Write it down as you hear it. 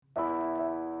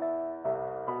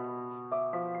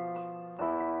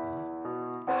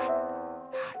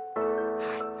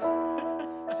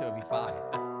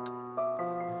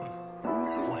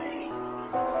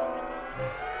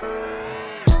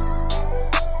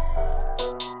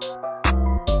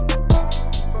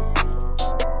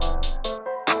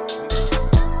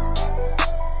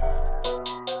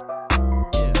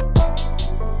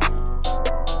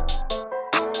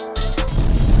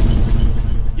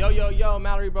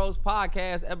MalloryBros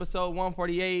podcast, episode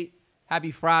 148.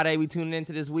 Happy Friday. We tuning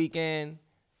into this weekend.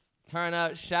 Turn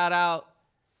up, shout out.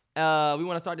 We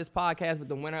want to start this podcast with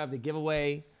the winner of the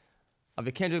giveaway of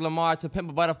the Kendrick Lamar to Pimp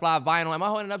a Butterfly vinyl. Am I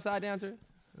holding it upside down, sir?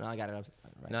 No, I got it upside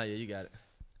down. Right. No, yeah, you got it.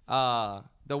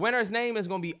 The winner's name is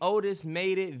going to be Otis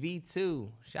Made It V2.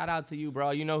 Shout out to you,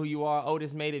 bro. You know who you are.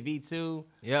 Otis Made It V2.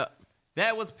 Yep.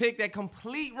 That was picked at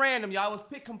complete random, y'all. It was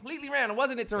picked completely random,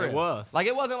 wasn't it, Terrell? It was. Like,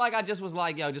 it wasn't like I just was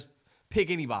like, yo, just pick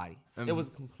anybody. Mm-hmm. It was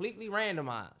completely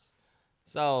randomized.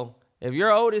 So, if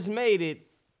you're Otis Made It,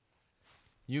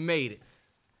 you made it.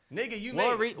 Nigga, you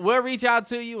made it. We'll reach out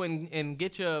to you and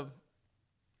get your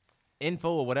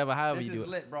info or whatever, however this you do it. This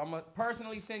is lit, bro. I'm going to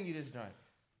personally send you this drink.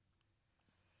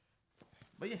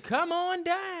 But yeah, come on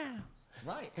down.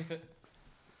 Right.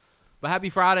 But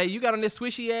happy Friday. You got on this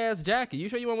swishy ass jacket. You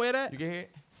sure you want to wear that? You can hear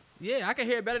it? Yeah, I can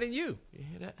hear it better than you. You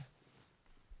hear that?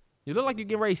 You look like you're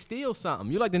getting ready to steal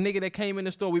something. You like the nigga that came in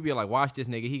the store. We be like, watch this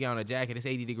nigga. He got on a jacket. It's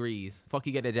 80 degrees. Fuck,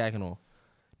 he got that jacket on.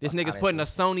 This nigga's putting a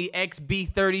Sony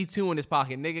XB32 in his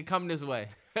pocket. Nigga, come this way.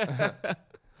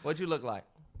 What you look like?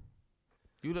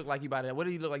 You look like you about to. What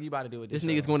do you look like you about to do with this?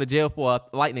 This nigga's going to jail for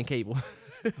a lightning cable.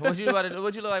 What you about to do?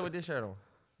 What you look like with this shirt on?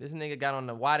 This nigga got on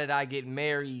the Why Did I Get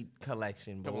Married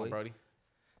collection, boy. Come on, Brody.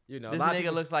 You know, this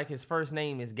nigga looks like his first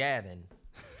name is Gavin.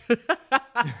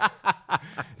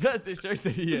 That's the shirt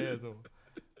that he has on.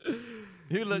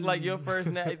 You look like your first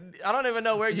name. I don't even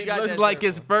know where you got that. Looks like shirt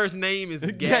his from. First name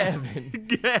is Gavin.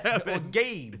 Gavin. Or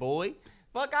Gabe, boy.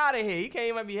 Fuck out of here. He can't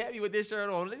even be happy with this shirt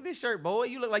on. Look at this shirt, boy.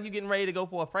 You look like you getting ready to go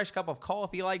for a fresh cup of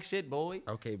coffee like shit, boy.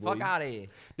 Okay, boy. Fuck out of here.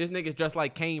 This nigga's dressed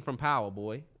like Kane from Power,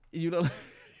 boy. You know.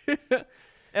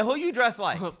 And who you dress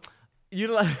like? You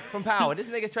like from Power. This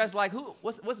nigga dressed like who?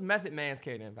 What's Method Man's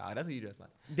character in Power? That's who you dress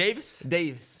like. Davis.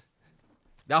 Davis.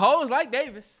 The hoes like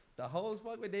Davis. The hoes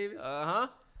fuck with Davis.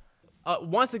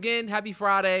 Once again, happy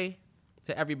Friday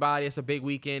to everybody. It's a big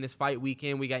weekend. It's fight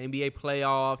weekend. We got NBA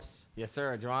playoffs. Yes,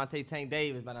 sir. Gervonta Tank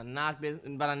Davis about to knock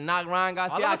Ryan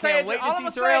Garcia. I can't wait to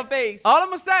see Terrell face. All I'm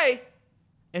gonna say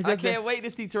is I can't wait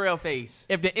to see Terrell face.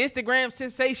 If the Instagram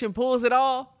sensation pulls it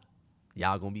off,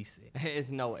 y'all gonna be sick. It's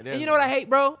no way. And you know what I hate,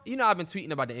 bro? You know I've been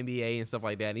tweeting about the NBA and stuff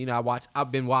like that. And you know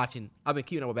I've been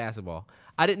keeping up with basketball.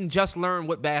 I didn't just learn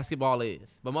what basketball is,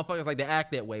 but motherfuckers like to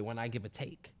act that way when I give a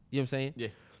take. You know what I'm saying? Yeah.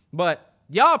 But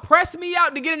y'all pressed me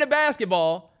out to get into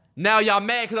basketball. Now y'all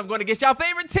mad because I'm going to get y'all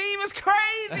favorite team. It's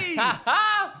crazy.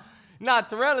 Nah,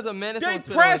 Terrell is a menace. They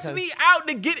pressed me out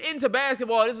to get into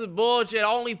basketball. This is bullshit.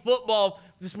 Only football.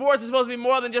 The sports is supposed to be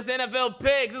more than just NFL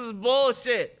picks. This is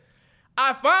bullshit.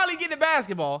 I finally get to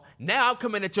basketball. Now I'm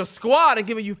coming at your squad and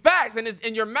giving you facts,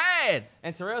 and you're mad.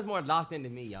 And Terrell's more locked into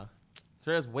me, y'all.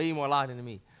 Terrell's way more locked into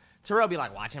me. Terrell be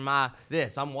like, watching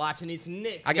I'm watching these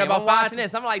Knicks. I got about five.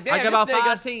 This. I'm like, damn, I got about this nigga.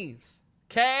 5 teams.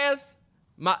 Cavs,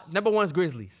 my number one's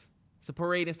Grizzlies. It's a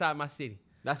parade inside my city.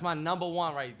 That's my number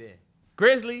one right there.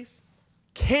 Grizzlies,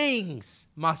 Kings,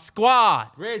 my squad.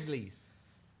 Grizzlies.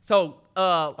 So,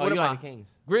 what am I? Like the Kings?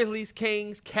 Grizzlies,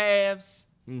 Kings, Cavs,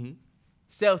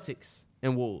 Celtics,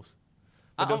 and Wolves.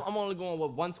 I'm only going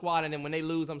with one squad, and then when they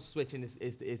lose, I'm switching.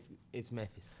 It's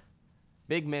Memphis.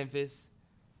 Big Memphis.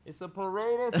 It's a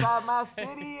parade inside my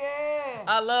city, yeah.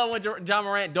 I love when John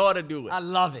Morant's daughter do it. I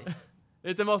love it.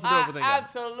 It's the most adorable thing. I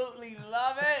absolutely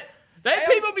love it.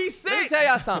 People be sick. Let me tell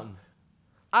y'all something.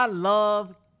 I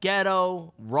love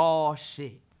ghetto raw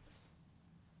shit.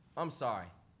 I'm sorry.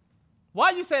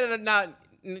 Why you say that now?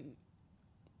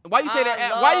 Why you say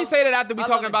that? Why you say that after we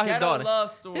talking about his daughter?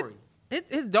 Love story.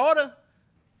 His daughter.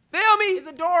 Feel me? It's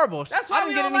adorable. That's why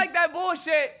we don't like that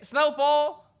bullshit.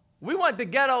 Snowfall. We want the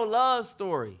ghetto love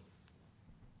story.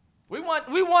 We want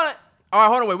it. All right,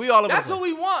 hold on, wait. We all over. That's what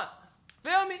we want.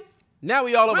 Feel me? Now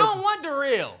we all over. We don't want the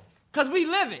real, cause we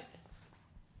live it.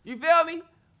 You feel me?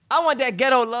 I want that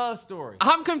ghetto love story.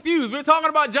 I'm confused. We're talking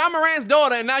about John Morant's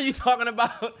daughter, and now you're talking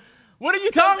about what are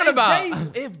you talking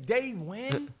about? If they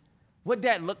win, what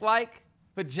that look like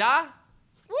for Ja?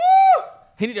 Woo!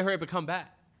 He need to hurry up and come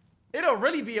back. It'll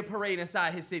really be a parade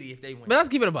inside his city if they win. But let's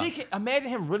keep it about. Imagine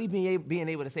him really being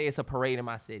able to say it's a parade in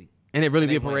my city. And it really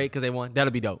be a parade because they won.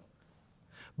 That'll be dope.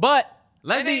 But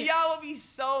y'all will be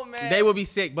so mad. They will be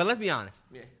sick. But let's be honest.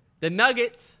 Yeah. The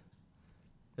Nuggets,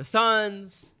 the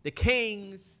Suns, the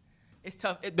Kings, it's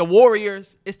tough. The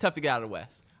Warriors, it's tough to get out of the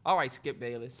West. All right, Skip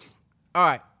Bayless. All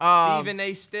right. Steven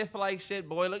A. Stiff like shit,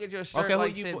 boy. Look at your shirt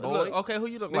shit, boy. Okay, who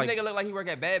you look this like? This nigga look like he work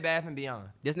at Bed Bath & Beyond.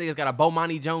 This nigga's got a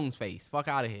Bomani Jones face. Fuck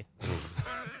out of here.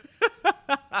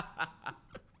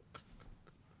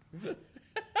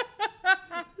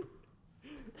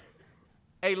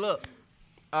 Hey, look.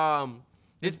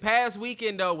 This past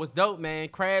weekend, though, was dope, man.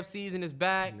 Crab season is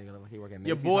back. He work at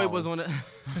Your Macy's boy Home. was on the.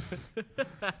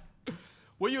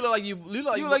 Well, you look like you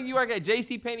You work at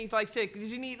J.C. Penney's like shit.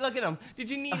 Look at him. Did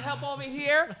you need help over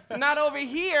here? Not over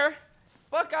here.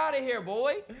 Fuck out of here,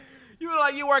 boy. You look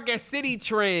like you work at City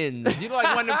Trends. You look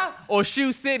like one of them, or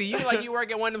Shoe City. You look like you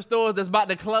work at one of them stores that's about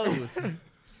to close.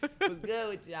 What's good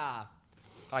with y'all?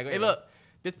 Right, Hey, look,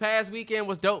 this past weekend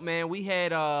was dope, man. We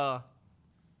had my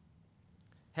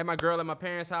girl at my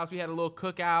parents' house. We had a little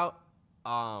cookout.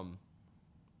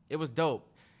 It was dope.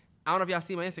 I don't know if y'all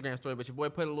see my Instagram story, but your boy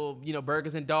put a little,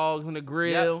 burgers and dogs on the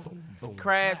grill. Yep. Boom, boom,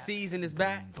 Crab clap. season is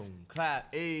back. Boom, boom,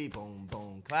 clap. Hey, boom,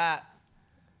 boom, clap.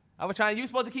 I was trying. You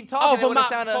supposed to keep talking.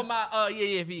 Oh,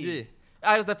 yeah. It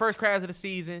was the first crabs of the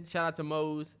season. Shout out to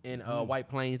Moe's in White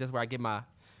Plains. That's where I get my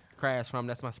crabs from.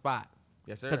 That's my spot.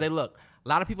 Yes, sir. Because they look. A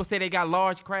lot of people say they got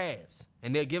large crabs,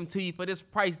 and they'll give them to you for this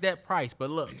price, that price. But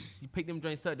look, you pick them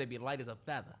joints up, they be light as a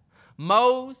feather.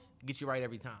 Moe's get you right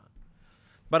every time.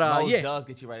 But Moe's yeah, does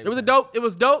get you right. it was dope. It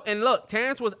was dope. And look,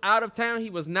 Terrance was out of town. He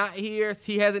was not here.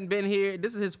 He hasn't been here.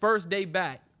 This is his first day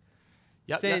back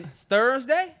since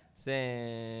Thursday.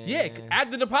 Yeah,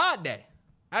 after the pod day.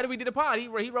 After we did the pod,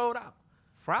 he rolled out.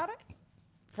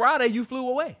 Friday, you flew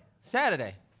away.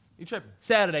 Saturday. You tripping?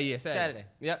 Saturday.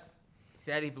 Yep.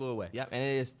 Saturday, he flew away. Yep. And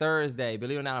it is Thursday.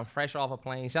 Believe it or not, I'm fresh off a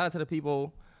plane. Shout out to the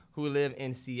people who live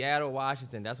in Seattle,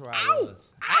 Washington. That's where I was.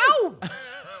 Ow!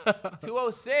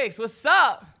 206. What's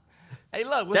up? Hey,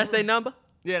 look. That's their number?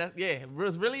 Yeah, it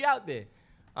was really out there.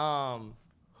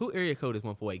 Who area code is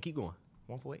 148? Keep going.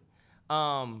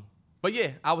 148. But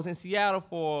yeah, I was in Seattle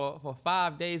for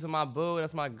 5 days with my boo.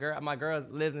 That's my girl. My girl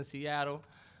lives in Seattle.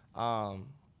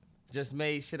 Just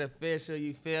made shit official.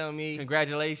 You feel me?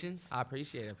 Congratulations. I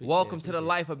appreciate it. Welcome to the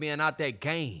life of being out that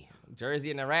game. Jersey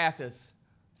in the rafters,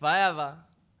 forever.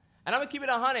 And I'm gonna keep it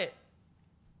 100.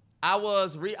 I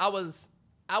was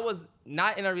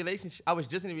not in a relationship. I was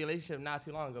just in a relationship not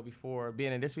too long ago before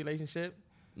being in this relationship,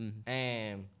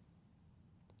 and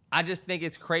I just think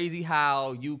it's crazy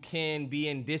how you can be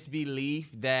in disbelief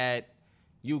that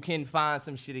you can find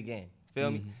some shit again.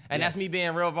 Feel me? And that's me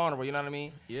being real vulnerable. You know what I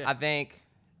mean? Yeah. I think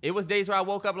it was days where I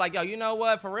woke up like, yo, you know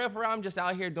what? For real, I'm just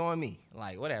out here doing me.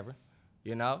 Like, whatever.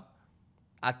 You know?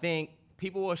 I think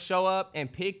people will show up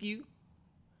and pick you,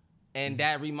 and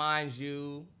that reminds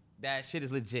you that shit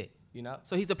is legit. You know?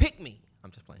 So he's a pick me.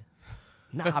 I'm just playing.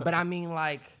 Nah, but I mean,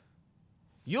 like,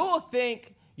 you'll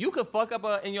think you could fuck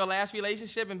up in your last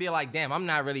relationship and be like, damn, I'm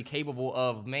not really capable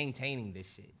of maintaining this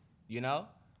shit, you know?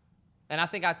 And I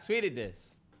think I tweeted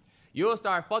this. You'll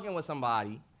start fucking with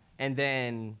somebody, and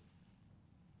then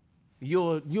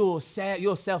you'll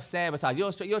self-sabotage.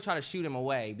 You'll try to shoot him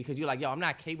away because you're like, yo, I'm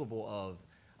not capable of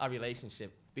a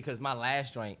relationship because my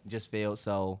last joint just failed,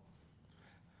 so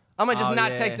I'm gonna just not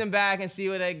text them back and see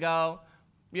where they go,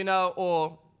 you know,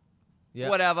 or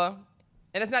whatever.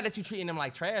 And it's not that you're treating them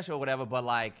like trash or whatever, but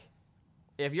like,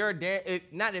 if you're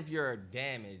not if you're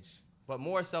damaged, but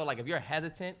more so like if you're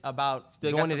hesitant about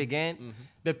doing it again,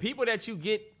 the people that you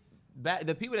get back,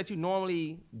 the people that you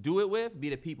normally do it with, be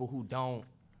the people who don't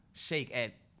shake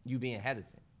at you being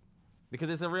hesitant, because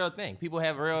it's a real thing. People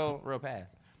have real past.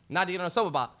 Not to get on a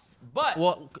soapbox, but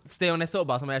Stay on that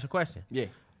soapbox. I'm gonna ask you a question.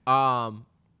 Yeah.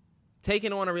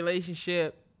 Taking on a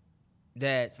relationship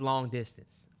that's long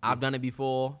distance. I've done it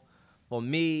before. For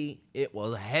me, it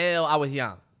was hell. I was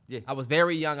young. Yeah. I was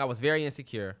very young. I was very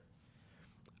insecure.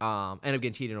 Ended up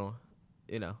getting cheated on,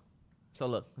 you know. So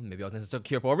look, maybe I was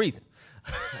insecure for a reason.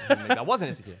 Maybe I wasn't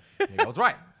insecure. Maybe I was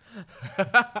right.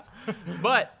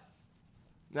 But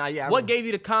what gave gave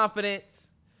you the confidence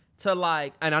to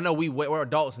like? And I know we're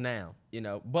adults now, you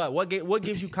know. But what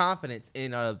gives you confidence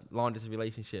in a long distance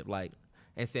relationship, like,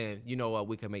 and saying, you know what,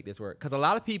 we can make this work? Because a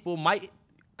lot of people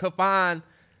could find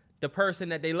the person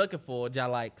that they looking for just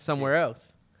like somewhere else,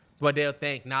 but they'll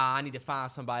think, nah, I need to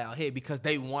find somebody out here because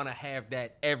they want to have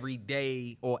that every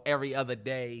day or every other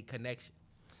day connection.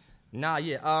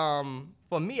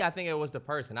 For me, I think it was the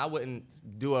person. I wouldn't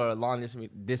do a long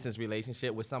distance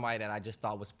relationship with somebody that I just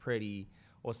thought was pretty,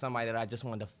 or somebody that I just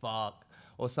wanted to fuck,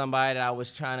 or somebody that I was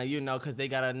trying to, you know, because they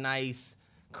got a nice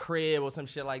crib or some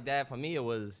shit like that. For me, it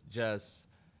was just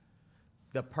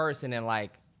the person and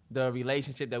like the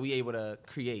relationship that we able to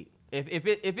create. If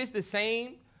it's the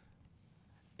same,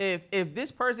 if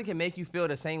this person can make you feel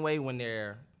the same way when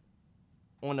they're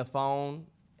on the phone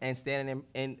and standing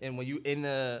and when you in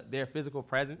their physical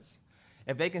presence,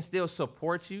 if they can still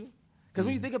support you, because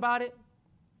when you think about it,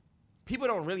 people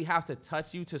don't really have to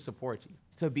touch you to support you,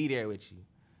 to be there with you.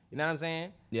 You know what I'm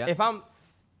saying? Yeah.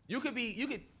 You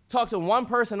could talk to one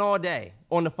person all day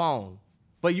on the phone,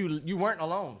 but you weren't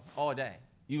alone all day.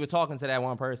 You were talking to that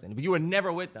one person, but you were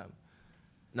never with them.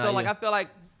 I feel like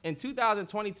in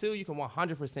 2022, you can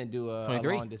 100% do a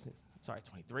 23? long distance. Sorry,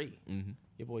 23. Mm-hmm.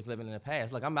 Your boy's living in the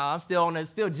past. Look, I'm still on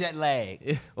still jet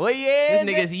lag. Well, yeah.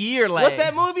 This nigga's year lag. What's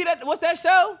that movie? What's that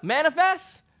show?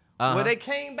 Manifest? Uh-huh. Where they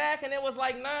came back and it was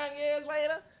like 9 years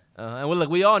later? And well, look,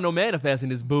 we all know manifesting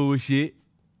this bullshit.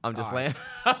 I'm just playing.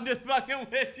 I'm just fucking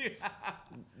with you.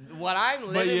 What I'm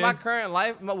living, my current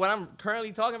life, what I'm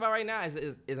currently talking about right now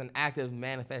is an active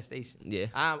manifestation. Yeah.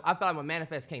 I feel like I'm a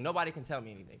manifest king. Nobody can tell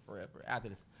me anything forever after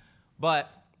this.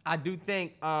 But I do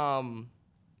think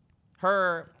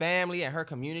her family and her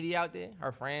community out there,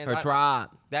 her friends, her tribe,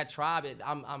 that tribe,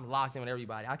 I'm locked in with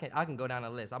everybody. I can go down the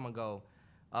list. I'm gonna go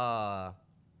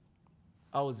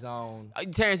Ozone.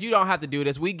 Terrance, you don't have to do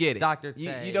this. We get it. Dr.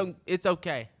 You don't. It's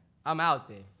okay. I'm out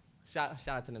there. Shout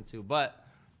out to them too. But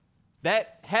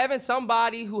that having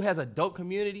somebody who has a dope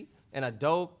community and a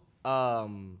dope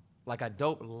like a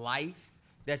dope life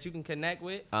that you can connect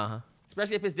with,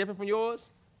 especially if it's different from yours,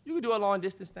 you can do a long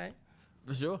distance thing.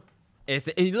 For sure. And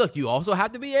look, you also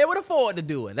have to be able to afford to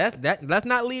do it. Let's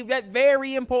not leave that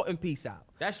very important piece out.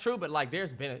 That's true, but like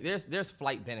there's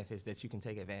flight benefits that you can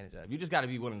take advantage of. You just got to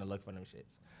be willing to look for them shits.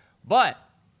 But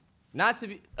not to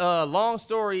be long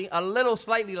story, a little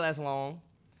slightly less long.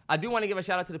 I do want to give a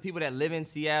shout out to the people that live in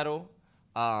Seattle.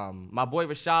 My boy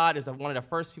Rashad is one of the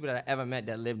first people that I ever met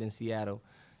that lived in Seattle,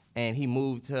 and he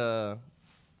moved to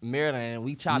Maryland, and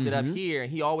we chopped it up here.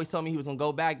 And he always told me he was gonna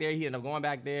go back there. He ended up going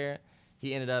back there.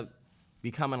 He ended up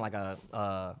becoming like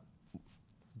a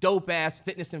dope ass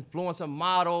fitness influencer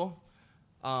model.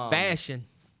 Fashion.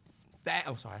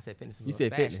 I'm sorry, I said fitness. You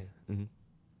said fashion. fitness. Mm-hmm.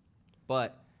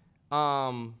 But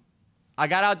I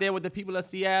got out there with the people of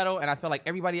Seattle, and I felt like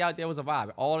everybody out there was a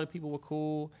vibe. All the people were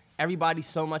cool. Everybody's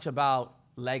so much about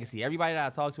legacy. Everybody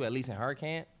that I talked to, at least in her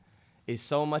camp, is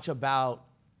so much about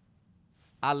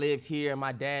I lived here,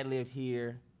 my dad lived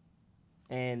here,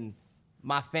 and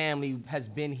my family has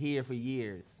been here for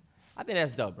years. I think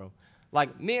that's dope, bro.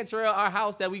 Like, me and Terrell, our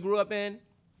house that we grew up in,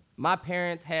 my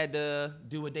parents had to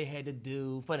do what they had to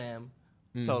do for them,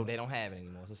 so they don't have it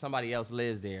anymore. So somebody else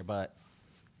lives there. But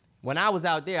when I was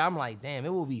out there, I'm like, damn,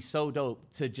 it would be so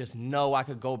dope to just know I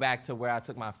could go back to where I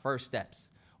took my first steps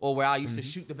or where I used to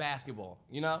shoot the basketball,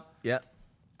 you know? Yep.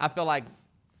 I feel like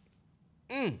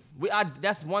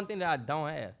that's one thing that I don't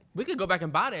have. We could go back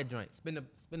and buy that joint, spin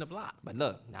the block. But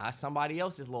look, now it's somebody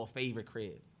else's little favorite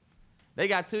crib. They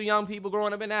got two young people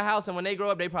growing up in that house, and when they grow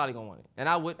up, they probably gonna want it. And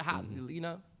I would, you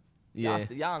know,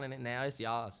 y'all in it now. It's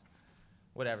y'all's,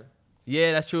 whatever.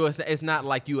 Yeah, that's true. It's not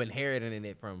like you inheriting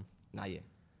it from. Not yet.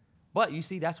 But you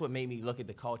see, that's what made me look at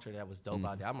the culture that was dope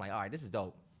out there. I'm like, all right, this is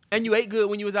dope. And you ate good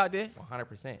when you was out there?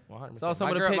 100%. 100%. Saw some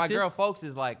of the pictures? My girl folks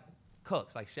is like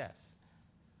cooks, like chefs.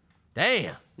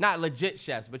 Damn. Not legit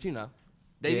chefs, but you know,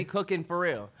 they be cooking for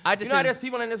real. You know how there's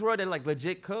people in this world that like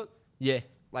legit cook? Yeah.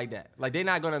 Like that. Like they're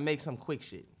not gonna make some quick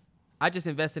shit. I just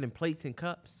invested in plates and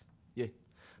cups. Yeah.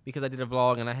 Because I did a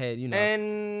vlog and I had, you know.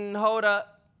 And hold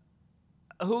up.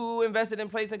 Who invested in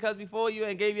plates and cups before you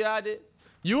and gave you the idea?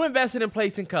 You invested in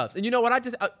plates and cups. And you know what? I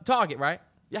just, Target, right?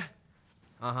 Yeah.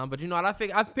 But you know what?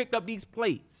 I picked up these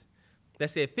plates that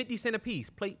said 50 cents a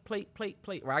piece. Plate.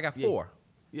 Right? I got 4.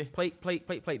 Yeah.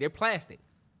 Plate. They're plastic.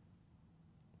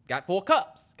 Got 4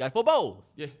 cups. Got 4 bowls.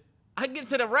 Yeah. I get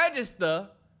to the register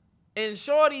and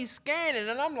Shorty's scanning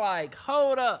and I'm like,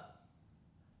 hold up.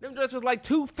 Them drinks was like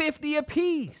 $2.50 a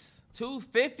piece.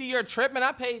 $2.50, you're tripping.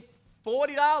 I paid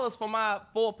 $40 for my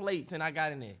 4 plates and I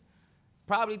got in there.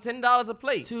 Probably $10 a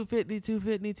plate.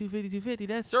 $2.50.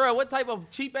 That's Sir, what type of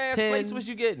cheap ass plates was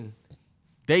you getting?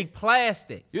 They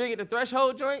plastic. You didn't get the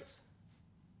threshold joints?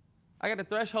 I got the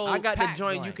threshold. I got the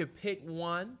joint. You could pick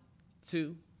 1,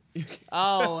 2.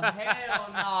 Oh, hell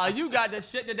no. You got the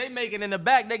shit that they making in the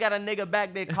back. They got a nigga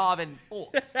back there carving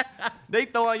forks. They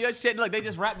throwing your shit. Look, they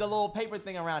just wrapped the little paper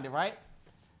thing around it, right?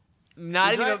 Nah,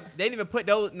 they didn't even put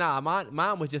those. Nah,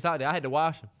 mine was just out there. I had to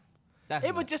wash them.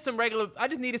 It was just some regular. I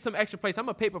just needed some extra plates. I'm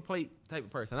a paper plate type of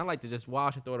person. I like to just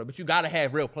wash and throw it up. But you gotta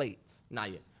have real plates.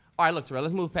 Not yet. All right, look, Terrell,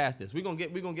 let's move past this. We're gonna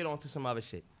get on to some other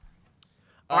shit.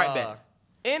 All right, bet.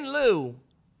 In lieu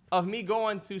of me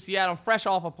going to Seattle, fresh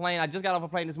off a plane, I just got off a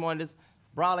plane this morning. This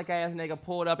brolic ass nigga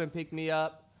pulled up and picked me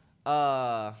up.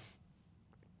 I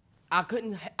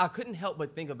couldn't help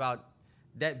but think about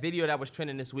that video that was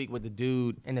trending this week with the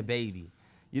dude and the baby.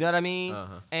 You know what I mean?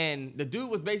 And the dude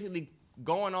was basically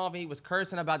going off and he was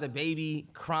cursing about the baby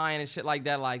crying and shit like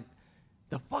that, like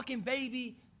the fucking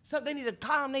baby, something they need to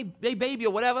calm they baby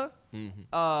or whatever. We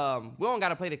don't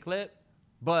gotta play the clip,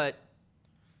 but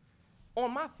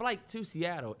on my flight to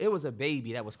Seattle, it was a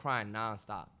baby that was crying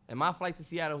nonstop. And my flight to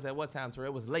Seattle was at what time, sir?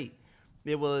 It was late.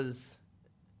 It was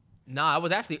Nah, it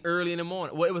was actually early in the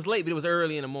morning. Well, it was late, but it was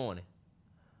early in the morning.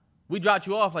 We dropped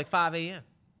you off like 5 a.m.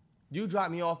 You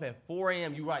dropped me off at 4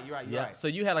 a.m. You're right. Yeah. So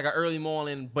you had like an early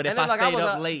morning, but if And then, I like, I stayed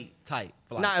was up a- late type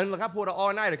flight. Nah, and look, I pulled an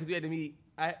all-nighter because we had to meet.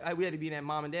 We had to be in that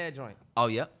mom and dad joint. Oh,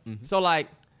 yeah. Mm-hmm. So, like,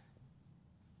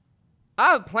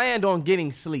 I planned on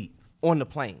getting sleep on the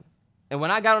plane. And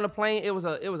when I got on the plane, it was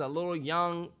a little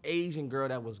young Asian girl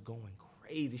that was going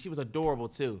crazy. She was adorable,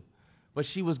 too. But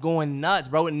she was going nuts,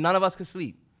 bro, and none of us could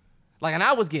sleep. Like, and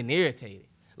I was getting irritated.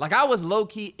 Like, I was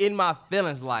low-key in my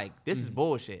feelings like, this is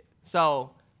bullshit.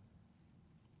 So,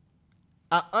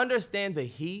 I understand the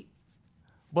heat,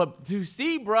 but to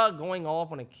see bruh going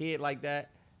off on a kid like that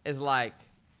is like,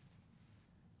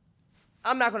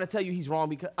 I'm not going to tell you he's wrong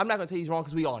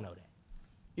because we all know that.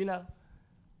 You know?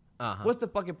 Uh-huh. What's the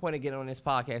fucking point of getting on this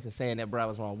podcast and saying that bruh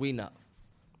was wrong? We know.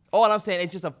 All I'm saying,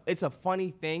 it's a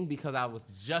funny thing because I was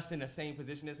just in the same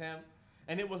position as him.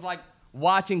 And it was like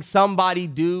watching somebody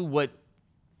do what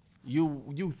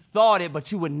you thought it,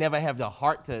 but you would never have the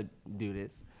heart to do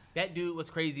this. That dude was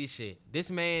crazy as shit.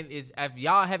 This man is, if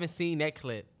y'all haven't seen that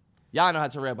clip. Y'all know how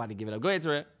Terrell about to give it up. Go ahead,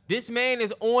 Terrell. This man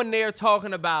is on there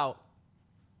talking about,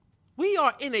 we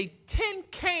are in a tin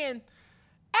can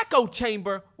echo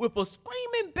chamber with a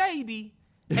screaming baby.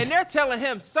 And they're telling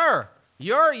him, sir,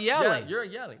 you're yelling. Yeah, you're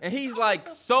yelling. And he's like,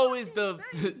 so is the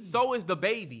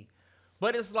baby.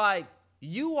 But it's like,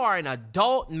 you are an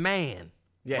adult man,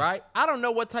 right? I don't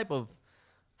know what type of,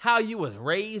 how you was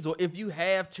raised or if you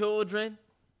have children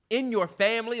in your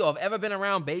family or have ever been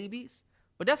around babies,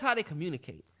 but that's how they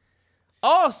communicate.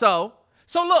 Also,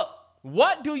 so look,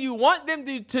 what do you want them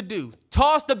to do?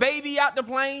 Toss the baby out the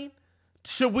plane?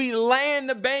 Should we land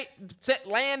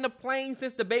the plane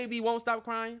since the baby won't stop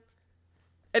crying?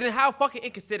 And then how fucking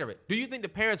inconsiderate. Do you think the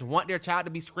parents want their child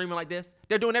to be screaming like this?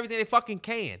 They're doing everything they fucking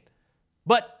can.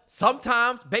 But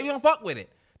sometimes baby don't fuck with it.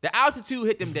 The altitude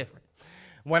hit them different.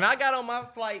 When I got on my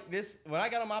plane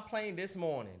this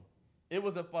morning, it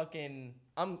was a fucking,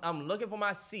 I'm looking for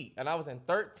my seat, and I was in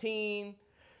 13A,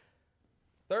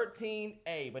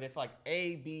 but it's like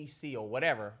A, B, C, or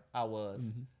whatever I was.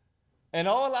 Mm-hmm. And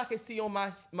all I could see on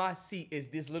my seat is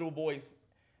this little boy's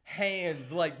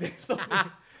hands like this.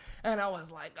 And I was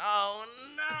like, oh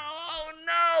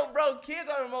no, bro. Kids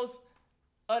are the most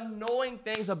annoying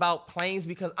things about planes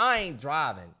because I ain't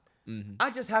driving. Mm-hmm. I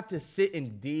just have to sit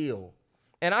and deal.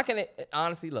 And I can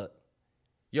honestly, look,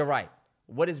 you're right.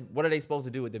 What are they supposed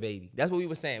to do with the baby? That's what we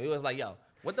were saying. We was like, yo,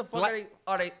 what the fuck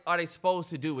are they supposed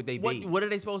to do with their baby? What are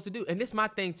they supposed to do? And this is my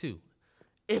thing too.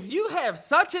 If you have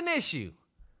such an issue,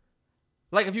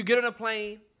 like if you get on a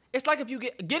plane, it's like if you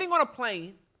getting on a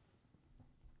plane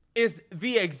is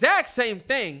the exact same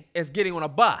thing as getting on a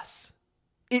bus.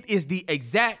 It is the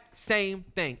exact same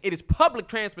thing. It is public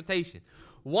transportation.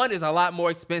 One is a lot more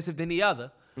expensive than the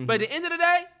other. Mm-hmm. But at the end of the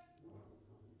day,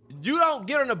 you don't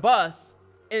get on a bus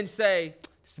and say,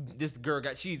 this girl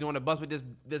she's on the bus with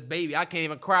this baby. I can't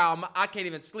even cry. I can't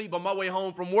even sleep on my way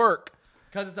home from work.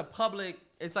 Because it's like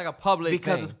a public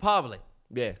because thing. It's public.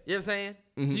 Yeah. You know what I'm saying?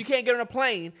 Mm-hmm. So you can't get on a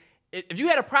plane. If you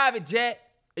had a private jet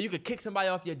and you could kick somebody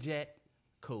off your jet,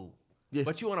 cool. Yeah.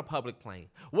 But you on a public plane.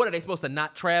 What are they supposed to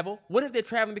not travel? What if they're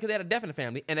traveling because they had a deaf in the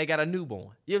family and they got a newborn?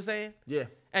 You know what I'm saying? Yeah.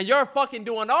 And you're fucking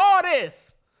doing all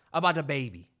this about the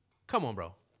baby. Come on,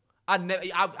 bro.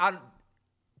 Niggas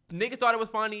thought it was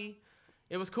funny.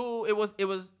 It was cool.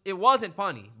 It wasn't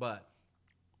funny, but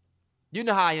you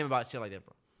know how I am about shit like that,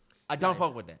 bro. I don't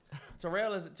fuck with that.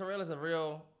 Terrell is a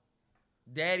real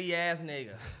daddy ass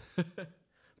nigga.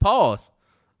 Pause.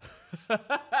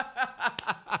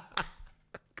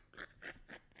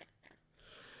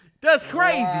 That's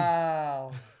crazy.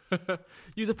 Wow.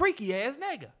 You's a freaky ass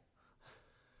nigga.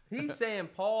 He's saying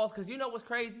pause because you know what's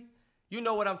crazy? You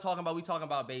know what I'm talking about. We talking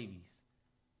about babies.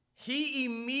 He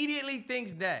immediately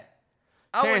thinks that.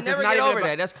 I Terrance, would never get over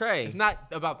that. That's crazy. It's not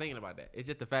about thinking about that. It's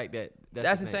just the fact that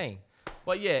that's insane.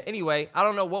 But yeah, anyway, I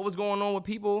don't know what was going on with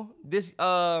people this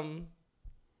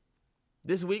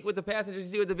week with the passengers. You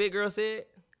see what the big girl said?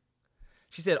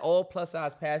 She said all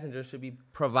plus-size passengers should be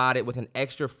provided with an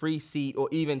extra free seat or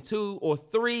even 2 or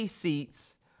 3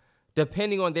 seats,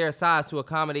 depending on their size, to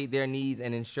accommodate their needs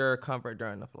and ensure comfort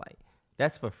during the flight.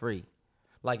 That's for free.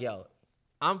 Like, yo,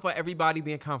 I'm for everybody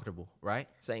being comfortable, right?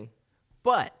 Same.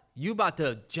 But you about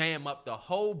to jam up the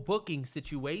whole booking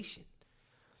situation.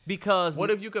 Because what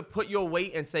if you could put your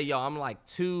weight and say, yo, I'm like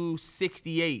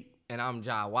 268 and I'm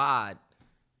Jawad,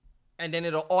 and then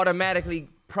it'll automatically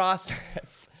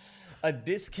process a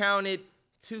discounted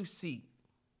 2-seat.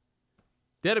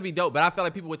 That'll be dope, but I feel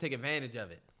like people would take advantage of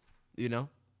it, you know?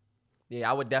 Yeah,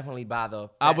 I would definitely buy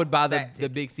the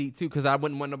big seat too because I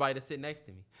wouldn't want nobody to sit next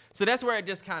to me. So that's where it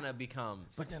just kind of becomes.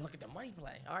 But then look at the money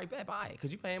play. All right, bet, buy it,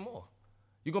 because you're paying more.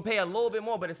 You're going to pay a little bit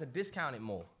more, but it's a discounted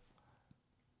more.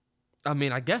 I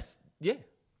mean, I guess, yeah.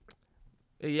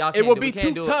 Y'all It would be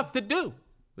too tough to do.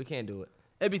 We can't do it.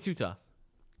 It'd be too tough.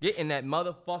 Get in that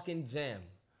motherfucking gym.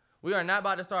 We are not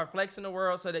about to start flexing the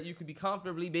world so that you can be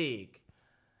comfortably big.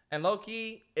 And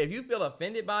low-key, if you feel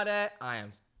offended by that, I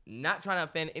am not trying to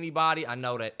offend anybody. I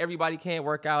know that everybody can't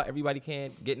work out. Everybody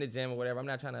can't get in the gym or whatever. I'm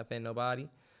not trying to offend nobody.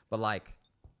 But, like,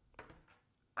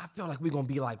 I feel like we're going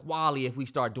to be like Wally if we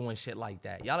start doing shit like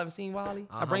that. Y'all ever seen Wally?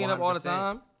 I bring it up all the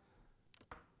time.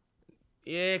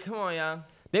 Yeah, come on, y'all.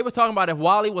 They were talking about if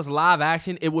Wally was live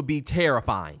action, it would be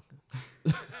terrifying.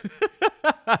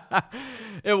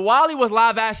 If Wally was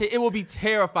live action, it would be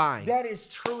terrifying. That is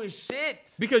true as shit.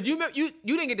 Because you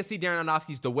didn't get to see Darren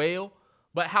Aronofsky's The Whale,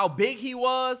 but how big he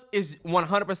was is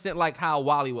 100% like how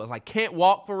Wally was. Like, can't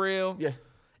walk for real. Yeah.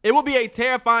 It would be a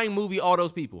terrifying movie, all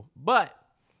those people. But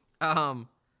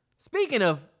speaking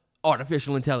of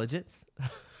artificial intelligence,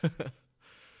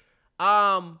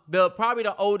 probably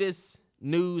the oldest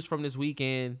news from this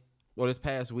weekend or this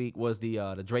past week was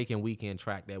the Drake and Weeknd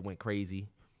track that went crazy.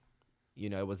 You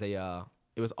know, it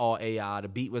was all AI. The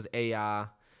beat was AI.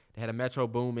 They had a Metro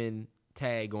Boomin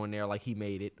tag on there like he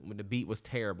made it when the beat was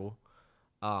terrible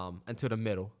until the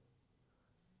middle.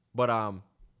 But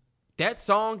that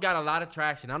song got a lot of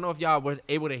traction. I don't know if y'all were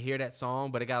able to hear that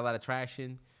song, but it got a lot of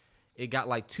traction. It got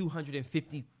like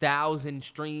 250,000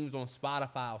 streams on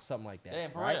Spotify or something like that.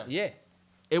 Damn, for right? real? Yeah.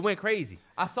 It went crazy.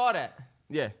 I saw that.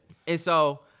 Yeah. And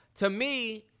so, to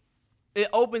me, it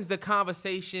opens the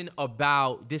conversation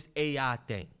about this AI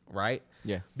thing, right?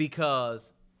 Yeah.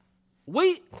 Because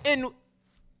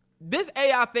this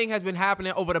AI thing has been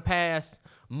happening over the past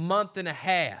month and a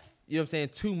half. You know what I'm saying?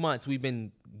 2 months we've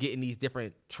been getting these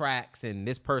different tracks and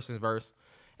this person's verse.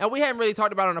 And we haven't really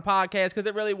talked about it on the podcast because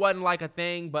it really wasn't like a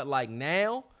thing. But like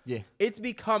now, yeah, it's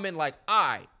becoming like, all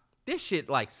right, this shit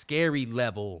like scary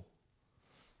level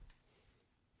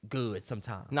good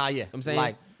sometimes. Nah, yeah. You know what I'm saying?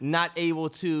 Like not able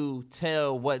to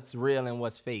tell what's real and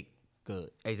what's fake good.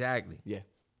 Exactly. Yeah.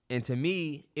 And to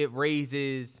me,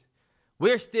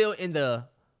 we're still in the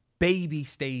baby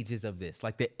stages of this,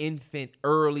 like the infant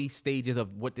early stages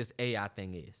of what this AI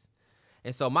thing is.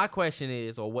 And so my question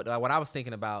is, or what I was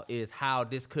thinking about is how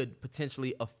this could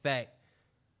potentially affect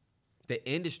the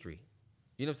industry.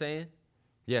 You know what I'm saying?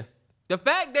 Yeah. The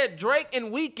fact that Drake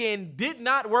and Weeknd did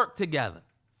not work together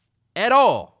at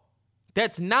all,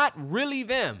 that's not really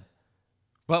them.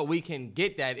 But we can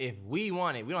get that if we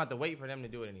want it. We don't have to wait for them to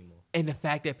do it anymore. And the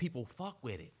fact that people fuck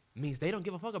with it means they don't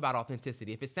give a fuck about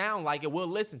authenticity. If it sounds like it, we'll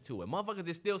listen to it. Motherfuckers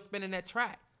is still spinning that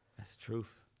track. That's the truth.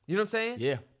 You know what I'm saying?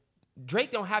 Yeah.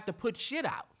 Drake don't have to put shit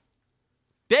out.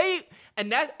 They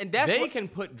can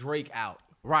put Drake out.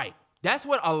 Right. That's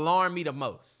what alarmed me the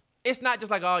most. It's not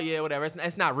just like, oh yeah, whatever.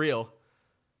 It's not real.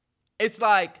 It's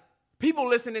like people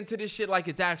listening to this shit like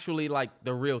it's actually like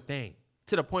the real thing.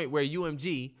 To the point where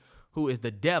UMG, who is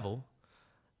the devil,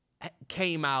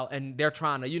 came out and they're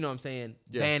trying to, you know what I'm saying,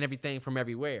 ban everything from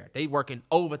everywhere. They working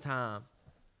overtime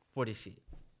for this shit.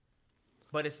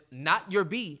 But it's not your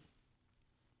beat.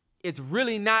 It's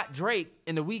really not Drake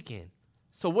in The Weeknd.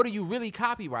 So what are you really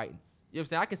copywriting? You know what I'm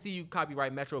saying? I can see you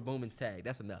copyright Metro Boomin's tag.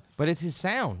 That's enough. But it's his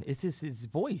sound. It's his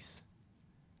voice.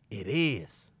 It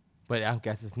is. But I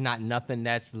guess it's not nothing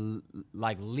that's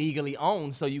like legally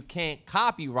owned, so you can't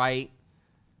copyright.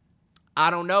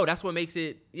 I don't know. That's what makes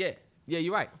it, yeah,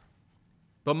 you're right.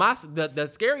 But the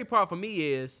scary part for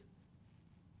me is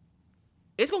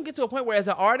it's going to get to a point where as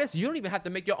an artist, you don't even have to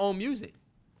make your own music.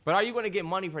 But are you going to get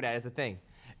money for that is the thing.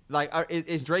 Like,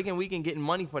 is Drake and Weeknd getting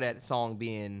money for that song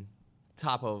being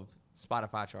top of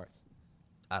Spotify charts?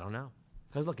 I don't know.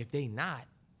 Because, look, if they not,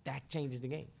 that changes the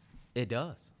game. It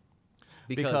does.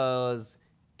 Because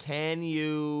can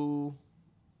you...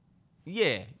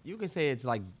 Yeah, you can say it's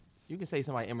like... You can say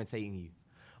somebody imitating you.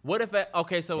 What if...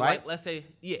 Okay, so right? like, let's say...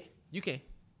 Yeah, you can.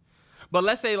 But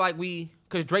let's say like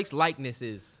because Drake's likeness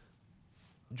is...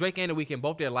 Drake and The Weeknd,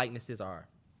 both their likenesses are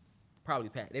probably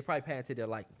patented. They probably patented their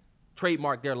likeness.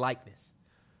 Trademark their likeness.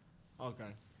 Okay.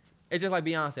 It's just like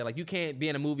Beyonce. Like, you can't be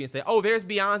in a movie and say, oh, there's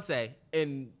Beyonce,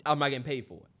 and I'm not getting paid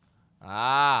for it.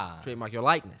 Ah. Trademark your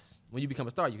likeness. When you become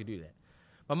a star, you can do that.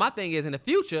 But my thing is, in the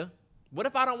future, what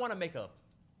if I don't want to make a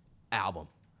album?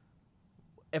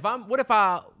 What if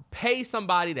I pay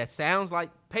somebody that sounds like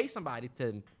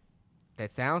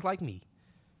me?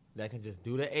 That can just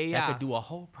do the AI. That could do a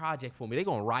whole project for me. They're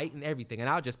going to write and everything, and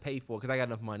I'll just pay for it because I got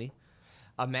enough money.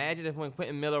 Imagine if when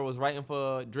Quentin Miller was writing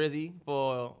for Drizzy,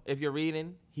 for If You're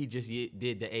Reading, he just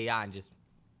did the AI and just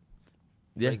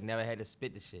Drake never had to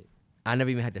spit the shit. I never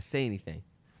even had to say anything.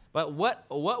 But what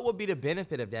would be the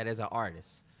benefit of that as an artist?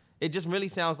 It just really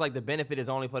sounds like the benefit is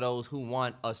only for those who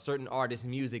want a certain artist's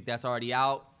music that's already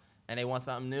out and they want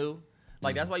something new.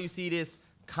 Like, that's why you see this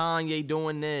Kanye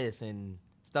doing this and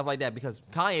stuff like that, because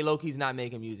Kanye low-key's not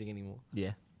making music anymore.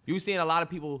 Yeah. You're seeing a lot of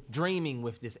people dreaming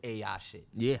with this AI shit.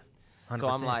 Yeah. 100%. So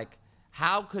I'm like,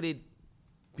 how could it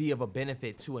be of a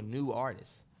benefit to a new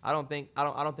artist? I don't think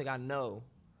I know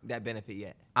that benefit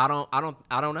yet. I don't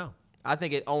know. I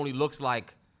think it only looks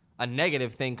like a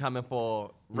negative thing coming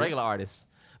for regular artists.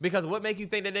 Because what make you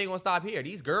think that they're going to stop here?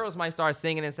 These girls might start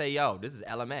singing and say, yo, this is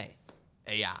LMA,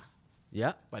 AI.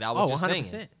 Yeah. But I was just 100%.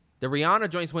 singing. The Rihanna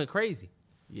joints went crazy.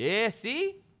 Yeah,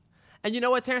 see? And you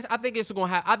know what, Terrance? I think it's going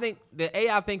to have. I think the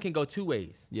AI thing can go two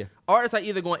ways. Yeah. Artists are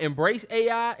either going to embrace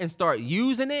AI and start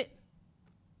using it,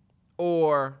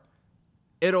 or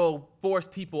it'll force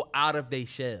people out of their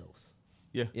shells.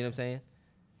 Yeah. You know what I'm saying?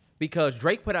 Because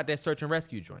Drake put out that search and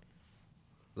rescue joint.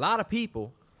 A lot of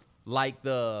people like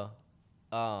the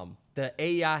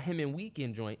AI him and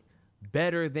Weekend joint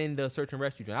better than the search and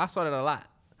rescue joint. I saw that a lot.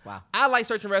 Wow. I like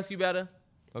search and rescue better,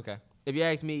 Okay. if you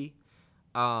ask me.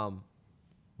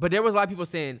 But there was a lot of people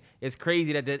saying it's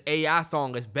crazy that the AI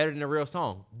song is better than the real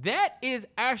song. That is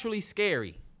actually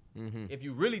scary if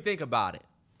you really think about it.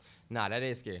 Nah, that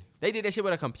is scary. They did that shit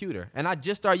with a computer, and I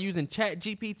just started using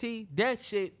ChatGPT. That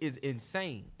shit is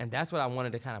insane. And that's what I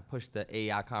wanted to kind of push the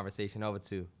AI conversation over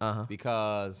to.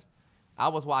 Because I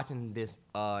was watching this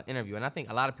interview, and I think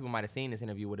a lot of people might have seen this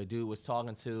interview where the dude was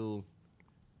talking to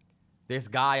this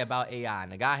guy about AI,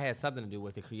 and the guy had something to do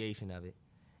with the creation of it.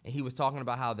 And he was talking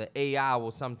about how the AI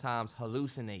will sometimes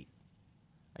hallucinate.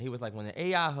 And he was like, when the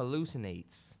AI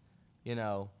hallucinates, you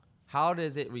know, how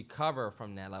does it recover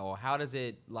from that? Like, or how does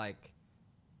it,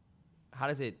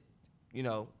 you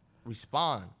know,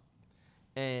 respond?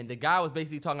 And the guy was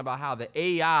basically talking about how the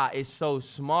AI is so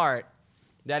smart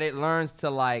that it learns to,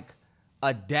 like,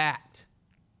 adapt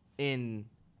in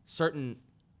certain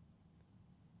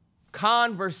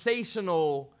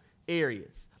conversational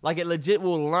areas. Like, it legit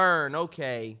will learn,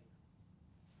 okay,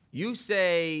 you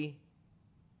say,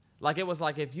 like, it was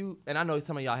like if you, and I know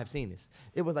some of y'all have seen this,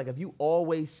 it was like if you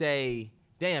always say,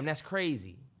 damn, that's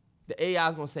crazy, the AI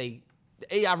is going to say,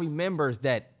 the AI remembers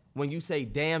that when you say,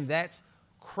 damn, that's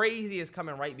crazy is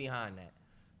coming right behind that.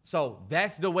 So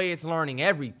that's the way it's learning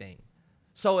everything.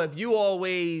 So if you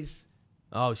always...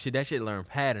 Oh, shit, that shit learn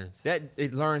patterns. That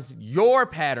it learns your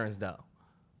patterns, though.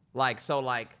 Like, so,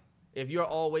 like, if you're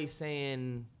always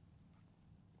saying...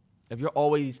 If you're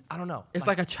always... I don't know. It's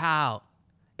like a child.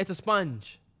 It's a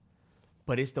sponge.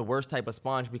 But it's the worst type of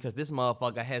sponge because this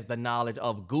motherfucker has the knowledge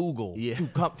of Google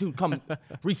to come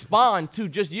respond to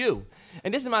just you.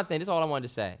 And this is my thing. This is all I wanted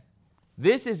to say.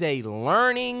 This is a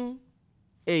learning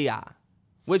AI,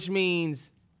 which means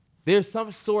there's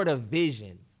some sort of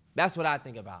vision. That's what I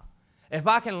think about. If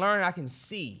I can learn, I can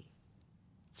see.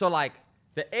 So, like,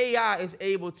 the AI is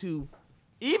able to,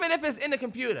 even if it's in the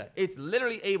computer, it's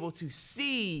literally able to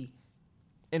see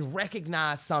and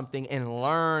recognize something and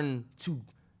learn to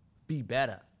be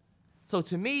better. So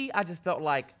to me, I just felt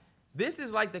like this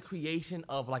is like the creation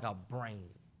of like a brain,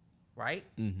 right?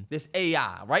 Mm-hmm. This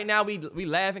AI. Right now we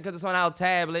laughing because it's on our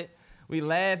tablet. We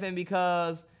laughing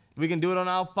because we can do it on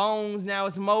our phones. Now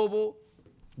it's mobile.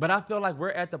 But I feel like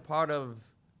we're at the part of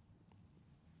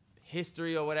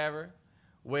history or whatever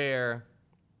where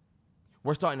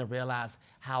we're starting to realize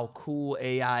how cool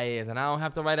AI is. And I don't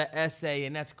have to write an essay,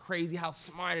 and that's crazy how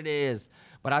smart it is.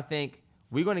 But I think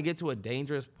we're going to get to a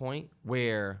dangerous point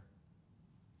where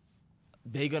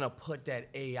they're going to put that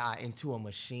AI into a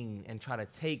machine and try to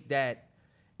take that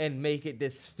and make it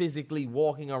this physically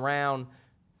walking around,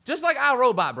 just like our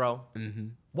robot, bro. Mm-hmm.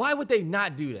 Why would they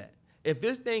not do that? If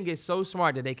this thing is so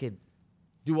smart that they could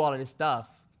do all of this stuff,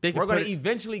 we're going to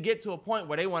eventually get to a point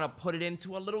where they want to put it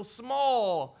into a little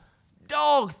small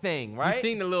dog thing, right? You've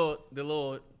seen the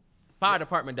little fire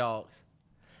department dogs.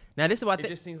 Now, this is what it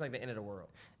just seems like the end of the world.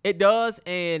 It does,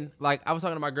 and like I was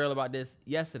talking to my girl about this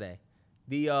yesterday.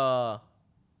 They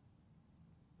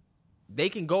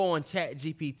can go on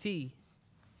ChatGPT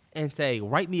and say,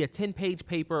 write me a 10-page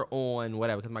paper on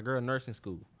whatever, because my girl in nursing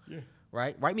school. Yeah.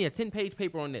 Right? Write me a 10-page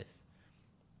paper on this.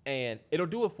 And it'll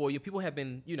do it for you. People have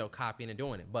been, copying and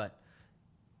doing it. But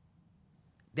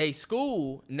they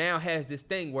school now has this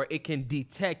thing where it can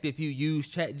detect if you use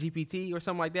ChatGPT or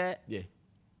something like that. Yeah.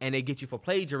 And they get you for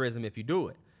plagiarism if you do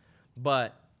it.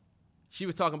 But she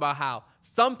was talking about how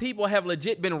some people have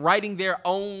legit been writing their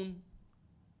own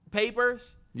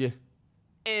papers. Yeah.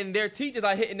 And their teachers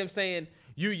are hitting them saying,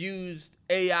 you used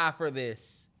AI for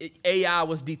this. AI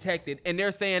was detected. And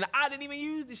they're saying, I didn't even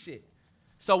use this shit.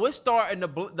 So it's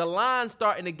the line's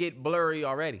starting to get blurry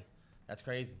already. That's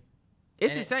crazy.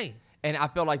 It's insane. And I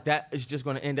feel like that is just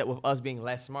going to end up with us being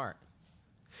less smart.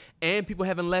 And people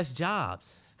having less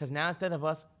jobs. Because now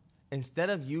instead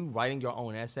of you writing your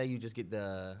own essay, you just get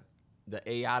the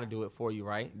AI to do it for you,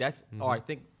 right? That's, or I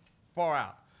think far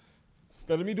out.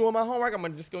 Instead of me doing my homework,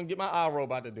 I'm just going to get my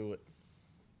iRobot to do it.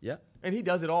 Yep. And he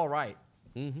does it all right.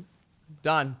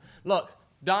 Done. Look,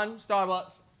 done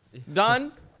Starbucks.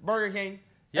 Done Burger King.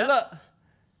 Yep. And look,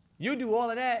 you do all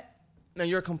of that. Now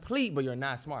you're complete, but you're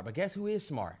not smart. But guess who is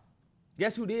smart?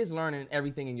 Guess who is learning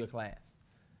everything in your class?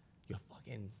 Your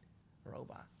fucking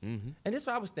robot. And this is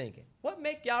what I was thinking. What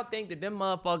make y'all think that them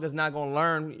motherfuckers not gonna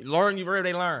learn you where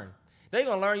they learn? They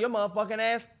gonna learn your motherfucking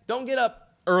ass. Don't get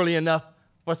up early enough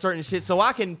for certain shit so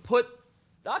I can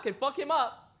fuck him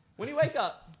up when he wake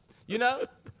up. You know?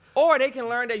 Or they can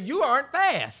learn that you aren't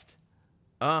fast.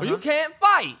 Or you can't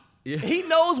fight. Yeah. He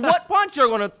knows what punch you're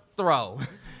gonna throw.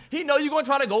 He know you're gonna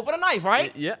try to go for the knife,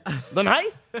 right? Yeah. The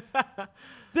knife?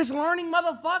 This learning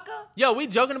motherfucker? Yo, we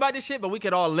joking about this shit, but we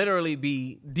could all literally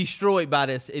be destroyed by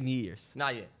this in years.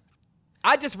 Not yet.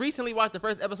 I just recently watched the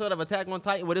first episode of Attack on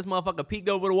Titan where this motherfucker peeked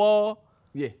over the wall.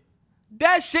 Yeah.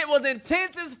 That shit was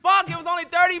intense as fuck. It was only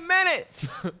 30 minutes.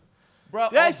 Bro,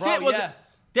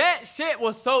 that shit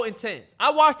was so intense.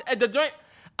 I watched the joint.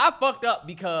 I fucked up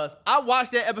because I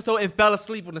watched that episode and fell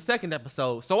asleep on the second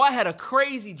episode. So I had a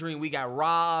crazy dream. We got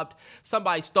robbed.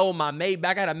 Somebody stole my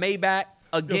Maybach. I had a Maybach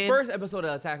again. The first episode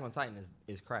of Attack on Titan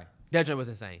is crack. That joint was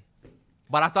insane.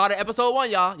 But I started episode 1,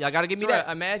 y'all. Y'all got to give me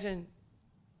that. Imagine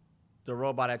the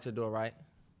robot at your door, right?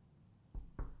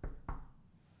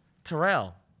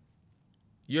 Terrell,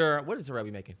 what is Terrell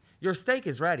be making? Your steak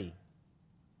is ready.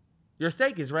 Your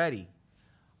steak is ready.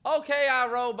 Okay,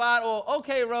 robot, or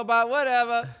okay, robot,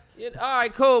 whatever. All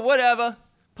right, cool, whatever.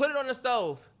 Put it on the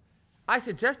stove. I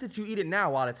suggest that you eat it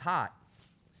now while it's hot.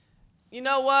 You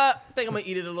know what? I think I'm gonna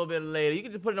eat it a little bit later. You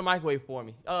can just put it in the microwave for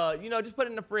me. Just put it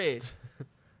in the fridge.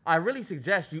 I really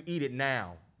suggest you eat it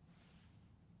now.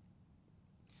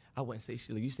 I wouldn't say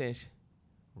shit. You saying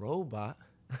robot?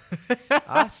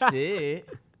 I said,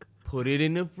 put it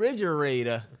in the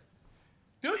refrigerator.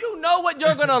 Do you know what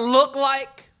you're gonna look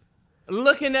like?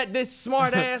 Looking at this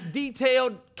smart ass,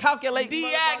 detailed, calculate.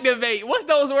 Deactivate. What's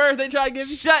those words they try to give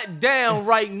you? Shut down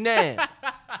right now.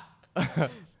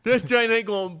 This joint ain't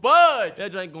gonna budge.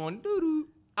 That joint going doo doo.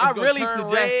 I really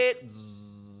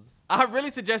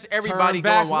suggest everybody go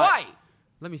and watch. White.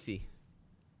 Let me see.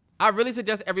 I really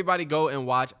suggest everybody go and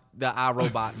watch the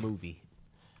iRobot movie.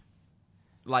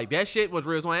 Like that shit was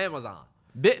real. It's on Amazon.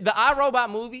 The iRobot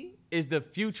movie is the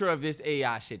future of this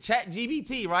AI shit.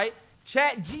 ChatGPT, right?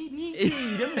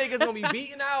 ChatGPT. Them niggas gonna be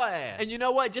beating our ass. And you know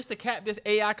what? Just to cap this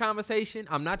AI conversation,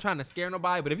 I'm not trying to scare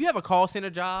nobody, but if you have a call center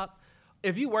job,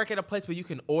 if you work at a place where you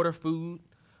can order food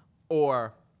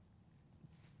or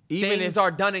even things are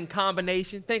done in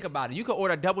combination, think about it. You can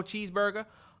order a double cheeseburger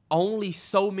only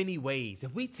so many ways.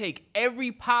 If we take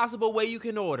every possible way you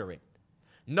can order it,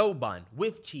 no bun,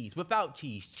 with cheese, without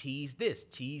cheese, cheese this,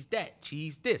 cheese that,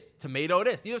 cheese this, tomato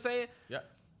this. You know what I'm saying? Yeah.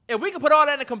 If we can put all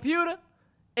that in a computer,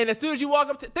 and as soon as you walk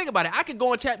up to, think about it, I could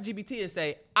go on ChatGPT and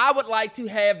say, I would like to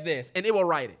have this, and it will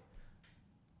write it.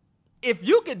 If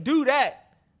you could do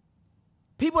that,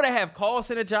 people that have call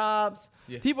center jobs,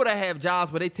 people that have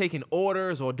jobs where they taking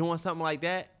orders or doing something like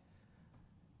that,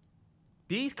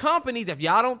 these companies, if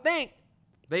y'all don't think,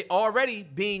 they already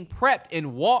being prepped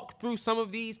and walked through some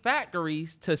of these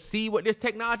factories to see what this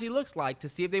technology looks like, to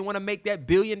see if they want to make that $1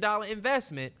 billion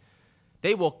investment.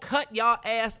 They will cut y'all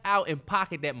ass out and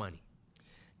pocket that money.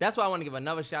 That's why I want to give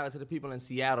another shout out to the people in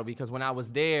Seattle, because when I was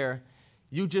there,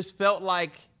 you just felt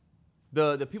like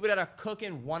the people that are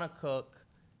cooking want to cook.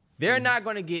 They're not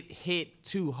going to get hit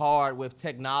too hard with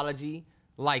technology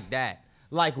like that,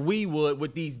 like we would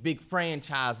with these big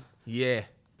franchise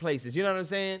places. You know what I'm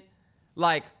saying?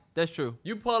 Like, that's true.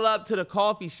 You pull up to the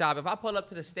coffee shop. If I pull up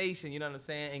to the station, you know what I'm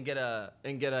saying, and get a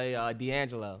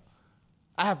D'Angelo,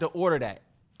 I have to order that.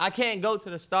 I can't go to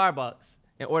the Starbucks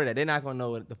and order that. They're not gonna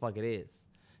know what the fuck it is.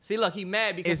 See, look, he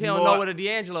mad because he don't know what a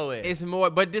D'Angelo is. It's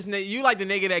more, but this nigga, you like the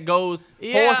nigga that goes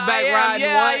horseback riding.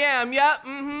 Yeah, I am. Yep.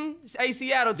 Hey,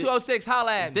 Seattle 206.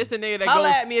 Holla at me. This the nigga that holla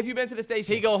goes. At me if you been to the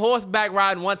station. He go horseback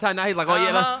riding one time. Now he's like,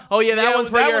 that one's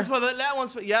for that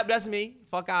one's for. Yep, that's me.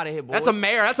 Fuck out of here, boy. That's a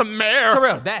mare.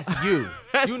 Terrell, that's you.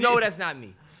 You know that's not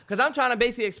me. Because I'm trying to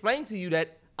basically explain to you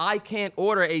that I can't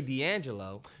order a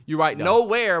D'Angelo. You're right. Though.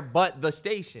 Nowhere but the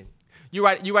station. You're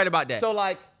right. You're right about that. So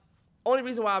like, only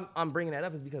reason why I'm bringing that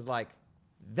up is because like,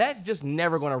 that's just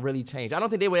never gonna really change. I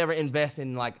don't think they would ever invest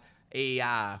in like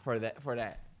AI for that.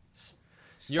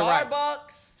 You're Starbucks.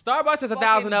 Right. Starbucks is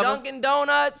 $1,000 of them. Dunkin'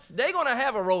 Donuts, they gonna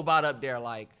have a robot up there.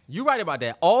 Like, You right about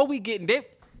that. All we getting,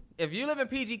 if you live in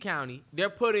PG County, they're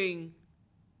putting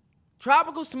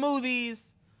tropical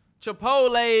smoothies,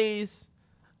 Chipotle's,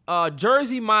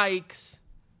 Jersey Mike's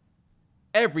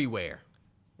everywhere.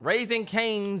 Raising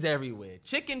Cane's everywhere.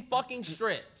 Chicken fucking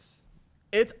strips.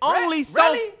 It's only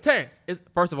Really? Terrance,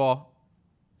 first of all,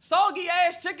 Soggy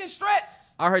ass chicken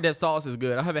strips. I heard that sauce is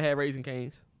good. I haven't had Raising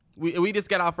Cane's. We just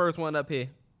got our first one up here.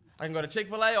 I can go to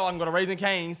Chick-fil-A or I can go to Raising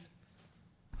Cane's.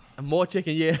 More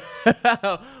chicken,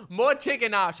 yeah. More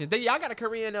chicken options. Then y'all got a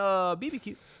Korean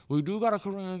BBQ. We do got a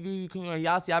Korean BBQ.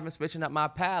 Y'all see I've been switching up my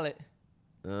palate.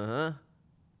 Uh-huh.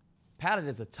 Palate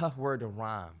is a tough word to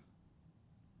rhyme.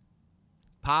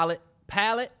 Palate.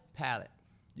 Palate.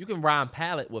 You can rhyme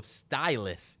palate with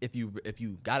stylist if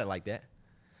you got it like that.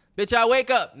 Bitch, I wake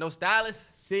up. No stylist.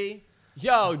 See?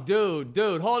 Yo, dude.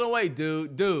 Hold on, wait,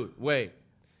 dude. Wait.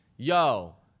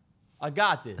 Yo, I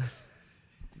got this.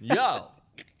 Yo.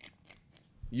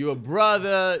 You're a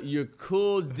brother. You're a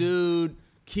cool dude.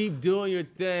 Keep doing your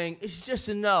thing. It's just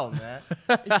a no, man.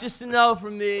 It's just a no for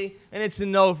me, and it's a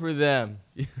no for them.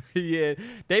 Yeah.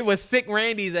 They was sick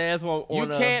Randy's ass on You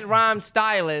can't rhyme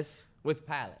stylist with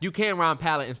palate. You can rhyme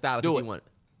palate and stylist Do if it. you want.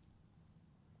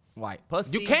 White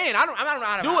pussy. You can. I don't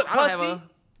know. Do it, I don't have pussy. a-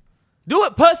 Do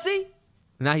it, pussy.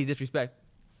 Now he's disrespect.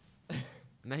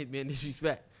 Now he's being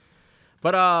disrespect.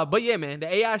 But yeah, man,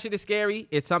 the AI shit is scary.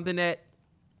 It's something that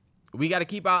we got to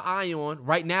keep our eye on.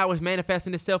 Right now, it's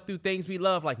manifesting itself through things we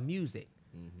love, like music.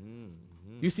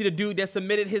 You see the dude that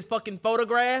submitted his fucking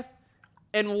photograph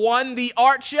and won the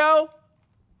art show?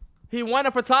 He won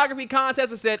a photography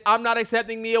contest and said, I'm not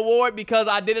accepting the award because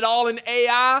I did it all in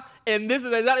AI. And this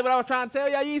is exactly what I was trying to tell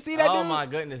y'all. You see that dude? Oh, my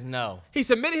goodness, no. He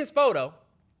submitted his photo,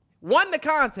 won the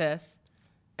contest,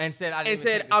 And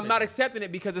said, I'm not accepting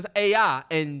it because it's AI.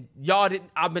 And y'all didn't.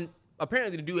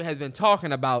 Apparently the dude has been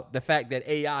talking about the fact that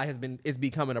AI is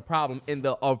becoming a problem in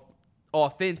the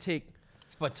authentic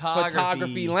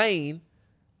photography lane.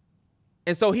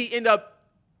 And so he ended up,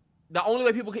 the only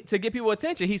way to get people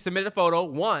attention, he submitted a photo,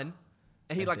 won,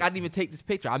 and he's like, I didn't even take this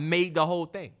picture. I made the whole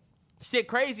thing. Shit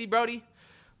crazy, Brody.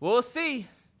 We'll see.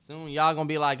 Soon y'all gonna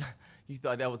be like, you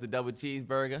thought that was a double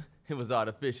cheeseburger? It was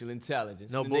artificial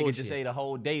intelligence. No the bullshit. nigga just ate a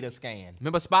whole data scan.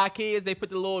 Remember Spy Kids? They put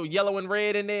the little yellow and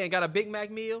red in there and got a Big Mac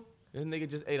meal? This nigga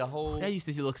just ate a whole. That used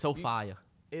to look so fire.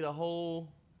 Ate a whole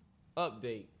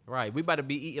update. Right, we about to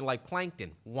be eating like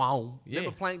plankton. Wow. Yeah.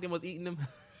 Remember plankton was eating them?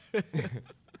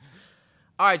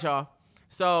 All right, y'all.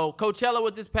 So Coachella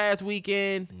was this past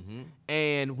weekend,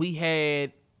 and we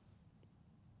had,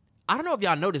 I don't know if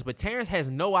y'all noticed, but Terrance has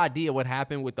no idea what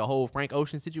happened with the whole Frank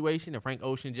Ocean situation, and Frank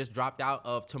Ocean just dropped out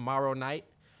of Tomorrow Night.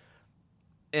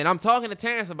 And I'm talking to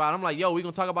Terrance about it. I'm like, yo, we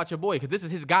going to talk about your boy, because this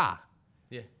is his guy.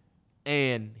 Yeah.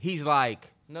 And he's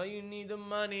like, no, you need the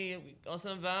money. We gonna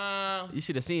survive. you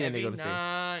should have seen that nigga on the stage.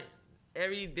 Night,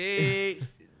 every day.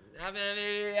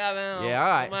 Yeah, all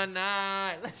right. My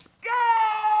night. Let's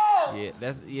go.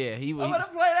 He was. I'm gonna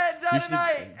play that you Johnny should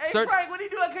tonight. Hey, search- Frank, what do you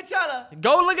do at Coachella?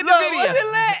 Go look at the Look, video. was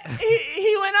it lit?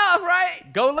 He went off, right?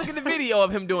 Go look at the video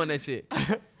of him doing that shit.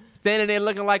 Standing there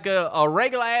looking like a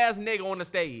regular ass nigga on the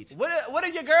stage. What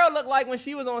did your girl look like when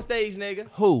she was on stage, nigga?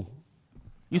 Who?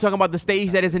 You talking about the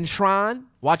stage that is enshrined?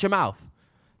 Watch your mouth.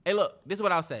 Hey, look, this is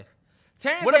what I'll say.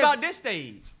 Terrance What about this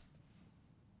stage?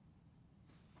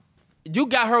 You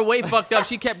got her way fucked up.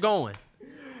 She kept going.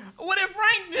 What did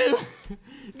Frank do?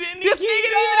 Didn't This nigga didn't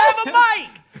even have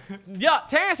a mic. Yeah,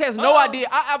 Terrance has no idea.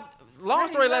 Long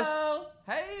story less.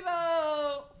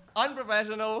 Halo.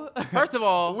 Unprofessional. First of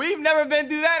all, We've never been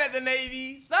through that at the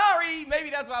Navy. Sorry. Maybe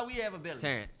that's why we have ability.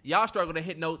 Terrance, y'all struggle to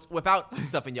hit notes without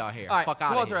stuff in y'all hair. All right, Fuck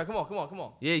come out on, of here. Terrell. Come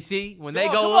on. Yeah, you see, when Come they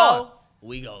on, go come low, on.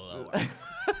 we go low.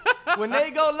 When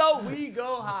they go low, we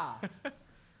go high.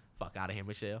 Fuck out of here,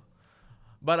 Michelle.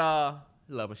 But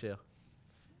love Michelle.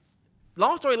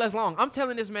 Long story less long. I'm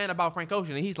telling this man about Frank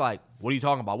Ocean, and he's like, "What are you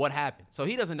talking about? What happened?" So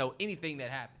he doesn't know anything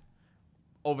that happened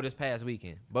over this past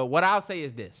weekend. But what I'll say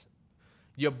is this: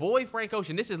 your boy Frank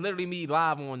Ocean. This is literally me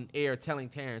live on air telling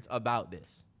Terrance about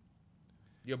this.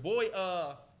 Your boy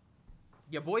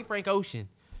Frank Ocean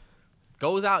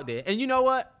goes out there, and you know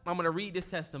what? I'm gonna read this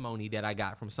testimony that I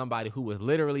got from somebody who was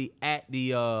literally at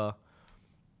the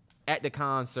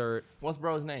concert. What's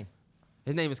bro's name?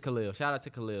 His name is Khalil. Shout out to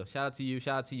Khalil. Shout out to you.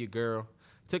 Shout out to your girl.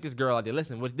 Took his girl out there.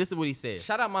 Listen, this is what he said.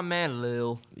 Shout out my man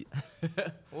Lil.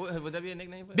 Would that be a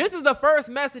nickname for him? This is the first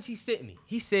message he sent me.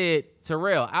 He said,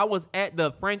 Terrell, I was at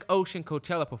the Frank Ocean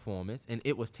Coachella performance, and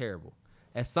it was terrible.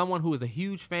 As someone who is a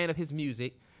huge fan of his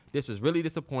music, this was really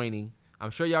disappointing. I'm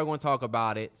sure y'all going to talk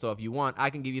about it. So if you want, I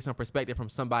can give you some perspective from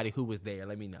somebody who was there.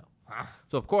 Let me know.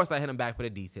 So, of course, I hit him back for the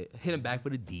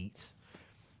deets.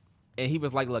 And he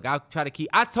was like, look, I'll try to keep.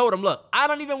 I told him, look, I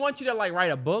don't even want you to, like,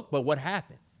 write a book. But what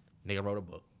happened? Nigga wrote a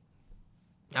book.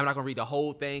 I'm not going to read the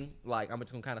whole thing. Like, I'm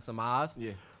just going to kind of surmise.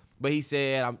 Yeah. But he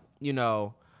said, me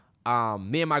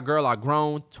and my girl are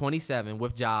grown, 27,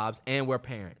 with jobs, and we're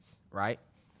parents, right?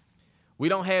 We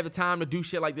don't have the time to do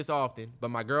shit like this often, but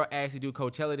my girl asked to do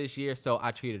Coachella this year, so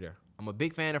I treated her. I'm a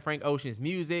big fan of Frank Ocean's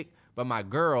music, but my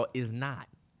girl is not.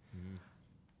 Mm-hmm.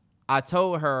 I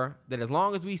told her that as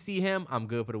long as we see him, I'm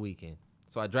good for the weekend.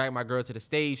 So I dragged my girl to the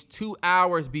stage 2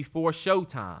 hours before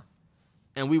showtime,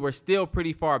 and we were still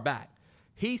pretty far back.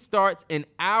 He starts an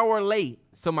hour late,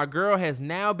 so my girl has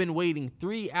now been waiting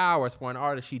 3 hours for an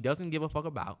artist she doesn't give a fuck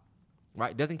about,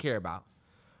 right? Doesn't care about,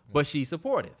 but she's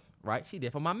supportive, right? She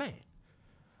did for my man.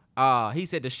 He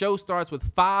said the show starts with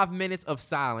 5 minutes of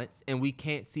silence, and we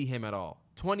can't see him at all.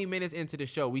 20 minutes into the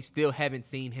show, we still haven't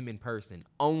seen him in person,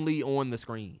 only on the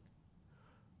screen.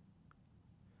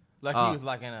 Like he was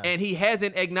like in a... And he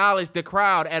hasn't acknowledged the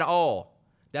crowd at all.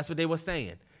 That's what they were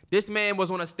saying. This man was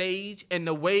on a stage, and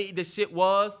the way the shit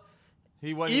was,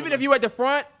 even if you were at the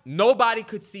front, nobody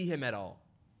could see him at all.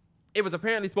 It was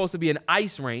apparently supposed to be an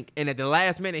ice rink, and at the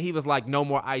last minute, he was like, no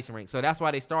more ice rink. So that's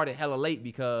why they started hella late,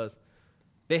 because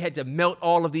they had to melt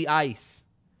all of the ice.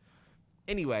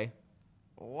 Anyway.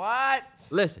 What?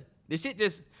 Listen, this shit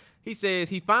just... He says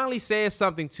he finally says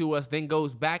something to us, then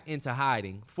goes back into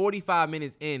hiding. 45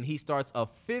 minutes in, he starts a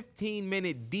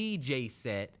 15-minute DJ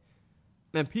set,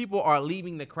 and people are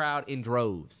leaving the crowd in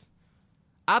droves.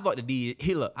 I thought the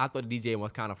DJ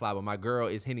was kind of fly, but my girl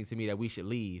is hinting to me that we should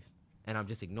leave, and I'm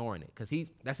just ignoring it because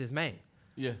that's his man.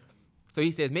 Yeah. So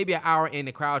he says maybe an hour in,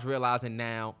 the crowd's realizing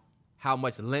now how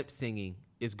much lip singing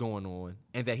is going on,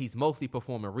 and that he's mostly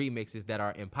performing remixes that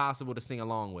are impossible to sing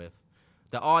along with.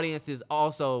 The audience is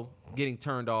also getting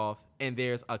turned off, and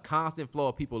there's a constant flow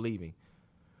of people leaving.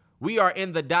 We are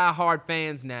in the diehard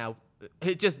fans now.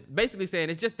 It just basically saying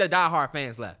it's just the diehard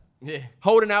fans left. Yeah.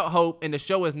 Holding out hope, and the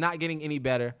show is not getting any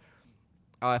better.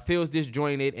 It feels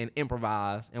disjointed and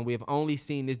improvised, and we have only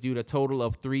seen this dude a total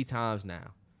of 3 times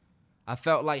now. I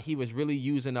felt like he was really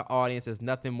using the audience as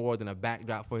nothing more than a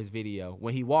backdrop for his video.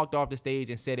 When he walked off the stage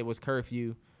and said it was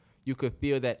curfew, you could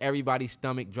feel that everybody's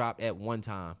stomach dropped at one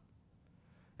time.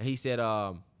 And he said,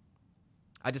 I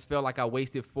just felt like I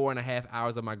wasted 4.5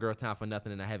 hours of my girl's time for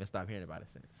nothing, and I haven't stopped hearing about it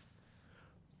since.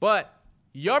 But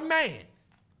your man,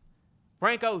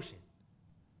 Frank Ocean,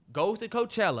 goes to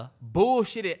Coachella,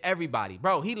 bullshitted everybody.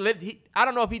 Bro, I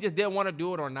don't know if he just didn't want to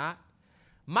do it or not.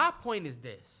 My point is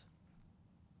this,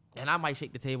 and I might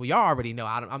shake the table. Y'all already know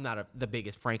I'm not the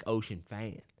biggest Frank Ocean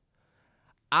fan.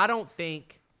 I don't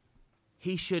think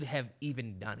he should have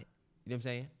even done it. You know what I'm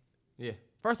saying? Yeah.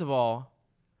 First of all,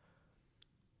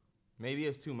 maybe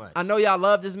it's too much. I know y'all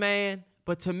love this man,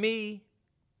 but to me,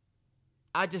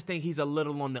 I just think he's a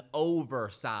little on the over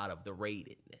side of the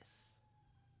ratedness.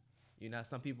 You know,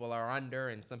 some people are under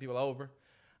and some people are over.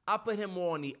 I put him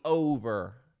more on the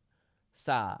over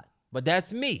side. But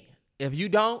that's me. If you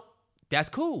don't, that's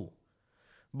cool.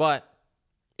 But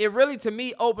it really, to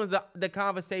me, opens the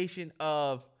conversation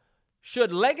of,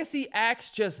 should legacy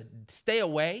acts just stay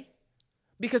away?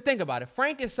 Because think about it.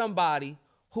 Frank is somebody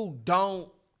who don't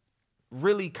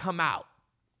really come out.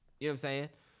 You know what I'm saying?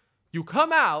 You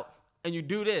come out and you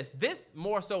do this. This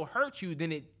more so hurts you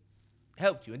than it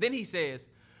helped you. And then he says,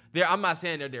 I'm not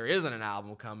saying that there isn't an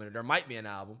album coming or there might be an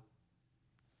album.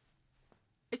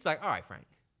 It's like, all right, Frank,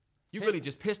 you really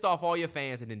just pissed off all your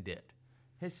fans and then dipped.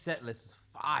 His set list is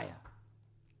fire.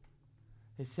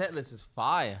 His set list is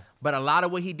fire. But a lot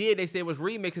of what he did, they said, was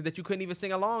remixes that you couldn't even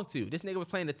sing along to. This nigga was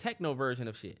playing the techno version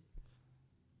of shit.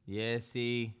 Yeah,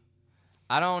 see,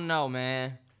 I don't know,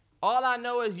 man. All I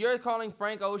know is you're calling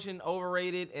Frank Ocean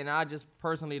overrated, and I just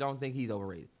personally don't think he's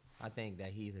overrated. I think that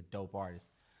he's a dope artist.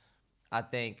 I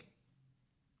think...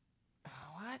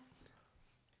 What?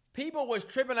 People was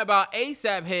tripping about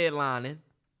ASAP headlining.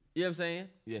 You know what I'm saying?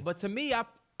 Yeah. But to me, I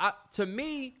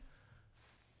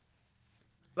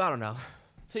don't know.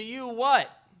 To you, what?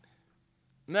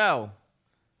 No.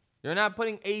 You're not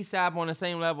putting ASAP on the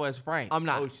same level as Frank. I'm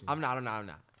not. Ocean. I'm not.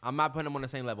 I'm not putting him on the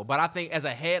same level. But I think as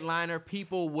a headliner,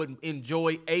 people would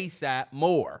enjoy ASAP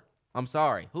more. I'm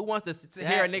sorry. Who wants to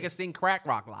hear a nigga sing crack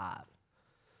rock live?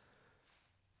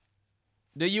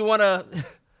 Do you want to...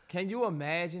 Can you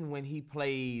imagine when he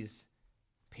plays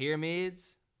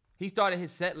Pyramids? He started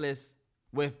his set list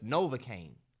with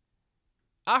Novocaine.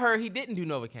 I heard he didn't do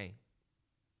Novocaine.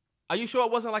 Are you sure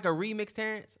it wasn't like a remix,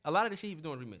 Terrance? A lot of the shit he was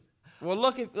doing remix. Well,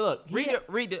 look.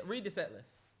 Read the set list.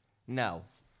 No.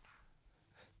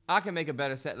 I can make a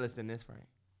better set list than this, Frank.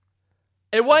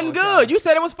 It wasn't good. You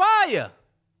said it was fire.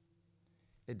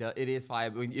 It is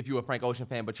fire if you're a Frank Ocean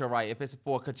fan, but you're right. If it's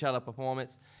for a Coachella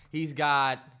performance, he's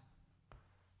got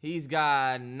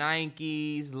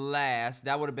Nike's Last.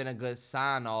 That would have been a good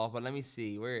sign off, but let me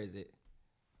see. Where is it?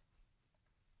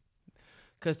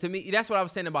 Because to me, that's what I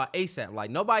was saying about ASAP.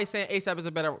 Like, nobody's saying ASAP is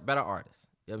a better artist.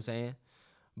 You know what I'm saying?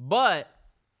 But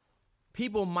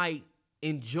people might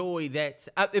enjoy that.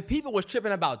 If people was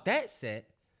tripping about that set,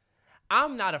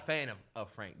 I'm not a fan of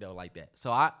Frank, though, like that.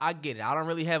 So I get it. I don't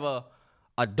really have a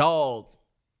dog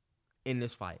in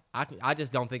this fight. I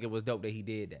just don't think it was dope that he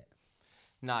did that.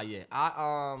 Nah, yeah.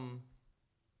 I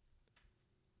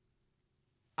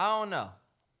don't know.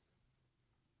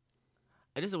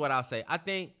 And this is what I'll say. I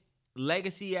think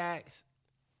legacy acts,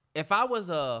 if I was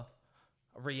a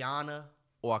Rihanna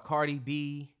or a Cardi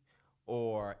B,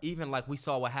 or even like we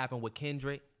saw what happened with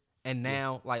Kendrick, and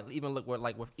now like even look with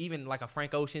even like a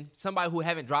Frank Ocean, somebody who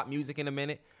haven't dropped music in a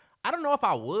minute, I don't know if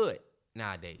I would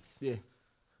nowadays. Yeah.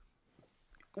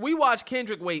 We watched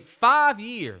Kendrick wait 5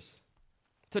 years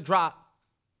to drop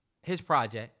his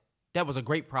project. That was a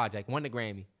great project, won the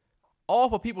Grammy. All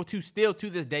for people to still to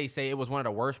this day say it was one of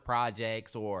the worst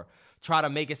projects or try to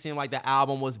make it seem like the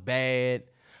album was bad.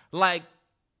 Like,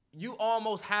 you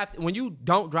almost have to, when you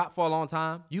don't drop for a long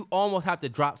time, you almost have to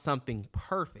drop something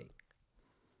perfect.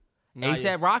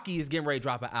 A$AP Rocky is getting ready to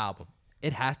drop an album.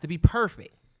 It has to be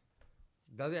perfect.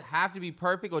 Does it have to be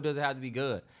perfect or does it have to be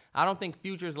good? I don't think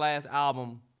Future's last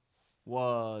album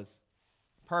was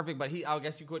perfect, but I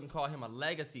guess you couldn't call him a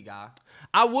legacy guy.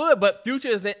 I would, but Future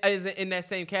is in that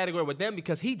same category with them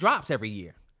because he drops every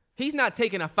year. He's not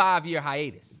taking a 5-year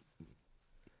hiatus.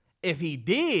 If he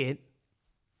did,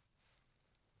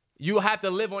 you'll have to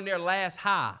live on their last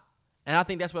high. And I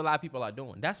think that's what a lot of people are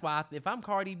doing. That's why if I'm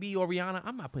Cardi B or Rihanna,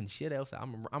 I'm not putting shit else out.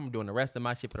 I'm doing the rest of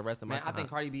my shit for the rest of my time. I think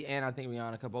Cardi B and I think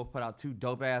Rihanna could both put out 2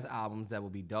 dope-ass albums that will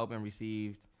be dope and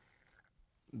received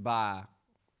by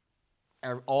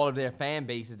all of their fan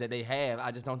bases that they have. I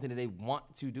just don't think that they want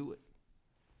to do it.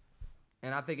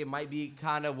 And I think it might be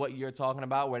kind of what you're talking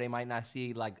about where they might not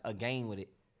see like a gain with it.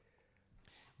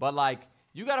 But like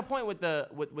you got a point with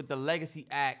the legacy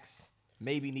acts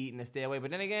maybe needing to stay away.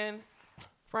 But then again,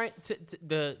 Frank,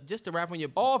 just to wrap on your...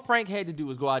 All Frank had to do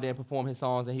was go out there and perform his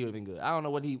songs and he would have been good. I don't know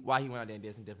why he went out there and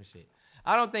did some different shit.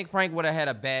 I don't think Frank would have had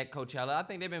a bad Coachella. I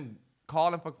think they've been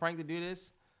calling for Frank to do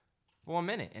this for a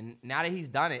minute. And now that he's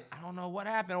done it, I don't know what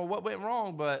happened or what went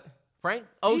wrong, but Frank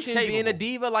Ocean being a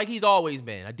diva like he's always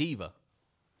been, a diva.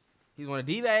 He's one of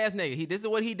the diva-ass nigga. This is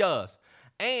what he does.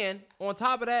 And on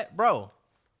top of that, bro,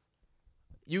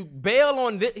 you bail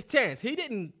on this. Terrance,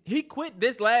 he quit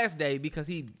this last day because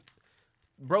he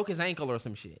broke his ankle or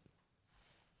some shit.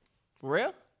 For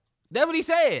real? That's what he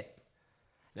said.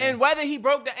 Damn. And whether he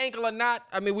broke the ankle or not,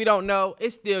 I mean, we don't know.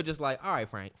 It's still just like, all right,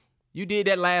 Frank, you did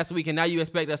that last week, and now you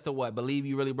expect us to what? Believe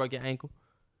you really broke your ankle?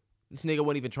 This nigga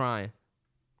wasn't even trying.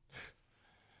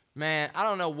 Man, I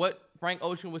don't know what Frank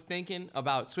Ocean was thinking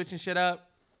about switching shit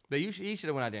up, but he should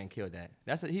have went out there and killed that.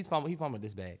 He fumbled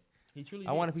this bag. He truly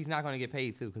I wonder if he's not going to get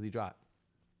paid, too, because he dropped.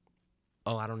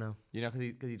 Oh, I don't know. You know,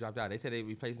 because he dropped out. They said they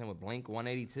replaced him with Blink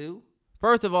 182.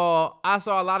 First of all, I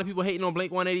saw a lot of people hating on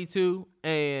Blink 182,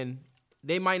 and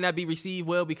they might not be received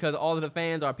well because all of the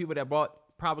fans are people that bought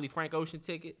probably Frank Ocean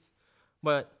tickets,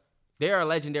 but they're a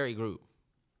legendary group.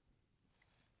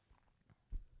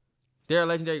 They're a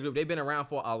legendary group. They've been around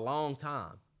for a long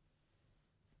time.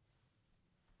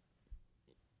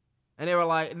 And they were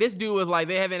like, this dude was like,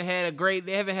 they haven't had a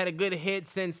good hit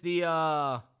since the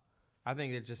I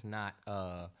think they're just not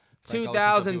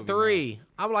 2003.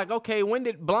 I'm like, okay, when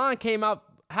did Blonde came out?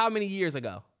 How many years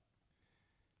ago?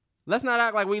 Let's not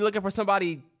act like we're looking for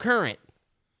somebody current.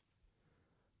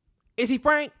 Is he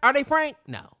Frank? Are they Frank?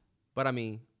 No. But I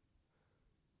mean,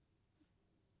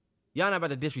 y'all not about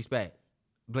to disrespect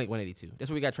Blink 182. That's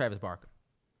where we got Travis Barker.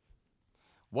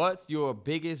 What's your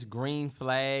biggest green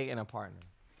flag in a partner?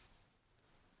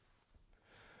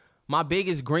 My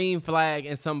biggest green flag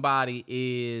in somebody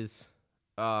is,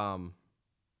 damn,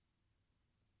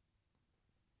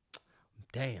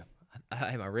 I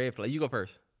have my red flag. You go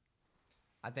first.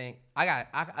 I think I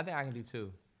can do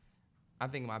 2. I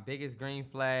think my biggest green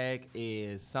flag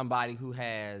is somebody who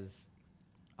has,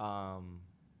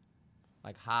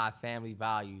 like high family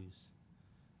values,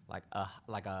 like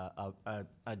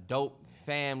a dope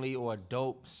family or a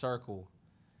dope circle.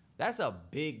 That's a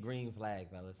big green flag,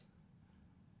 fellas.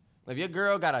 If your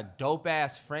girl got a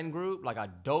dope-ass friend group, like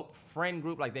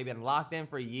they've been locked in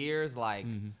for years, like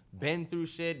been through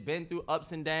shit, been through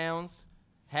ups and downs,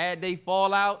 had they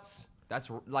fallouts, that's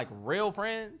like real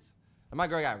friends. And my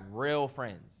girl got real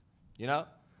friends. You know?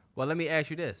 Well, let me ask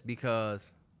you this, because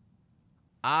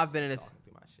I've been in this. Talking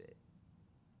through my shit.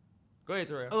 Go ahead,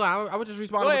 Terrell. Oh, I was just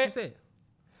responding Go to what you said.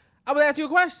 I was asking you a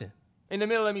question. In the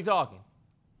middle of me talking.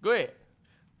 Go ahead.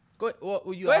 Go ahead. Well,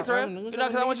 Go ahead, Terrell.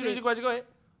 Because I want you to use your question. Go ahead.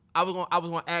 I was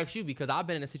gonna ask you, because I've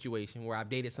been in a situation where I've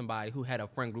dated somebody who had a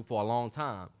friend group for a long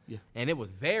time. Yeah. And it was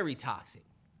very toxic.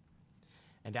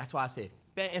 And that's why I said,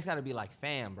 it's got to be like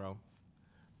fam, bro.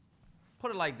 Put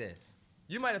it like this.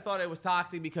 You might have thought it was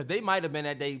toxic because they might have been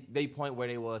at they point where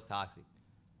they was toxic.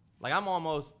 Like, I'm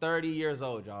almost 30 years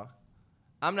old, y'all.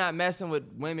 I'm not messing with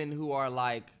women who are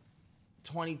like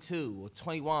 22 or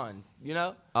 21, you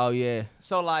know? Oh, yeah.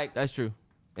 So, like, That's true.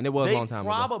 And it was a long time they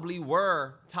ago. probably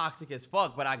were toxic as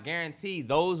fuck, but I guarantee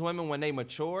those women, when they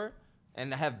mature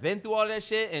and have been through all that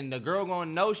shit, and the girl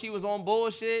gonna know she was on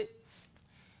bullshit,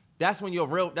 that's when the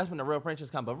real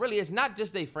friendships come. But really, it's not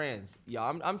just they friends,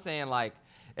 y'all. I'm saying, like,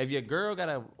 if your girl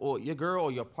or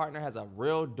your partner has a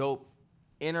real dope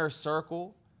inner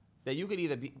circle that you could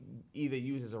either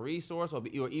use as a resource or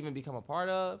even become a part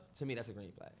of, to me, that's a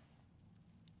green flag.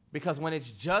 Because when it's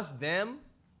just them,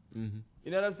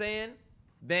 you know what I'm saying?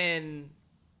 Then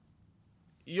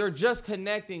you're just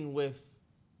connecting with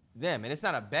them. And it's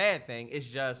not a bad thing. It's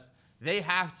just they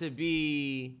have to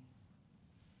be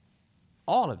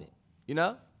all of it, you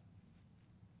know?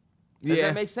 Does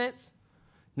that make sense?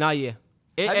 Nah, yeah.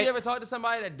 Have you ever talked to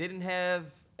somebody that didn't have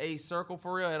a circle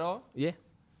for real at all? Yeah.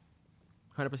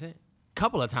 100%.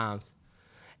 Couple of times.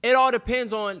 It all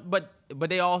depends on, but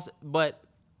it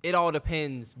all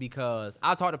depends, because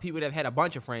I talk to people that have had a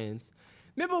bunch of friends.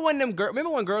 Remember when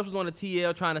girls was on the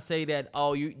TL trying to say that,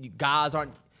 oh, you guys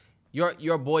aren't,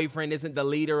 your boyfriend isn't the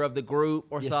leader of the group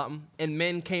or something, and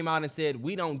men came out and said,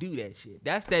 we don't do that shit.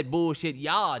 That's that bullshit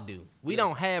y'all do. We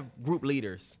don't have group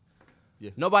leaders. Yeah.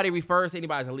 Nobody refers to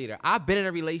anybody as a leader. I've been in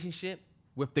a relationship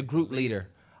with the group leader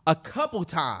a couple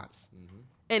times,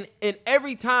 and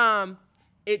every time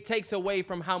it takes away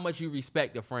from how much you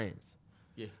respect the friends.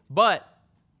 Yeah. But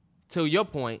to your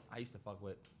point, I used to fuck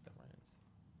with the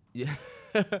friends.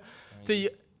 Yeah.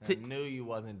 I knew you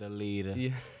wasn't the leader.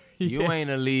 Yeah. You ain't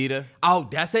a leader. Oh,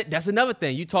 that's it. That's another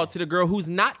thing. You talk to the girl who's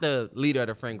not the leader of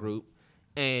the friend group,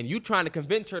 and you trying to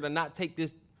convince her to not take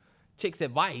this chick's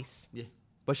advice. Yeah.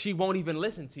 But she won't even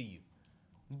listen to you.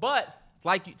 But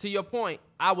to your point,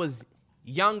 I was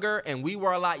younger, and we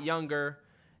were a lot younger,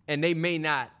 and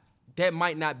that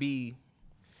might not be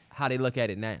how they look at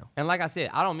it now. And like I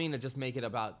said, I don't mean to just make it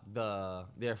about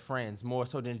their friends more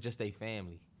so than just their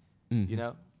family. You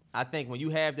know, I think when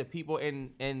you have the people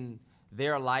in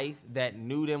their life that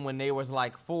knew them when they was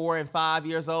like 4 and 5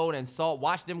 years old and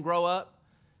watched them grow up,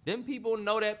 them people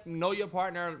know your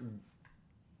partner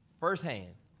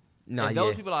firsthand. If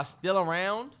those people are still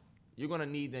around, you're gonna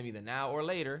need them either now or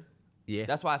later. Yeah.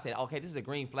 That's why I said, okay, this is a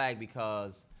green flag,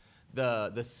 because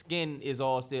the skin is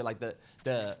all still like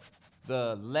the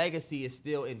legacy is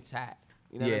still intact.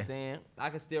 You know what I'm saying? I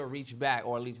can still reach back,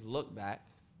 or at least look back.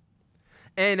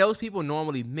 And those people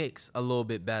normally mix a little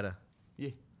bit better.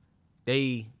 Yeah.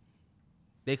 They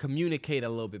communicate a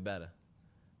little bit better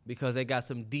because they got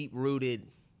some deep-rooted.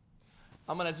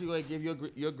 I'm going to let you go ahead and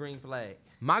give your green flag.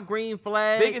 My green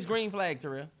flag? Biggest green flag,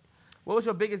 Terrell. What was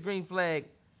your biggest green flag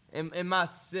in my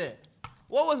sis?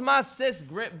 What was my sis'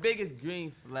 biggest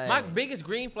green flag? My biggest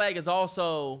green flag is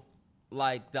also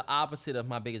like the opposite of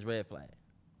my biggest red flag.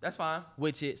 That's fine.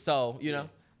 Which is, you know,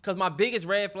 because my biggest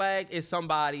red flag is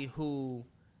somebody who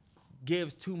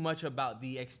gives too much about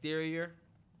the exterior,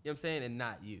 you know what I'm saying, and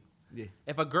not you. Yeah.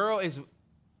 If a girl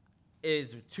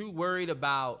is too worried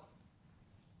about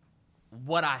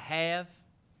what I have,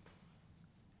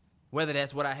 whether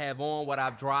that's what I have on, what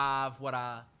I drive, what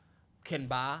I can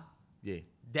buy,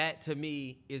 that to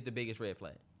me is the biggest red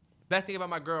flag. Best thing about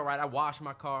my girl, right? I wash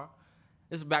my car.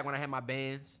 This is back when I had my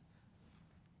bands.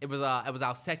 It was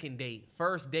our second date.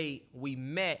 First date, we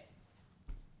met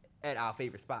at our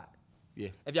favorite spot. Yeah.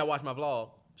 If y'all watch my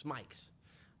vlog, it's Mike's.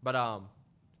 But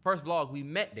first vlog, we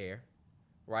met there,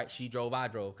 right? She drove, I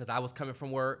drove, because I was coming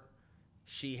from work.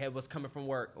 She was coming from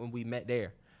work when we met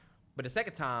there. But the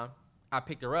second time, I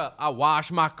picked her up. I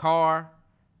washed my car,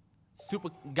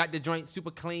 got the joint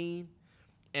super clean,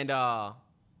 and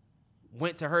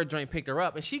went to her joint, picked her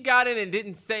up. And she got in and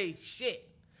didn't say shit.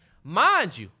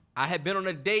 Mind you, I had been on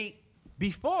a date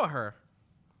before her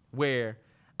where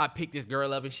I picked this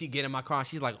girl up and she get in my car and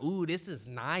she's like, ooh, this is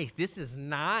nice. This is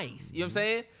nice. You know what I'm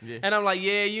saying? Yeah. And I'm like,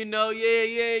 yeah, you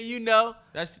know.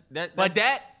 But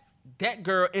that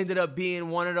girl ended up being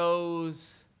one of those,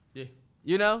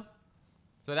 you know?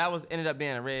 So that ended up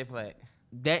being a red flag.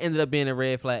 That ended up being a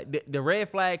red flag. The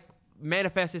red flag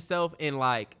manifests itself in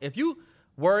like, if you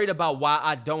worried about why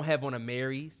I don't have one of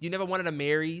Mary's. You never wanted a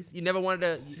Mary's. You never wanted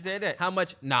a. She said that. How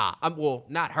much? Nah. Well,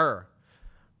 not her,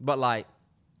 but like,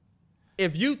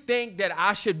 if you think that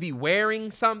I should be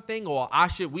wearing something or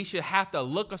we should have to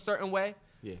look a certain way.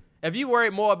 Yeah. If you worry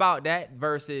more about that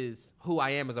versus who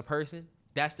I am as a person,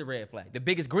 that's the red flag. The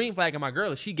biggest green flag in my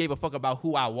girl is she gave a fuck about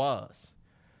who I was.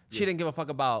 She didn't give a fuck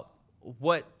about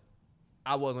what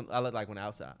I looked like on the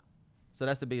outside. So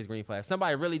that's the biggest green flag.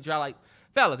 Somebody really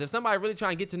fellas, if somebody really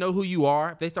trying to get to know who you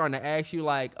are, if they starting to ask you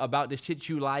like about the shit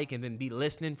you like and then be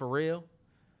listening for real,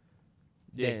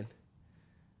 then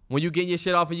when you getting your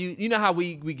shit off of you know how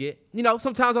we get. You know,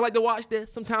 sometimes I like to watch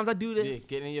this. Sometimes I do this. Yeah,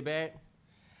 getting in your bag.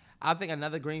 I think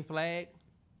another green flag.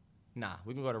 Nah,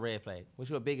 we can go to red flag. What's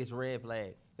your biggest red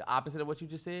flag? The opposite of what you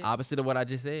just said? Opposite of what I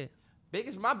just said.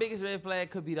 My biggest red flag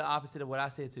could be the opposite of what I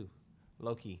said too.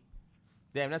 Low key.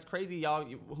 Damn, that's crazy, y'all.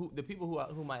 The people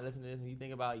who might listen to this, when you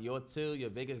think about your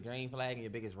biggest green flag and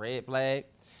your biggest red flag,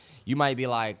 you might be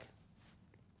like,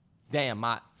 damn,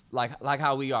 like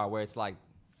how we are, where it's like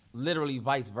literally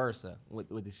vice versa with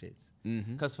the shits.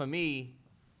 Mm-hmm. Because for me,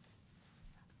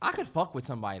 I could fuck with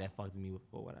somebody that fucked me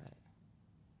for what I had.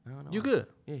 I don't know. You could.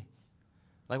 Yeah.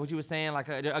 Like what you were saying, like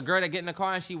a girl that get in the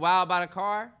car and she wild by the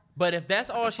car. But if that's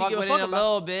all she give a fuck about, a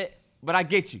little bit, but I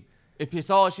get you. If it's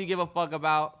all she give a fuck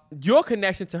about, your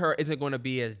connection to her isn't going to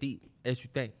be as deep as you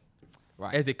think,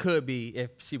 right? As it could be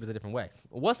if she was a different way.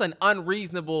 What's an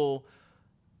unreasonable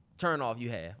turn off you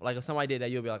have? Like if somebody did that,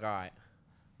 you'll be like, all right.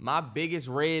 My biggest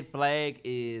red flag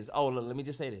is, look, let me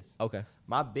just say this. Okay.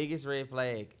 My biggest red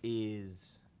flag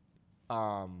is,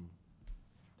 damn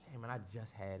man, I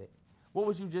just had it. What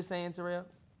was you just saying, Terrell?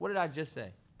 What did I just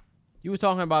say? You were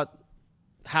talking about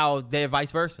how they're vice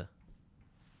versa.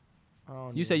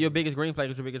 You said your biggest green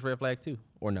flag is your biggest red flag too,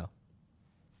 or no?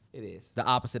 It is. The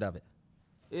opposite of it.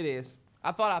 It is.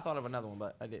 I thought of another one,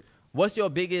 but I did. What's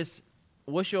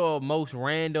your most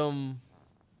random?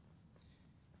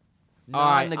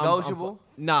 Non-negotiable?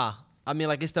 Nah. I mean,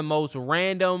 like, it's the most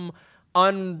random,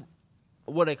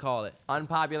 what they call it?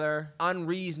 Unpopular.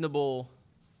 Unreasonable.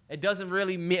 It doesn't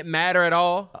really matter at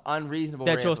all. Unreasonable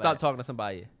that red you'll flag. stop talking to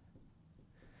somebody.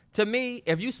 To me,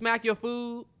 if you smack your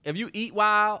food, if you eat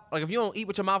wild, like if you don't eat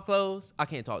with your mouth closed, I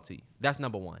can't talk to you. That's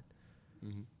number one.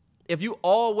 Mm-hmm. If you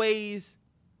always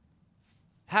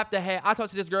have to have, I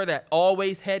talked to this girl that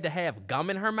always had to have gum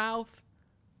in her mouth.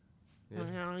 Yeah.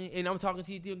 And I'm talking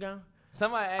to you through gum.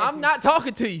 Somebody asked I'm not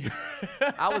talking to you.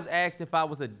 I was asked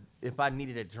if I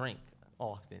needed a drink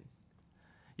often.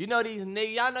 You know these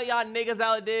niggas, y'all know y'all niggas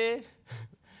out there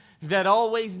that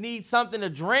always need something to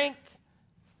drink.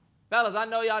 Fellas, I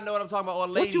know y'all know what I'm talking about. Or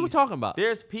ladies. What you were talking about?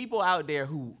 There's people out there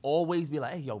who always be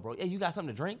like, hey, yo, bro, hey, you got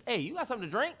something to drink? Hey, you got something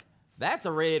to drink? That's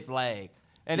a red flag.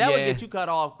 And that would get you cut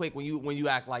off quick when you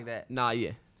act like that. Nah,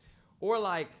 yeah. Or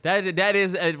like. That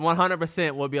is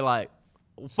 100% would be like,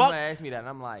 fuck. Somebody asked me that, and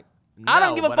I'm like, no, I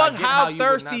don't give a fuck how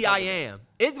thirsty I am. am.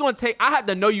 It's going to take, I have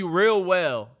to know you real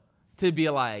well to be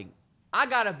like. I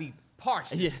got to be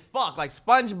parched as fuck. Like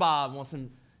SpongeBob on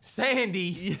some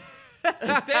Sandy.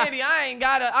 Sandy, I ain't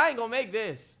gonna make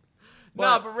this.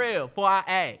 No, for real. Before I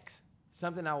ask.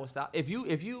 Something I will stop. If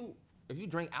you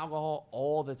drink alcohol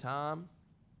all the time,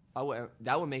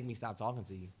 that would make me stop talking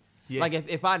to you. Yeah. Like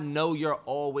if I know you're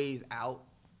always out,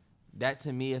 that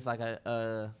to me is like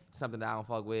a something that I don't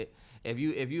fuck with. If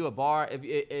you a bar,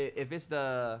 if it's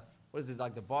the what is it,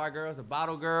 like the bar girls, the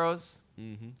bottle girls.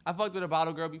 Mm-hmm. I fucked with a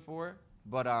bottle girl before,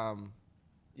 but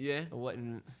yeah, it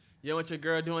wasn't. You want your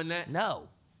girl doing that? No.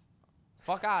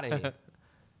 Fuck out of here.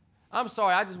 I'm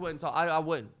sorry, I just wouldn't talk. I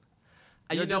wouldn't.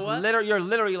 You know what? You're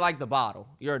literally like the bottle.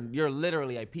 You're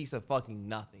literally a piece of fucking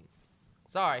nothing.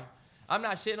 Sorry. I'm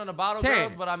not shitting on the bottle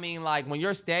girls, but I mean, like, when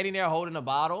you're standing there holding a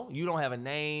bottle, you don't have a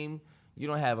name. You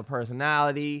don't have a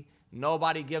personality.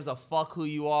 Nobody gives a fuck who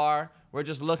you are. We're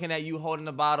just looking at you holding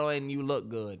the bottle and you look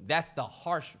good. That's the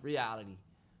harsh reality.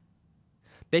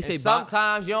 They say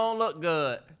sometimes you don't look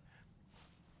good.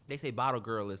 They say bottle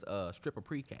girl is stripper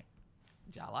pre-K.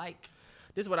 Which I like.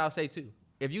 This is what I'll say too.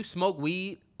 If you smoke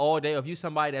weed all day, if you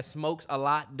somebody that smokes a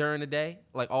lot during the day,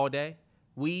 like all day,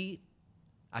 weed,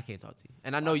 I can't talk to you.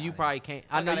 And I know you probably can't.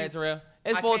 I know that, Terrell.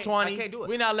 It's 420. I can't do it.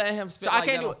 We're not letting him spit so like I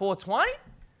can't that do it. 420?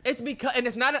 It's because, and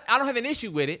it's not, I don't have an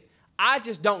issue with it. I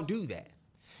just don't do that.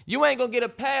 You ain't gonna get a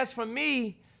pass from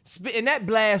me spitting that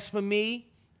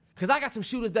blasphemy, because I got some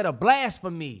shooters that are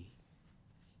blasphemy.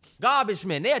 Garbage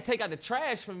men, they'll take out the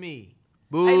trash for me.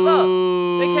 Boo. Hey,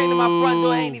 look, they came to my front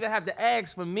door, ain't even have to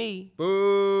ask for me.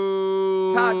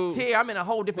 Boo. Top tier, I'm in a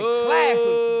whole different boo. class.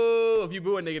 With... If you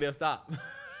boo a nigga, they'll stop.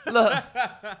 Look,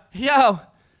 yo,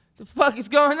 the fuck is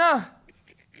going on?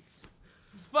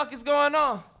 The fuck is going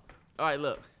on? All right,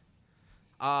 look.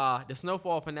 The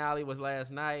Snowfall finale was last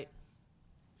night,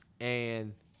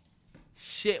 and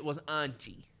shit was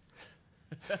unchy.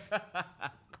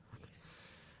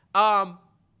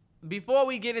 Before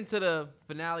we get into the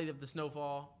finale of the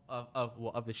Snowfall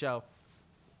of the show,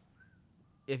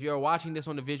 if you're watching this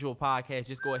on the visual podcast,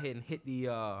 just go ahead and hit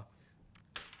the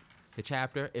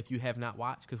chapter if you have not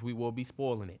watched, because we will be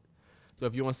spoiling it. So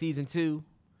if you're on season 2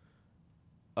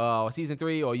 or season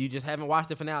 3, or you just haven't watched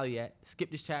the finale yet,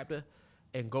 skip this chapter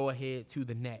and go ahead to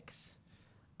the next.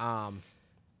 But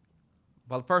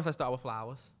first, let's start with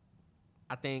flowers.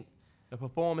 I think the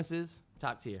performances,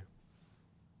 top tier.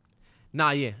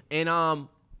 Nah, yeah. And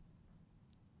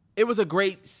it was a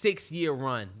great 6-year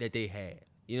run that they had.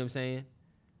 You know what I'm saying?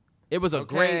 It was a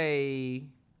great...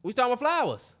 We starting with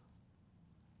flowers.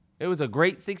 It was a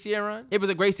great 6-year run? It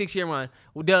was a great 6-year run.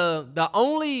 The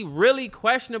only really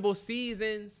questionable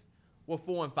seasons were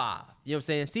 4 and 5. You know what I'm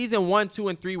saying? Season 1, 2,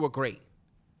 and 3 were great.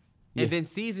 Yeah. And then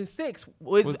season 6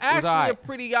 was actually a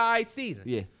pretty all right season.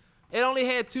 Yeah. It only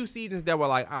had 2 seasons that were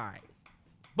like, all right.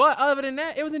 But other than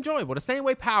that, it was enjoyable. The same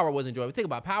way Power was enjoyable. Think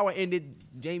about it. Power ended,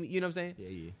 Jamie, you know what I'm saying?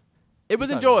 Yeah. It was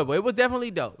enjoyable. It was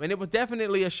definitely dope. And it was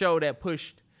definitely a show that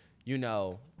pushed, you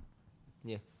know.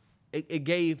 Yeah. It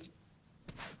gave...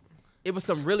 It was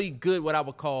some really good, what I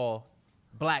would call,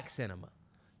 black cinema.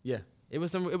 Yeah, it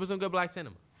was some good black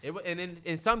cinema. And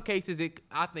in some cases,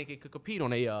 I think it could compete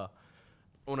on a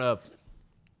one of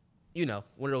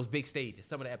those big stages.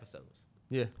 Some of the episodes.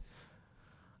 Yeah.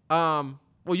 Well,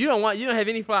 you don't have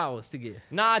any flowers to give.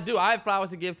 Nah, I do. I have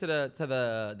flowers to give to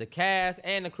the cast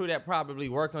and the crew that probably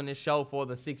worked on this show for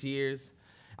the 6 years.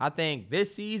 I think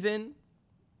this season,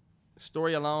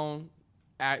 story alone,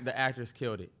 the actors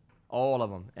killed it. All of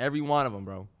them. Every one of them,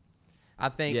 bro. I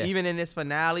think even in this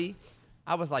finale,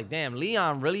 I was like, damn,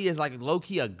 Leon really is like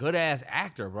low-key a good-ass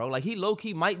actor, bro. Like, he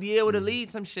low-key might be able to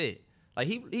lead some shit. Like,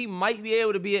 he might be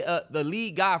able to be the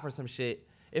lead guy for some shit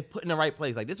if put in the right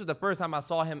place. Like, this was the first time I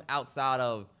saw him outside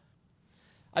of...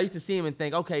 I used to see him and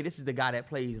think, okay, this is the guy that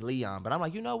plays Leon. But I'm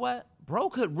like, you know what?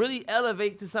 Bro could really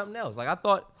elevate to something else. Like, I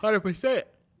thought... 100%.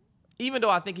 Even though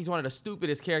I think he's one of the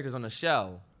stupidest characters on the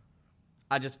show,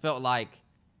 I just felt like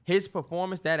his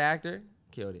performance, that actor,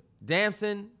 killed it.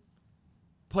 Damson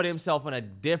put himself on a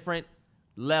different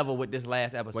level with this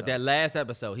last episode. With that last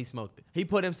episode, he smoked it. He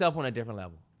put himself on a different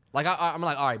level. Like, I'm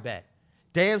like, all right, bet.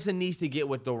 Damson needs to get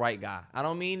with the right guy. I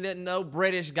don't mean that no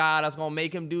British guy that's going to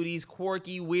make him do these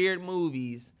quirky, weird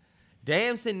movies.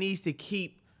 Damson needs to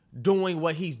keep doing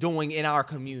what he's doing in our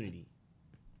community.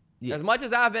 Yeah. As much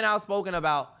as I've been outspoken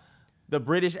about the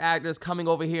British actors coming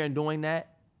over here and doing that,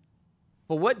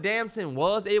 for what Damson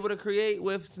was able to create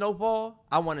with Snowfall,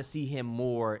 I want to see him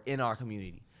more in our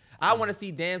community. I want to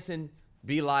see Damson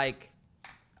be like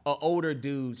an older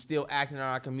dude still acting in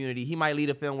our community. He might lead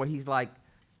a film where he's like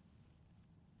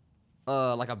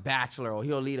a bachelor, or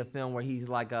he'll lead a film where he's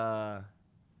like Yeah.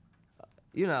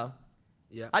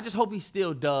 I just hope he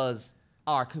still does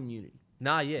our community.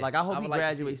 Nah, yeah. Like, I hope he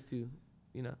graduates too,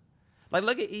 Like,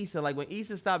 look at Issa. Like, when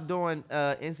Issa stopped doing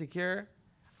Insecure,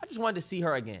 I just wanted to see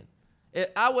her again.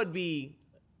 I would be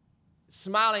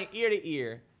smiling ear to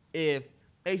ear if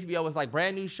HBO was like,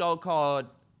 brand new show called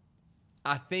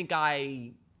I Think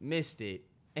I Missed It,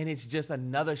 and it's just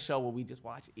another show where we just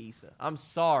watch Issa. I'm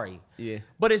sorry. Yeah.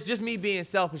 But it's just me being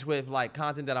selfish with, like,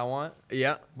 content that I want.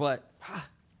 Yeah. But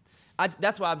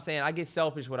that's why I'm saying I get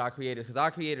selfish with our creators, because our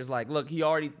creators, like, look,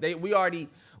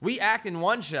 we act in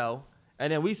one show,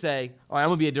 and then we say, all right, I'm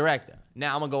going to be a director.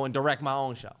 Now I'm going to go and direct my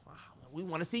own show. We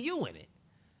want to see you in it.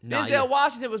 Denzel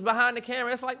Washington was behind the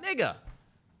camera. It's like, nigga,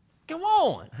 come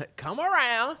on. Come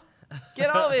around. Get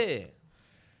over here.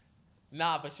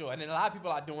 Nah, for sure. And then a lot of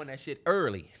people are doing that shit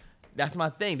early. That's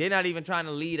my thing. They're not even trying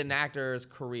to lead an actor's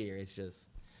career. It's just...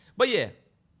 But, yeah.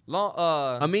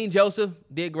 Amin Joseph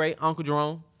did great. Uncle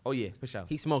Jerome. Oh, yeah, for sure.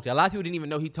 He smoked it. A lot of people didn't even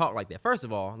know he talked like that. First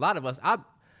of all, a lot of us...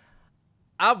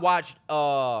 I watched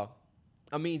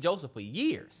Amin Joseph for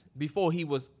years before he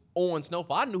was on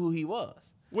Snowfall. I knew who he was.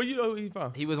 Well, you know who he's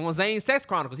from? He was on Zane's Sex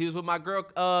Chronicles. He was with my girl,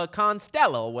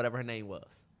 Constella, or whatever her name was.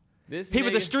 He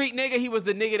was a street nigga. He was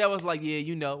the nigga that was like,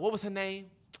 yeah, what was her name?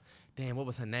 Damn, what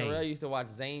was her name? Terrell used to watch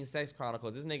Zane's Sex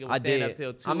Chronicles. This nigga was staying up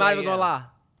till 2 I'm not even gonna lie.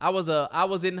 I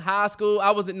was in high school.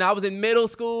 I was in middle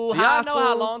school. Y'all know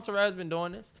how long Terrell's been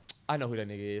doing this? I know who that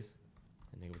nigga is.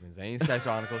 That nigga was in Zane's Sex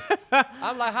Chronicles.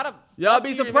 I'm like, how the... Y'all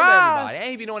be surprised.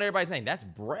 And he be knowing everybody's name. That's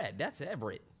Brett. That's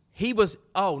Everett. He was,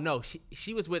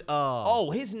 she was with,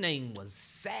 his name was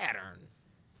Saturn.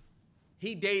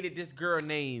 He dated this girl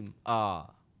named,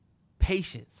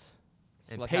 Patience.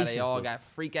 And like how they all got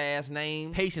freak-ass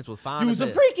names. Patience was fine. You was a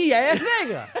freaky-ass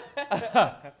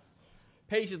nigga.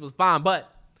 patience was fine,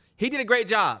 but he did a great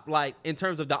job, like, in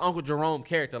terms of the Uncle Jerome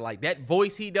character. Like, that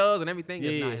voice he does and everything.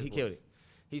 Yeah, he killed it.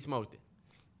 He smoked it.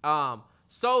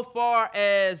 So far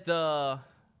as the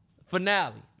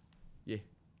finale. Yeah.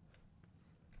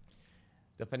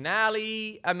 The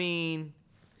finale, I mean,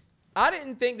 I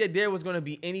didn't think that there was going to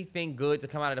be anything good to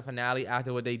come out of the finale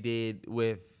after what they did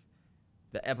with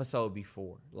the episode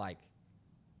before. Like,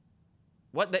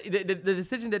 what the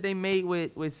decision that they made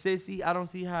with Sissy, I don't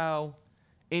see how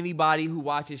anybody who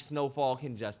watches Snowfall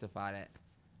can justify that.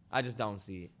 I just don't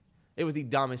see it. It was the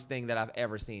dumbest thing that I've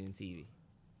ever seen in TV.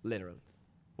 Literally.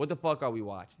 What the fuck are we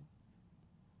watching?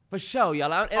 For sure,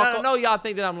 y'all. And I know y'all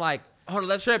think that I'm like,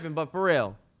 tripping, but for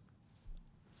real.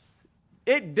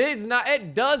 It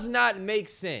does not make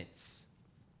sense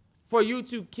for you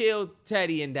to kill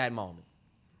Teddy in that moment.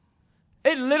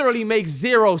 It literally makes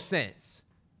zero sense.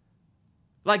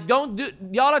 Like,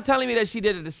 y'all are telling me that she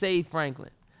did it to save Franklin.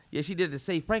 Yeah, she did it to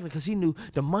save Franklin because she knew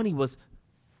the money was.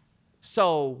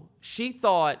 So she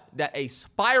thought that a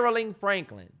spiraling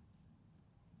Franklin,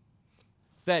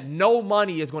 that no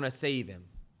money is going to save him.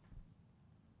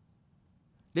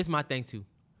 This is my thing, too.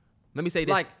 Let me say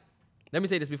this. Let me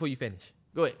say this before you finish.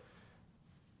 Go ahead.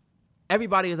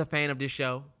 Everybody is a fan of this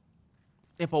show.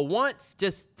 And for once,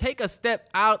 just take a step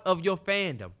out of your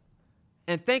fandom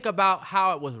and think about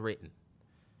how it was written.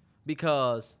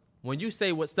 Because when you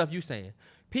say what stuff you're saying,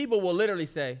 people will literally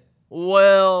say,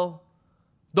 well,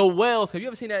 the Wells. Have you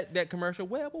ever seen that commercial?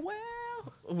 Well.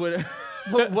 Well.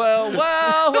 Have you been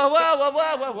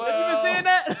seeing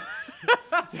that?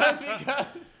 That's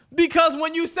because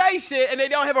when you say shit and they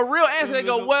don't have a real answer, they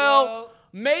go, well,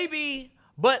 maybe.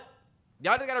 But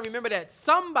y'all just got to remember that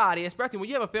somebody, especially when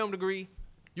you have a film degree,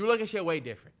 you look at shit way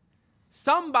different.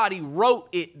 Somebody wrote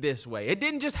it this way. It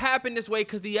didn't just happen this way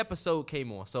because the episode came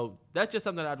on. So that's just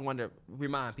something I just wanted to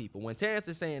remind people. When Terrance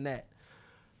is saying that,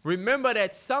 remember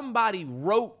that somebody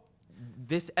wrote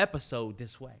this episode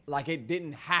this way. Like, it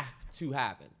didn't have to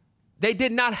happen. They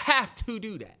did not have to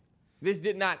do that. This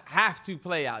did not have to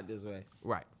play out this way.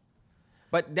 Right.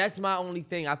 But that's my only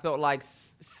thing. I felt like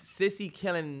Sissy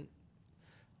killing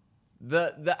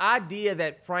the idea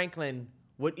that Franklin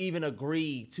would even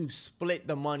agree to split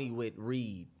the money with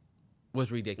Reed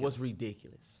was ridiculous.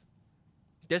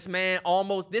 This man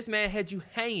had you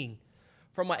hanging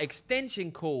from an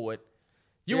extension cord.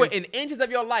 You were in inches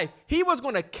of your life. He was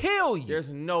going to kill you. There's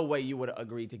no way you would have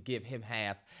agreed to give him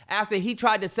half. After he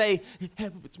tried to say,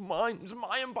 it's mine, it's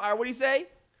my empire. What'd he say?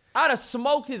 I'd have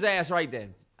smoked his ass right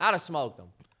then. I'd have smoked him.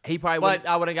 He probably would. But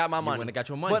I would have got my money. You wouldn't have got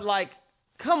your money. But, like,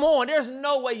 come on. There's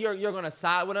no way you're going to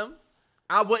side with him.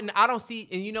 I wouldn't. I don't see.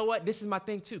 And you know what? This is my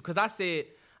thing, too. Because I said,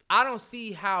 I don't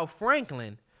see how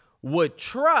Franklin would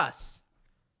trust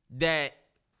that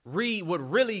Reed would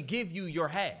really give you your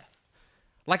half.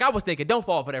 Like, I was thinking, don't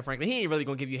fall for that, Franklin. He ain't really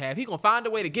going to give you half. He going to find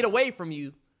a way to get away from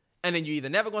you, and then you either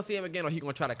never going to see him again or he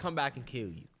going to try to come back and kill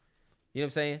you. You know what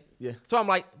I'm saying? Yeah. So I'm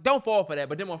like, don't fall for that.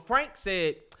 But then when Frank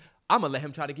said, I'm going to let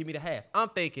him try to give me the half, I'm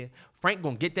thinking, Frank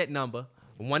going to get that number.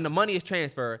 When the money is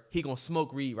transferred, he going to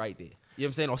smoke Reed right there. You know what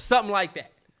I'm saying? Or something like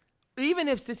that. Even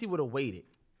if Sissy would have waited,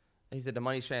 and he said the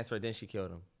money's transferred, then she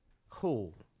killed him.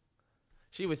 Cool.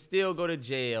 She would still go to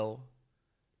jail.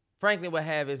 Franklin would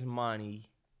have his money.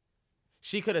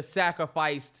 She could have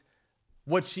sacrificed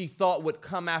what she thought would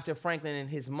come after Franklin and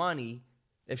his money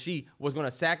if she was going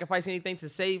to sacrifice anything to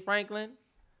save Franklin.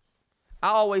 I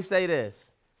always say this.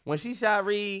 When she shot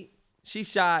Reed, she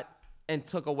shot and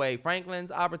took away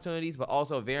Franklin's opportunities, but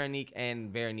also Veronique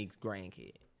and Veronique's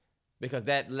grandkid, because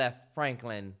that left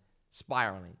Franklin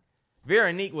spiraling.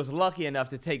 Veronique was lucky enough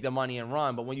to take the money and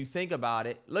run, but when you think about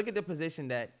it, look at the position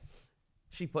that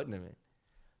she put him in.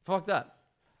 Fucked up.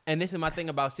 And this is my thing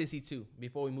about Sissy, too,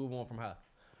 before we move on from her.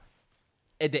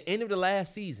 At the end of the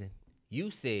last season, you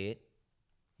said,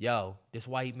 yo, this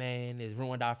white man has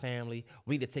ruined our family.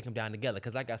 We need to take him down together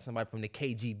because I got somebody from the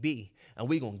KGB, and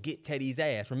we going to get Teddy's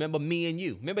ass. Remember me and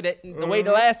you? Remember that the way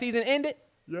the last season ended?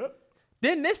 Yep.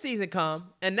 Then this season come,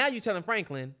 and now you telling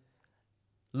Franklin,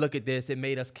 look at this. It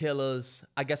made us killers.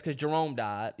 I guess because Jerome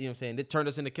died. You know what I'm saying? It turned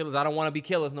us into killers. I don't want to be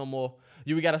killers no more.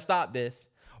 We got to stop this.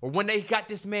 Or when they got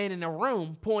this man in the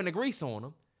room pouring the grease on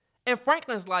him, and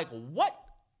Franklin's like, what?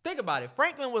 Think about it.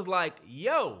 Franklin was like,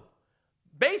 yo,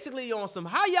 basically on some,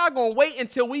 how y'all gonna wait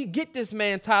until we get this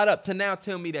man tied up to now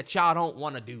tell me that y'all don't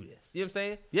want to do this? You know what I'm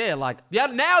saying? Yeah, like,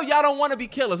 now y'all don't want to be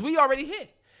killers. We already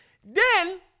hit.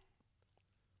 Then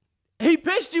he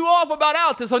pissed you off about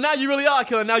Alton, so now you really are a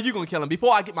killer. Now you gonna kill him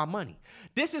before I get my money.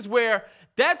 This is where,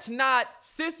 that's not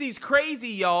Sissy's crazy,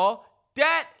 y'all.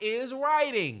 That is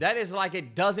writing. that is like,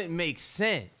 it doesn't make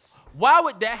sense. Why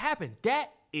would that happen?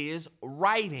 That is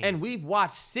writing. And we've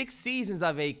watched 6 seasons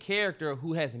of a character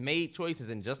who has made choices.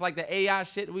 And just like the AI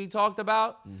shit we talked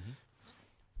about,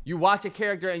 you watch a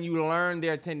character and you learn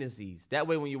their tendencies. That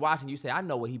way when you're watching, you say, I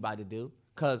know what he about to do.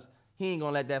 Because he ain't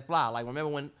going to let that fly. Like,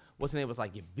 remember when, what's his name was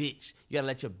like, you bitch. You got to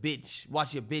let your bitch,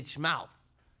 watch your bitch mouth.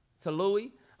 To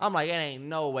Louis, I'm like, it ain't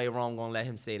no way Rome going to let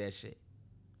him say that shit.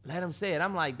 Let him say it.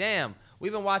 I'm like, damn,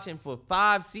 we've been watching for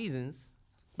 5 seasons.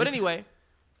 But anyway,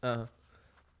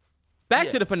 back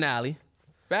to the finale.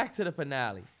 Back to the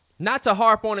finale. Not to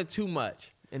harp on it too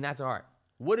much. And that's art.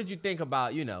 What did you think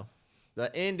about,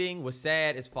 The ending was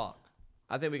sad as fuck.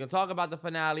 I think we can talk about the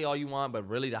finale all you want, but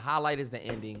really the highlight is the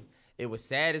ending. It was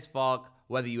sad as fuck.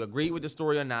 Whether you agree with the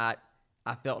story or not,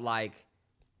 I felt like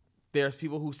there's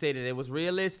people who say that it was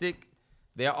realistic.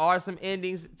 There are some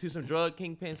endings to some drug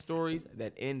kingpin stories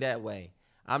that end that way.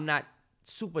 I'm not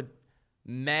super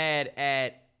mad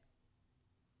at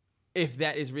if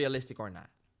that is realistic or not.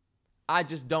 I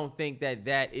just don't think that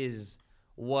that is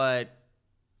what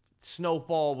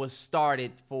Snowfall was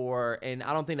started for, and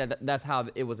I don't think that that's how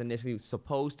it was initially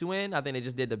supposed to end. I think they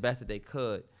just did the best that they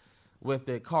could with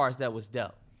the cards that was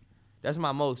dealt. That's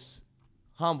my most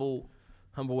humble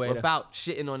way without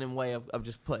shitting on them way of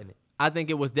just putting it. I think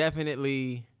it was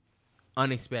definitely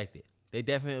unexpected. They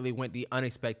definitely went the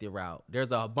unexpected route.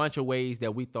 There's a bunch of ways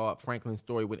that we thought Franklin's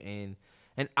story would end,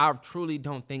 and I truly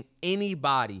don't think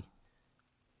anybody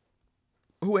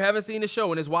who haven't seen the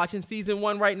show and is watching season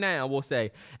 1 right now will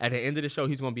say, at the end of the show,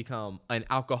 he's going to become an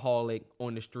alcoholic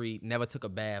on the street, never took a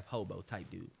bath, hobo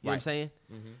type dude. You know what I'm saying?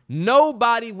 Mm-hmm.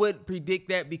 Nobody would predict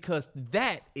that because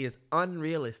that is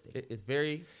unrealistic. It's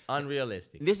very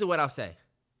unrealistic. This is what I'll say.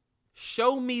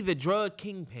 Show me the drug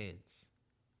kingpins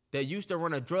that used to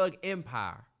run a drug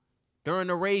empire during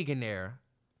the Reagan era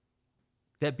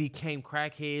that became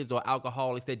crackheads or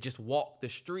alcoholics that just walked the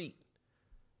street.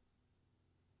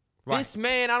 Right. This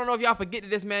man, I don't know if y'all forget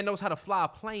that this man knows how to fly a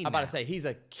plane. I'm about to say, he's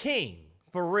a king,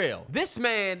 for real. This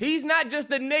man, he's not just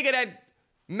the nigga that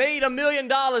made $1 million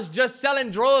just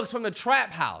selling drugs from the trap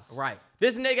house. Right.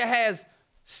 This nigga has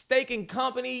stake in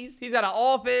companies. He's got an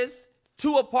office,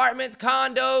 2 apartments,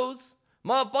 condos.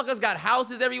 Motherfuckers got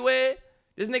houses everywhere.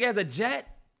 This nigga has a jet.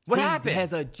 What happened?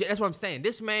 Has a jet. That's what I'm saying.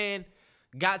 This man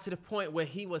got to the point where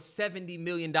he was $70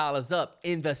 million up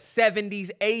in the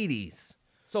 70s, 80s.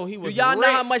 So he was Do y'all rich.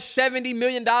 know how much $70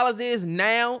 million is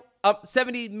now?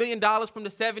 $70 million from the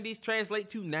 70s translate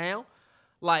to now?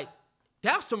 Like,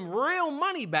 that's some real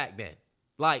money back then.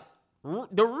 Like,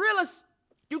 the realest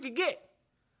you could get.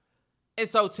 And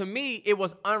so to me, it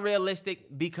was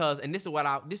unrealistic because, and this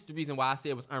is the reason why I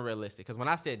said it was unrealistic. Because when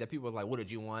I said that, people were like, what did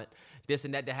you want? This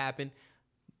and that to happen.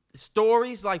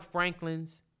 Stories like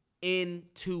Franklin's in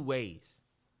 2 ways.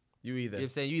 You know what I'm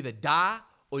saying? You either die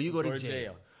or you go to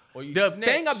jail. Or you the snitch.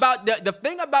 thing about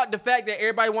the fact that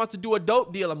everybody wants to do a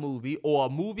dope dealer movie or a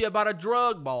movie about a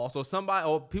drug boss or somebody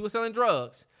or people selling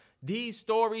drugs, these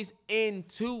stories in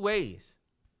 2 ways.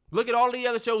 Look at all the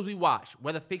other shows we watch,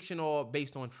 whether fiction or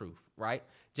based on truth, right?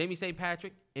 Jamie St.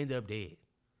 Patrick ended up dead. You know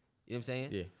what I'm saying?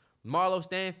 Yeah. Marlo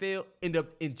Stanfield ended up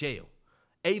in jail.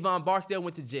 Avon Barksdale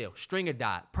went to jail. Stringer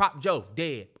died. Prop Joe,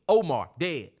 dead. Omar,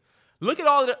 dead. Look at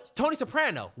all of the Tony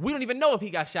Soprano. We don't even know if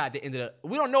he got shot at the end of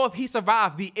we don't know if he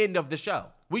survived the end of the show.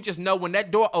 We just know when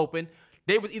that door opened,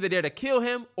 they was either there to kill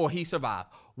him or he survived.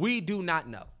 We do not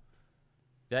know.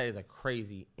 That is a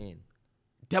crazy end.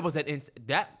 That was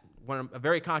a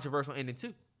very controversial ending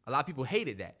too. A lot of people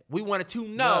hated that. We wanted to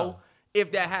know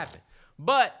if that happened.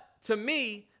 But to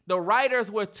me, the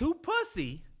writers were too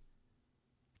pussy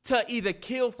to either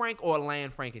kill Frank or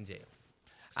land Frank in jail.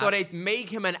 So they make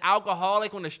him an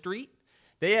alcoholic on the street?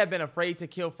 They have been afraid to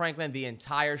kill Franklin the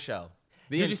entire show.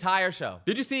 The entire show.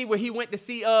 Did you see where he went to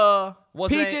see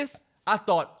Peaches? I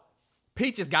thought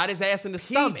Peaches got his ass in the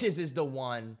stomach. Peaches is the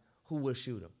one who will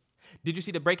shoot him. Did you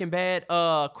see the Breaking Bad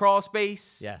crawl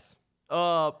space? Yes.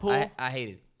 Pool? I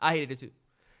hated it. I hated it too.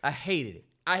 I hated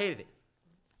it.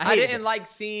 I didn't like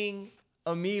seeing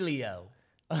Emilio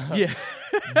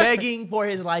begging for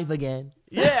his life again.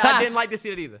 Yeah, I didn't like to see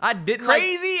it either. I didn't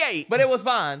Crazy 8. But it was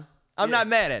fine. I'm not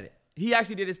mad at it. He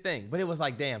actually did his thing. But it was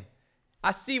like, damn,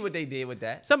 I see what they did with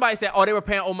that. Somebody said, they were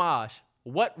paying homage.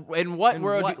 In what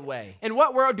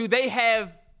world do they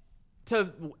have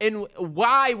to, and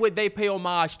why would they pay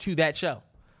homage to that show?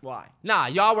 Why? Nah,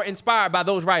 y'all were inspired by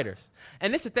those writers.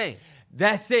 And this is the thing.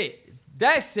 That's it.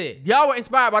 Y'all were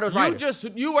inspired by those writers.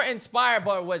 You were inspired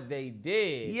by what they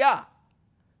did. Yeah.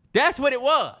 That's what it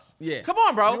was. Yeah. Come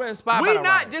on, bro. You were inspired by We the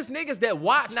not writers. just niggas that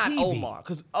watch It's not TV.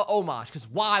 homage. Because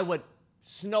why would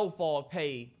Snowfall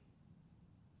pay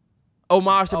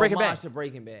Homage to Breaking homage Bad? to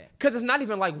Breaking Bad? Because it's not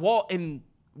even like Walt and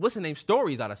what's the name?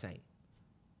 Stories are the same.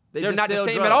 They're just not the sell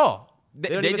same drugs. at all. They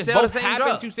They don't even just sell the both same happen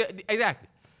drugs. to sell. Exactly.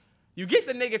 You get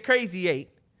the nigga Crazy 8,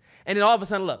 and then all of a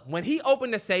sudden, look, when he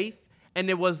opened the safe and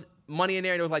there was money in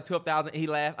there and it was like 12,000, and he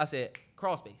laughed, I said,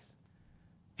 crawl space.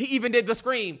 He even did the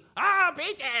scream,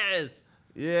 bitches.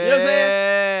 Yeah. You know what I'm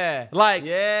saying? Like,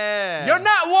 yeah. you're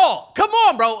not Walt. Come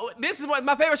on, bro. This is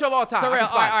my favorite show of all time. Terrell, I'm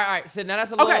inspired. all right. So now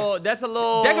that's a Okay. little. That's a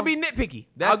little. That could be nitpicky.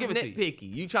 That's I'll give it to you.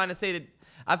 nitpicky. You trying to say that?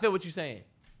 I feel what you're saying.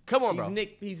 Come on, bro.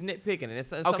 He's nitpicking, and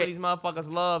some of Okay. these motherfuckers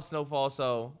love Snowfall,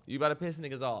 so you better piss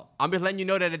niggas off. I'm just letting you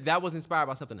know that was inspired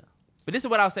by something else. But this is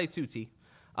what I'll say too, T,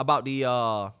 about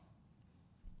the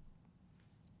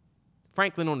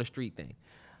Franklin on the street thing.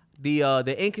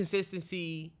 The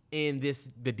inconsistency in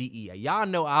the DEA. Y'all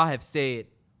know I have said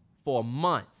for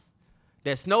months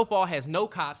that Snowfall has no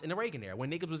cops in the Reagan era when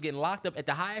niggas was getting locked up at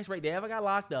the highest rate they ever got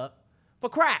locked up for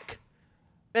crack.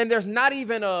 And there's not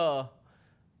even a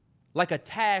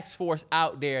task force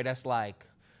out there that's like,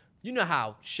 you know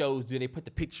how shows do, they put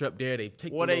the picture up there, they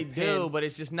take Well, the they little do, pen. but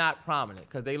it's just not prominent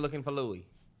because they looking for Louis.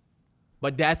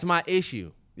 But that's my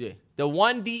issue. Yeah. The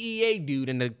one DEA dude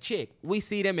and the chick, we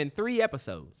see them in 3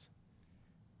 episodes.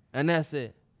 And that's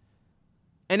it.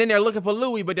 And then they're looking for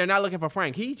Louis, but they're not looking for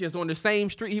Frank. He's just on the same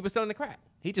street he was selling the crack.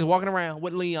 He just walking around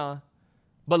with Leon.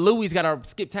 But Louis got to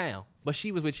skip town. But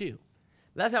she was with you.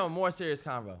 Let's have a more serious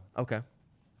convo. Okay.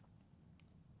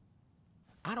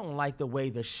 I don't like the way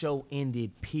the show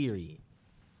ended, period.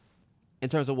 In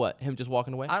terms of what? Him just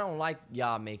walking away? I don't like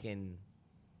y'all making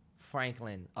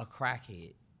Franklin a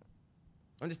crackhead.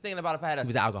 I'm just thinking about if I had He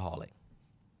was an alcoholic.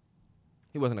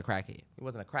 He wasn't a crackhead. He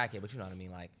wasn't a crackhead, but you know what I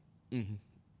mean, like Mm-hmm.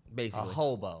 a Basically.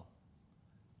 hobo.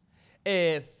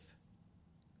 If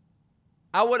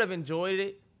I would have enjoyed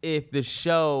it if the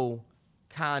show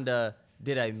kind of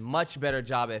did a much better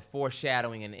job at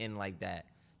foreshadowing and end like that.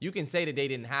 You can say that they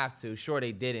didn't have to. Sure,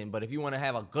 they didn't. But if you want to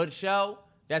have a good show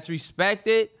that's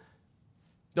respected,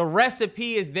 the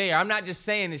recipe is there. I'm not just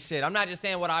saying this shit. I'm not just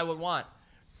saying what I would want.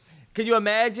 Could you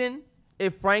imagine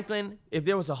if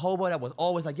there was a hobo that was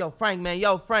always like, yo, Frank,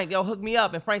 hook me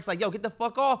up. And Frank's like, yo, get the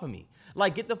fuck off of me.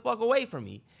 Like, get the fuck away from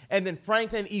me. And then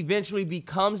Franklin eventually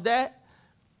becomes that.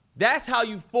 That's how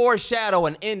you foreshadow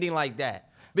an ending like that.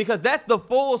 Because that's the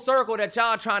full circle that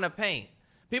y'all trying to paint.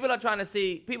 People are trying to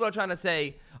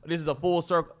say, this is a full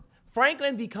circle.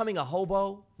 Franklin becoming a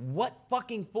hobo, what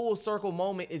fucking full circle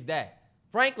moment is that?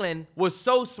 Franklin was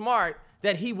so smart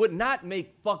that he would not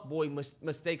make fuckboy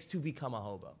mistakes to become a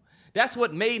hobo. That's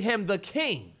what made him the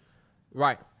king.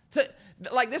 Right.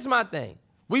 Like, this is my thing.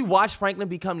 We watched Franklin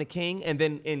become the king, and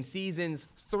then in seasons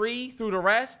 3 through the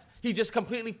rest, he just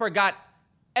completely forgot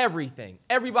everything.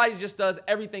 Everybody just does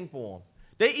everything for him.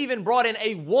 They even brought in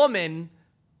a woman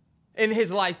in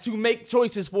his life to make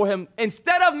choices for him.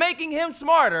 Instead of making him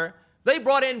smarter, they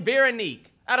brought in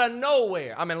Veronique out of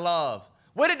nowhere. I'm in love.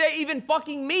 Where did they even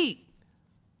fucking meet?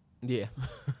 Yeah.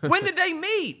 When did they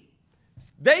meet?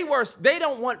 They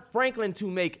don't want Franklin to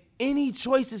make any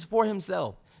choices for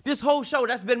himself. This whole show,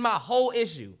 that's been my whole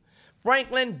issue.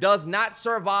 Franklin does not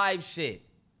survive shit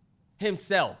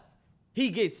himself. He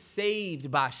gets saved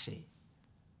by shit.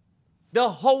 The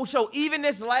whole show, even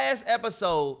this last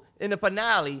episode in the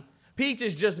finale,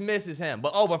 Peaches just misses him.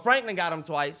 But Franklin got him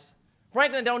twice.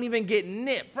 Franklin don't even get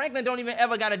nipped. Franklin don't even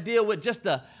ever got to deal with just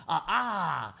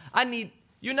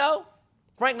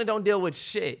Franklin don't deal with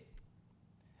shit.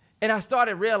 And I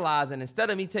started realizing,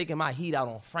 instead of me taking my heat out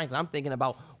on Franklin, I'm thinking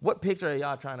about what picture are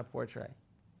y'all trying to portray?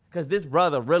 Because this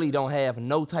brother really don't have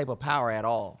no type of power at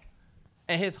all.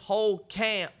 And his whole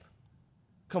camp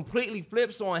completely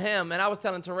flips on him. And I was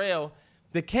telling Terrell,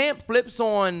 the camp flips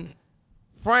on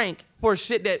Frank for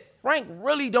shit that Frank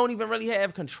really don't even really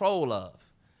have control of.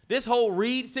 This whole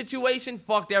Reed situation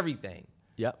fucked everything.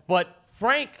 Yep. But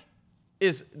Frank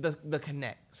is the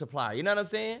connect supplier. You know what I'm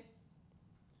saying?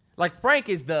 Like, Frank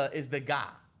is the guy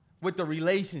with the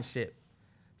relationship.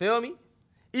 Feel me?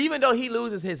 Even though he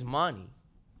loses his money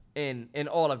and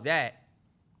all of that,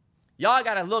 y'all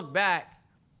got to look back.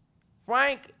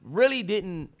 Frank really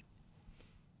didn't.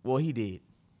 Well, he did.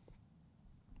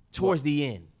 Towards the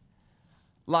end.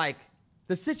 Like,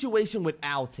 the situation with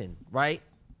Alton, right?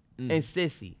 And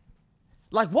Sissy.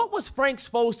 Like, what was Frank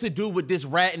supposed to do with this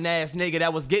ratting ass nigga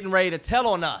that was getting ready to tell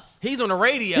on us? He's on the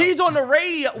radio. He's on the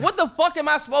radio. What the fuck am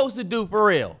I supposed to do for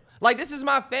real? Like, this is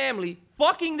my family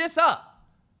fucking this up.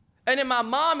 And then my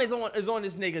mom is on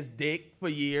this nigga's dick for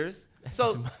years.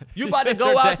 So you about to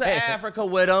go out to Africa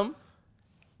with him,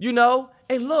 you know?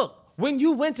 And look, when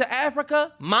you went to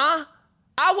Africa, Ma,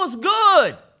 I was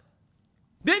good.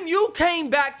 Then you came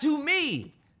back to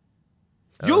me.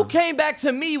 You came back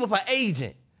to me with an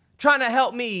agent, trying to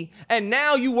help me, and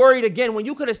now you worried again when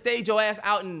you could have stayed your ass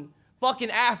out in fucking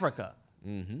Africa.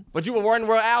 Mm-hmm. But you were wondering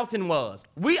where Alton was.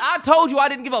 I told you I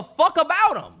didn't give a fuck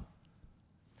about him.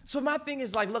 So my thing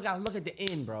is like, I look at the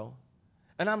end, bro,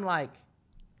 and I'm like,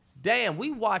 damn,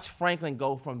 we watched Franklin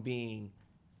go from being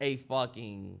a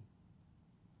fucking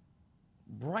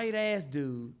bright ass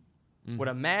dude with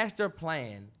a master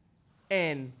plan,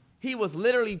 and he was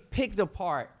literally picked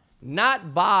apart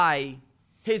not by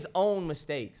his own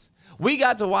mistakes. We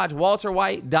got to watch Walter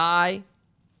White die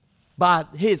by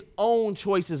his own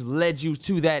choices led you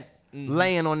to that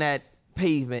laying on that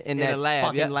pavement in that lab,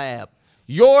 fucking yep. lab.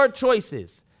 Your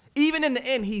choices. Even in the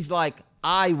end, he's like,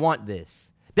 I want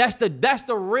this. That's the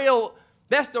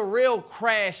real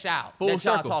crash out Full that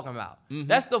y'all circle. talking about. Mm-hmm.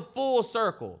 That's the full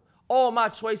circle. All my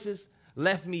choices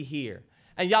left me here.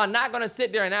 And y'all not gonna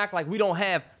sit there and act like we don't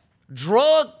have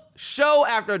drug show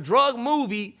after drug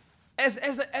movie as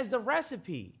the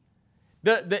recipe.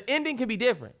 The ending can be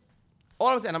different. All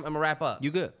I'm saying, I'm gonna wrap up.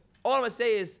 You good? All I'm gonna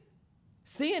say is,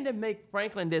 seeing them make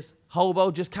Franklin this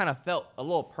hobo just kind of felt a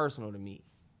little personal to me.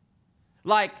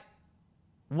 Like,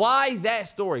 why that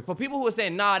story? For people who are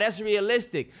saying, nah, that's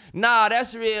realistic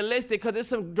because it's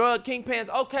some drug kingpins.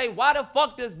 Okay, why the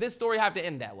fuck does this story have to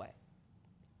end that way?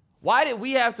 Why did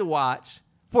we have to watch,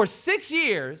 for 6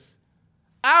 years,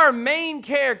 our main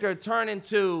character turn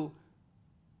into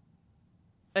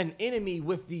an enemy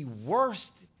with the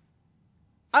worst?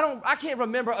 I can't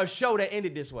remember a show that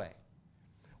ended this way.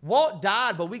 Walt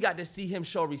died, but we got to see him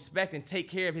show respect and take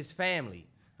care of his family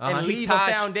and leave a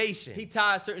foundation. He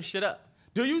tied certain shit up.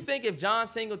 Do you think if John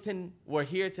Singleton were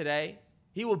here today,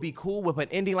 he would be cool with an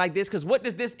ending like this? Because what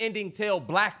does this ending tell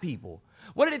black people?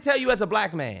 What did it tell you as a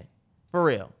black man? For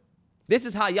real. This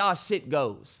is how y'all shit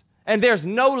goes. And there's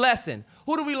no lesson.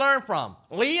 Who do we learn from?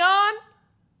 Leon?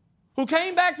 Who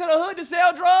came back to the hood to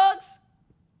sell drugs?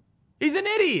 He's an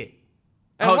idiot.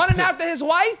 And running after his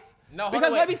wife? No, hold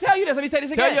because on, let me tell you this. Let me say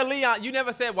this again. Tell your Leon, you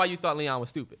never said why you thought Leon was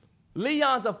stupid.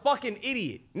 Leon's a fucking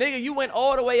idiot. Nigga, you went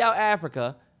all the way out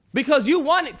Africa because you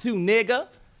wanted to, nigga.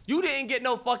 You didn't get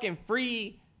no fucking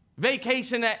free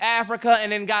vacation to Africa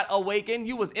and then got awakened.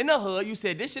 You was in the hood. You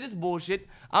said, this shit is bullshit.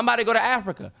 I'm about to go to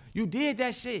Africa. You did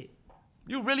that shit.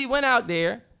 You really went out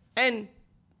there and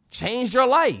changed your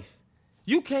life.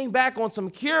 You came back on some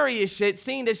curious shit,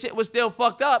 seeing that shit was still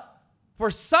fucked up. For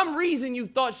some reason, you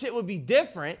thought shit would be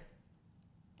different,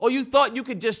 or you thought you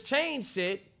could just change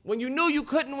shit when you knew you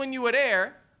couldn't when you were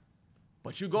there,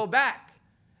 but you go back.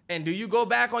 And do you go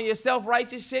back on your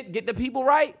self-righteous shit, get the people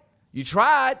right? You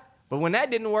tried, but when that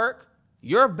didn't work,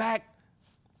 you're back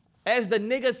as the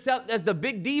nigga, as the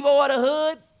big Devo of the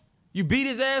hood. You beat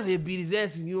his ass, he beat his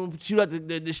ass, and you shoot out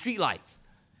the street lights.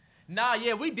 Nah,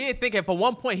 yeah, we did think at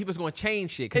one point he was going to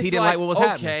change shit because he didn't like what was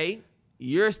happening. Okay,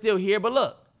 you're still here, but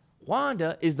look,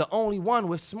 Wanda is the only one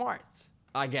with smarts,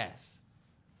 I guess.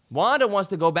 Wanda wants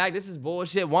to go back. This is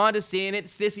bullshit. Wanda's seeing it.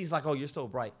 Sissy's like, oh, you're so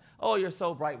bright. Oh, you're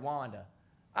so bright, Wanda.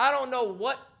 I don't know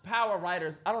what power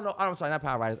writers, I'm sorry, not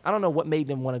power writers. I don't know what made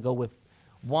them want to go with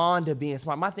Wanda being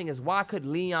smart. My thing is, why could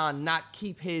Leon not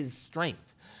keep his strength?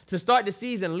 To start the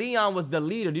season, Leon was the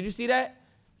leader. Did you see that?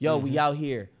 Yo, we out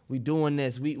here. We doing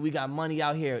this. We got money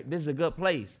out here. This is a good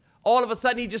place. All of a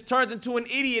sudden, he just turns into an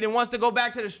idiot and wants to go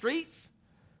back to the streets?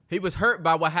 He was hurt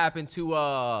by what happened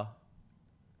to,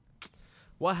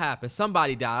 what happened?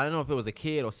 Somebody died. I don't know if it was a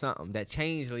kid or something that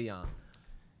changed Leon.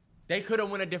 They could have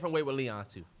went a different way with Leon,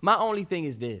 too. My only thing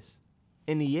is this.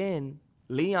 In the end,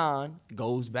 Leon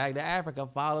goes back to Africa,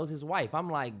 follows his wife. I'm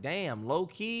like, damn,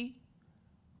 low-key.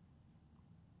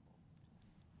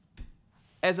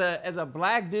 As a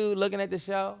black dude looking at the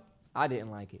show, I didn't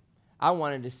like it. I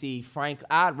wanted to see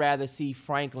I'd rather see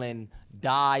Franklin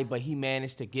die, but he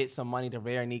managed to get some money to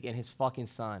Veronique and his fucking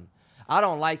son. I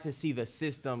don't like to see the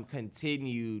system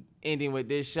continue ending with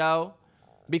this show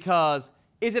because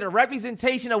is it a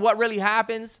representation of what really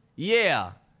happens?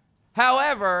 Yeah.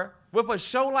 However, with a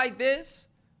show like this,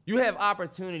 you have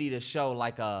opportunity to show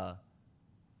like a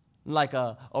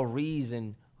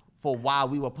reason for why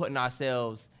we were putting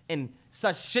ourselves in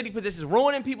such shitty positions,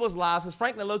 ruining people's lives, because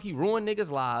Franklin low-key ruined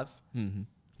niggas' lives. Mm-hmm.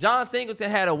 John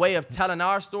Singleton had a way of telling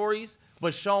our stories,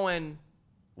 but showing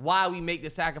why we make the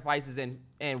sacrifices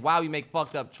and why we make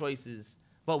fucked up choices,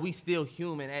 but we still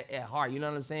human at heart. You know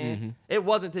what I'm saying? Mm-hmm. It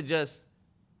wasn't to just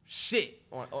shit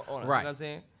on us. Right. You know what I'm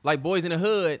saying? Like Boys in the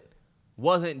Hood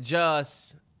wasn't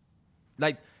just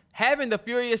like having the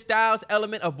Furious Styles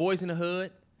element of Boys in the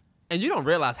Hood, and you don't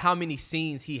realize how many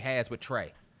scenes he has with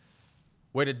Trey,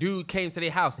 where the dude came to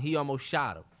their house and he almost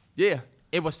shot him. Yeah.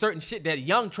 It was certain shit that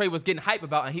young Trey was getting hype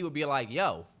about, and he would be like,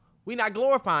 yo, we not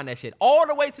glorifying that shit. All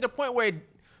the way to the point where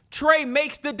Trey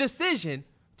makes the decision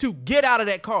to get out of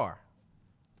that car.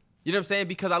 You know what I'm saying?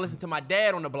 Because I listened to my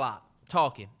dad on the block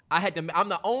talking. I'm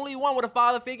the only one with a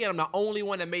father figure, and I'm the only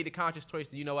one that made the conscious choice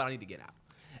to, you know what, I need to get out.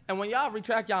 And when y'all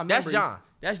retract y'all memory. That's John.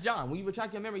 That's John. When you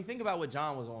retract your memory, think about what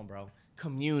John was on, bro.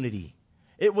 Community.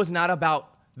 It was not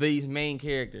about these main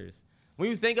characters. When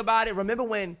you think about it, remember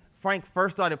when Frank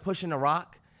first started pushing the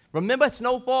rock? Remember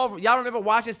Snowfall? Y'all remember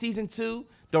watching season 2?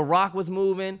 The rock was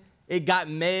moving. It got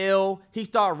mail. He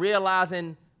started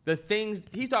realizing the things.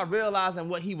 He started realizing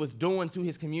what he was doing to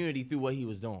his community through what he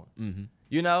was doing. Mm-hmm.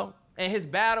 You know? And his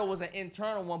battle was an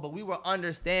internal one, but we were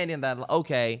understanding that,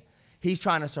 okay, he's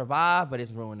trying to survive, but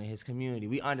it's ruining his community.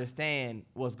 We understand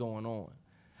what's going on.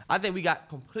 I think we got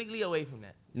completely away from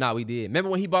that. Nah, we did. Remember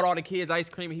when he bought all the kids ice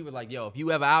cream and he was like, yo, if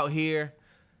you ever out here,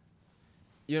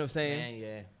 you know what I'm saying? Man,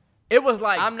 yeah. It was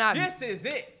like, this is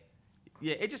it.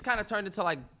 Yeah, it just kind of turned into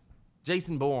like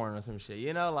Jason Bourne or some shit,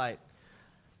 you know? Like,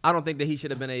 I don't think that he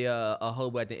should have been a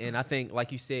hobo at the end. I think,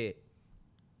 like you said,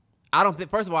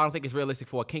 first of all, I don't think it's realistic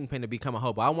for a kingpin to become a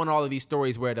hobo. I want all of these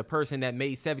stories where the person that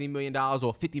made $70 million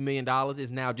or $50 million is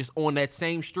now just on that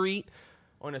same street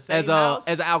on the same house?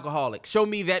 As an alcoholic. Show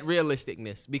me that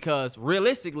realisticness, because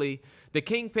realistically, the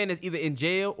kingpin is either in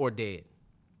jail or dead.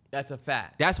 That's a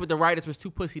fact. That's what the writers was too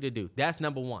pussy to do. That's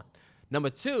number one. Number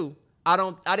two, I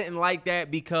didn't like that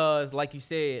because, like you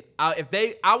said, I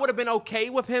would have been okay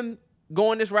with him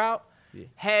going this route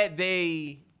had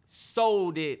they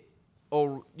sold it,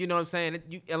 or you know what I'm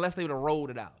saying, unless they would have rolled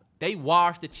it out. They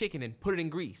washed the chicken and put it in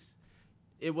grease.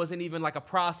 It wasn't even like a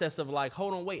process of like,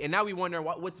 hold on, wait. And now we wonder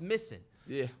what's missing.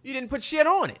 Yeah. You didn't put shit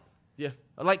on it. Yeah.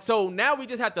 Like, so now we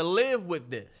just have to live with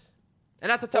this. And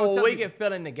that's a Or we can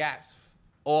fill in the gaps.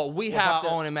 Or we with have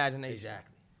our own imagination.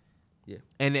 Exactly. Yeah.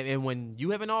 And when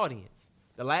you have an audience,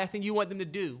 the last thing you want them to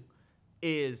do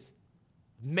is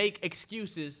make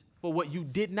excuses for what you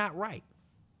did not write.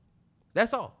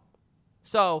 That's all.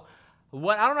 So,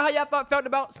 I don't know how y'all felt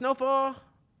about Snowfall.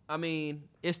 I mean,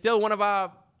 it's still one of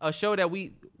a show that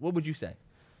what would you say?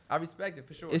 I respect it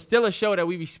for sure. It's still a show that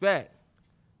we respect.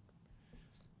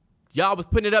 Y'all was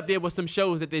putting it up there with some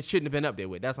shows that they shouldn't have been up there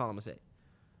with. That's all I'm going to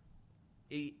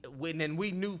say. And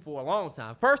we knew for a long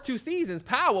time. First 2 seasons,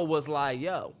 Power was like,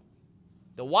 yo,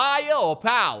 The Wire or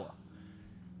Power?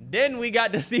 Then we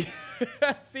got to see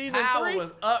season 3. Power was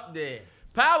up there.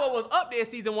 Power was up there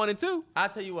season 1 and 2. I'll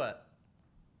tell you what.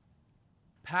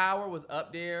 Power was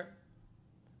up there.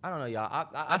 I don't know, y'all.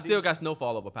 I still got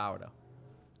Snowfall over Power, though.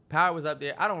 Power was up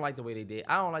there. I don't like the way they did.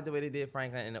 I don't like the way they did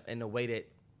Franklin and the way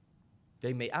that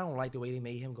they made. I don't like the way they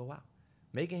made him go out.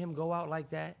 Making him go out like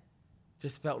that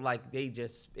just felt like it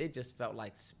just felt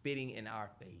like spitting in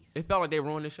our face. It felt like they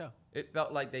ruined the show. It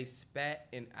felt like they spat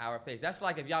in our face. That's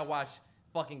like if y'all watch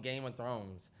fucking Game of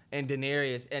Thrones and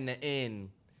Daenerys in the end,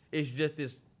 it's just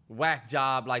this whack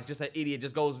job, like just an idiot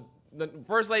just goes, the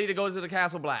first lady that goes to the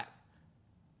castle black.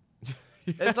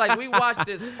 It's like we watched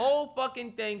this whole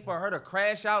fucking thing for her to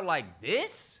crash out like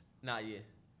this? Nah, yeah.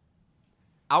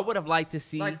 I would have liked to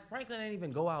see. Like, Franklin didn't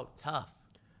even go out tough.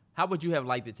 How would you have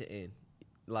liked it to end?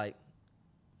 Like,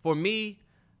 for me,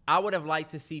 I would have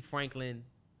liked to see Franklin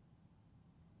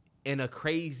in a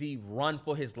crazy run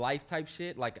for his life type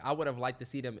shit. Like, I would have liked to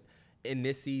see them in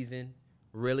this season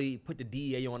really put the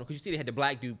DEA on him. Because you see they had the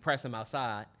black dude press him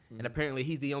outside. Mm-hmm. And apparently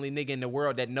he's the only nigga in the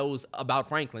world that knows about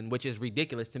Franklin, which is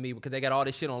ridiculous to me because they got all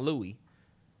this shit on Louis.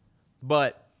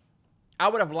 But I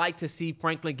would have liked to see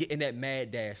Franklin get in that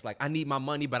mad dash. Like, I need my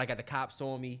money, but I got the cops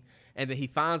on me. And then he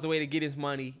finds a way to get his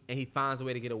money, and he finds a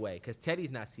way to get away. Because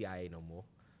Teddy's not CIA no more.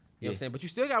 You know what I'm saying? But you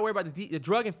still got to worry about the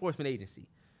drug enforcement agency.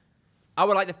 I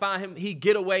would like to find him. He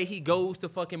get away. He goes to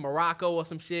fucking Morocco or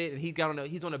some shit, and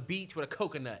he's on a beach with a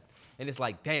coconut. And it's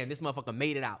like, damn, this motherfucker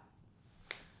made it out.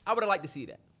 I would have liked to see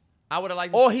that. I would have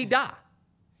liked to he die.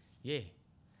 Yeah.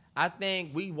 I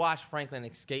think we watched Franklin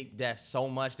escape death so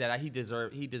much that he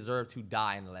deserved to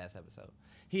die in the last episode.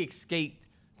 He escaped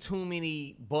too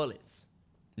many bullets.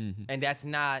 Mm-hmm. And that's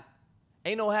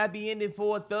ain't no happy ending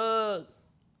for a thug.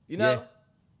 You know? Yeah.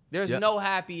 There's no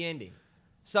happy ending.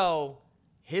 So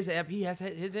his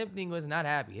ending was not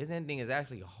happy. His ending is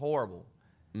actually horrible.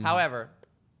 Mm-hmm. However,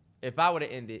 if I would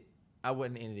have ended, I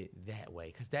wouldn't end it that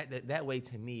way. Because that way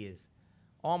to me is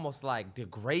almost like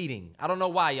degrading. I don't know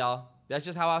why, y'all. That's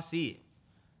just how I see it.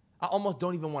 I almost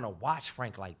don't even want to watch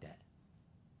Frank like that.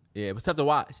 Yeah, it was tough to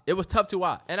watch. It was tough to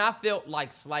watch. And I felt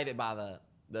like slighted by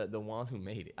the ones who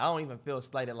made it. I don't even feel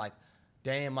slighted like,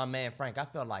 damn, my man Frank. I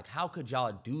felt like, how could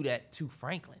y'all do that to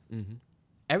Franklin? Mm-hmm.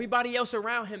 Everybody else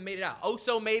around him made it out.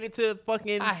 Oso made it to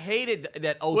fucking... I hated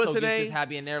that Oso gets this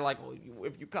happy and they're like, oh,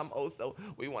 if you come, Oso,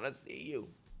 we want to see you.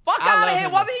 Fuck out of here.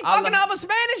 Wasn't he fucking off a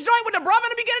Spanish joint with the brother in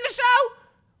the beginning of the show?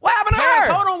 What happened to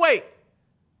her? Hold on, wait.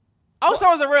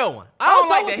 Oso is a real one. I don't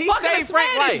like that. He saved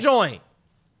Frank's life. Joint.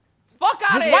 Fuck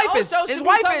out of here. His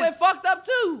wife is fucked up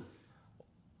too.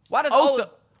 Why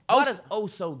does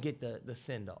Oso get the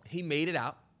send off? He made it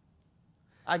out.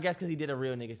 I guess because he did a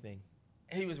real nigga thing.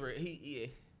 He was real.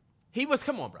 He was.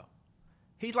 Come on, bro.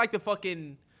 He's like the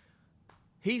fucking.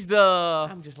 He's the.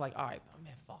 I'm just like, all right,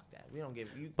 man, fuck that. We don't give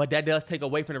you. But that does take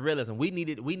away from the realism. We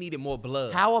needed more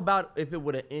blood. How about if it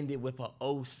would have ended with a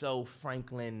Oso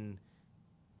Franklin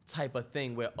type of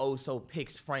thing where Oso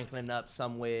picks Franklin up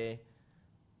somewhere?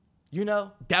 You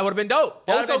know, that would have been dope.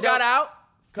 Oso got out.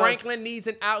 Franklin needs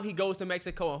an out. He goes to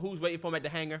Mexico, and who's waiting for him at the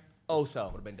hangar?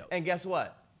 Oso would have been dope. And guess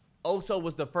what? Oso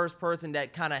was the first person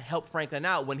that kind of helped Franklin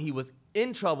out when he was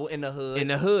in trouble in the hood. In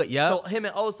the hood, yeah. So him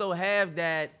and Oso have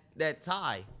that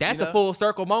tie. That's a full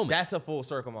circle moment. That's a full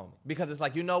circle moment. Because it's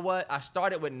like, you know what? I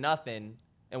started with nothing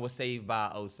and was saved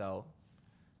by Oso.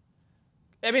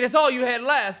 I mean, that's all you had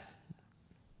left.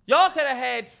 Y'all could have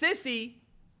had Sissy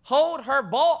hold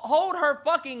her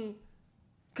fucking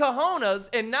cojones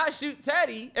and not shoot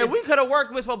Teddy, and we could have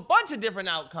worked with a bunch of different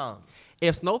outcomes.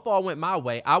 If Snowfall went my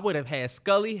way, I would have had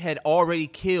Scully had already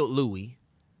killed Louis.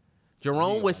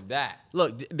 Jerome was that.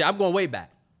 Look, I'm going way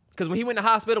back. Because when he went to the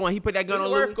hospital and he put that gun on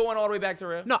Louis. Going all the way back to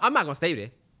real? No, I'm not going to stay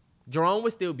there. Jerome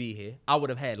would still be here. I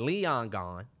would have had Leon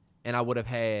gone, and I would have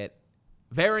had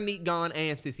Veronique gone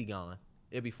and Sissy gone.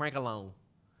 It'd be Frank alone.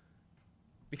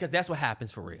 Because that's what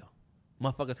happens for real.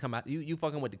 Motherfuckers come out. You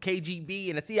fucking with the KGB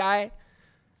and the CIA.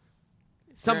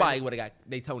 Somebody would have got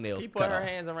their toenails cut off. He put her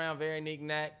hands around Veronique's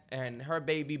neck, and her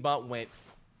baby bump went,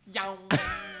 yow.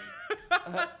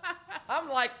 I'm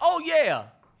like, oh yeah,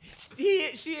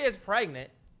 she is pregnant,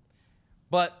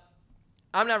 but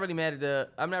I'm not really mad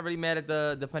at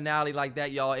the finale like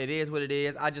that, y'all. It is what it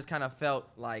is. I just kind of felt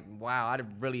like, wow, I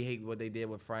really hate what they did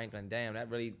with Franklin. Damn, that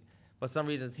really, for some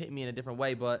reason, it's hit me in a different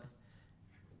way. But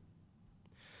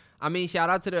I mean, shout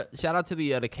out to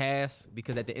the cast,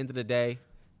 because at the end of the day,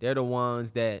 they're the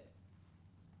ones that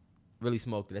really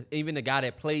smoked it. Even the guy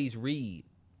that plays Reed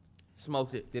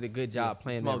smoked it. Did a good job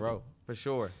playing that role. For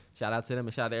sure. Shout out to them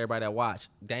and shout out to everybody that watched.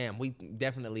 Damn, we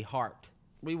definitely harped.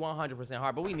 We 100%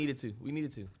 harped, but we needed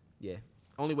to. Yeah.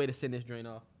 Only way to send this drain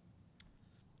off.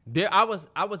 I was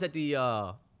at the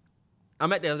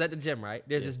gym, right?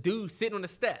 There's this dude sitting on the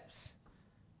steps.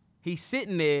 He's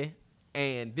sitting there,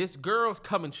 and this girl's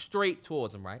coming straight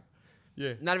towards him, right?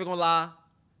 Yeah. Not even gonna lie.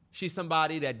 She's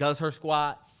somebody that does her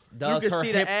squats, does her hip thrusts.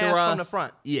 You can see the ass from the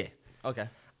front. Yeah. Okay.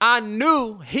 I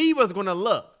knew he was going to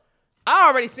look. I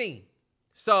already seen.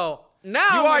 So now.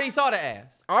 You already saw the ass.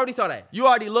 I already saw that. You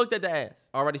already looked at the ass.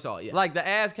 Already saw it, yeah. Like the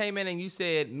ass came in and you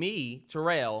said, me,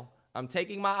 Terrell, I'm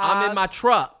taking my eyes. I'm in my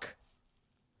truck.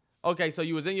 Okay, so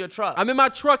you was in your truck. I'm in my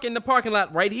truck in the parking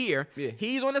lot right here. Yeah.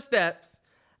 He's on the steps.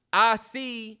 I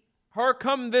see her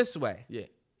come this way. Yeah.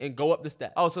 And go up the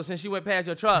steps. Oh, so since she went past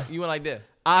your truck, you went like this.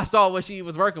 I saw what she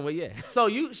was working with, yeah. So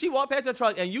she walked past your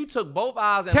truck and you took both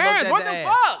eyes and Terrance, looked at the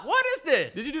ass. Fuck? What is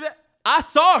this? Did you do that? I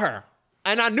saw her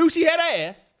and I knew she had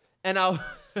ass and I.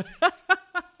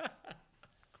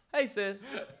 Hey sis,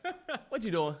 what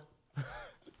you doing?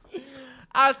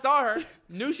 I saw her,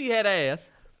 knew she had ass.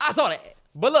 I saw that.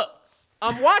 But look,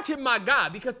 I'm watching my guy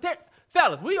because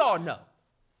fellas, we all know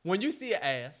when you see an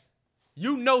ass,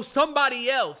 you know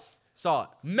somebody else saw it.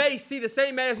 May see the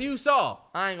same ass you saw.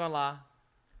 I ain't gonna lie.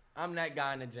 I'm that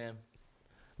guy in the gym.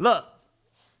 Look.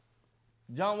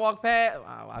 John walked past.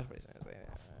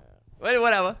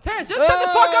 Whatever. Terrance, just shut the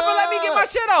fuck up and let me get my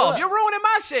shit off. You're ruining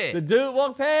my shit. The dude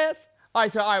walked past. All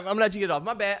right, I'm gonna let you get off.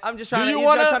 My bad. I'm just trying to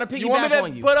piggyback you want me to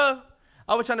on you.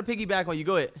 I was trying to piggyback on you.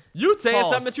 Go ahead. You saying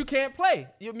something that you can't play.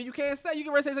 You can't say. You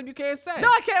can say something you can't say. No,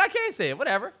 I can't. I can't say it.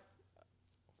 Whatever.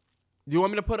 Do you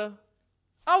want me to put a?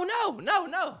 Oh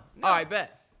no. All right,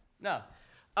 bet. No.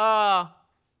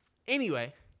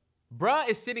 Anyway, bruh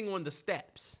is sitting on the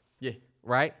steps. Yeah.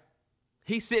 Right?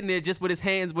 He's sitting there just with his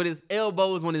hands, with his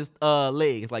elbows on his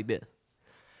legs like this.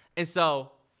 And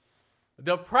so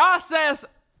the process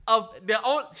of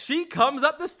she comes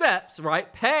up the steps,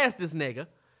 right, past this nigga.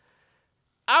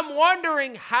 I'm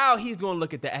wondering how he's going to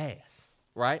look at the ass,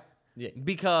 right? Yeah.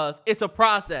 Because it's a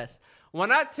process.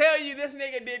 When I tell you this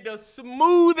nigga did the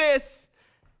smoothest,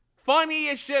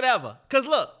 funniest shit ever. Because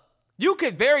look, you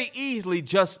could very easily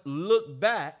just look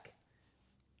back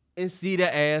and see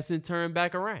the ass and turn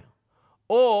back around.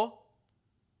 Or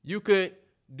you could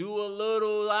do a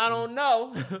little, I don't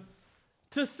know,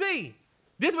 to see.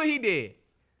 This is what he did.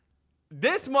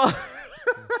 This motherfucker,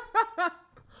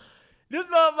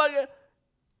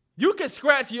 You can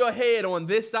scratch your head on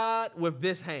this side with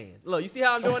this hand. Look, you see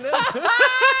how I'm doing this?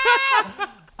 I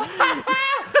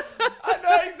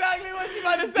know exactly what you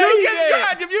about to say. You can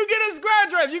scratch. If you get a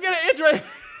scratch right, if you get an itch right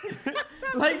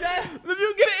like that. If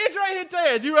you get an itch right here,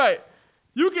 Terrance, you're right.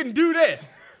 You can do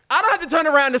this. I don't have to turn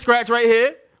around to scratch right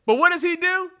here. But what does he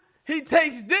do? He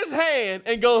takes this hand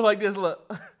and goes like this.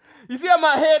 Look. You see how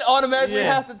my head automatically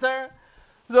has to turn?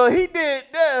 So he did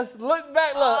this, look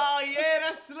back, look. Oh, yeah,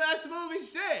 that's smooth as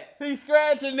shit. He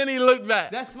scratched and then he looked back.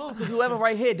 That's smooth because whoever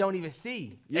right here don't even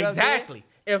see. You know exactly.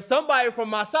 If somebody from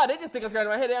my side, they just think I'm scratching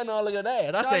my head, they don't know look at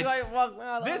that. I said,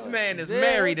 this man is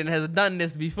married and has done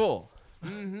this before.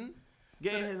 Mm-hmm.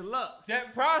 Getting his look.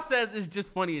 That process is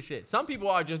just funny as shit. Some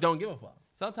people just don't give a fuck.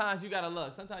 Sometimes you gotta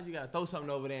look. Sometimes you gotta throw something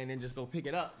over there and then just go pick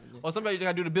it up. Or somebody just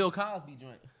gotta do the Bill Cosby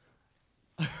joint.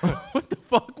 What the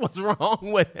fuck was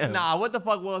wrong with him? Nah, what the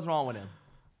fuck was wrong with him?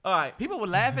 All right. People would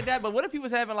laugh at that, but what if he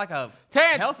was having like a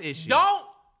Terrance, health issue? Don't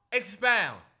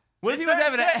expound. What if he was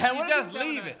having you what just if he was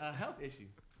leave having it. a health issue?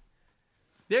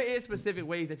 There is specific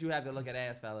ways that you have to look at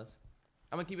ass, fellas.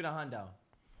 I'm gonna keep it a hundo.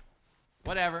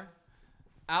 Whatever.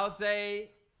 I'll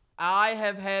say I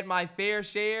have had my fair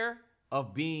share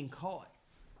of being caught.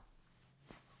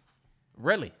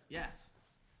 Really? Yes.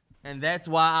 And that's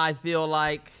why I feel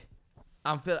like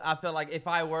I feel like if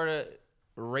I were to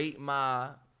rate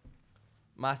my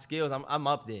skills, I'm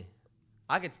up there.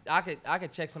 I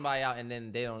could check somebody out and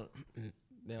then they don't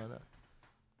know.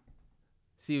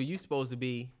 See, you supposed to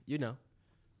be,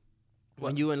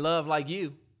 when you in love like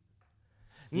you.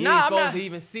 You ain't supposed to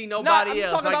even see nobody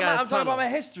else. I'm talking about my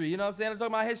history. You know what I'm saying? I'm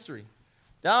talking about history.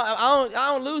 I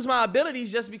don't lose my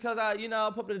abilities just because I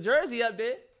put the jersey up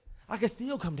there. I can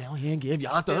still come down here and give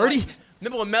y'all 30.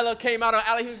 Remember when Melo came out on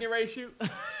Alley, he was getting ready to shoot?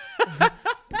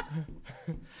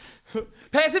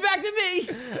 Pass it back to me.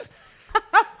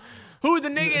 Who's the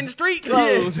nigga in the street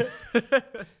clothes? Yeah.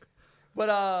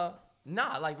 But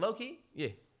nah, like low key, yeah.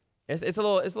 It's a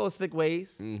little slick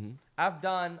ways. Mm-hmm. I've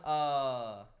done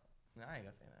I ain't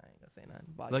gonna say nothing.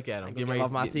 Look at him. You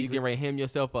getting ready to hem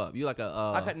yourself up. You like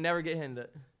a I could never get hemmed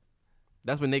up.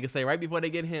 That's what niggas say right before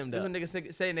they get hemmed up. That's what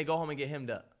niggas say and they go home and get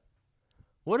hemmed up.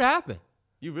 What happened?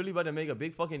 You really about to make a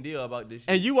big fucking deal about this shit.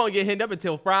 And you won't get hemmed up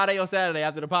until Friday or Saturday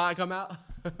after the pod come out?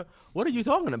 What are you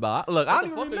talking about? Look, I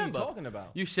don't even remember. What the fuck are you talking about?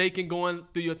 You shaking going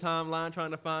through your timeline trying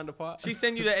to find the part? She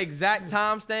send you the exact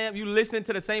timestamp. You listening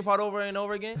to the same part over and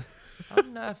over again?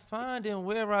 I'm not finding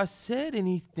where I said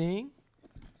anything.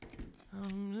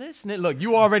 I'm listening. Look,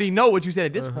 you already know what you said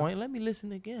at this point. Let me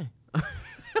listen again. I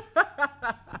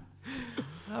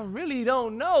really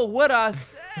don't know what I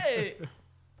said.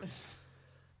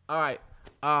 All right.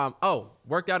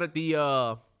 Worked out at the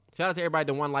shout out to everybody at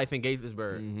the One Life in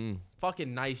Gaithersburg. Mm-hmm.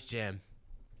 Fucking nice gym.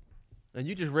 And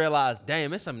you just realize, damn,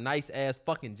 there's some nice ass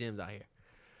fucking gyms out here.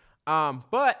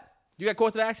 But you got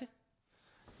course of action?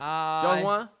 Jones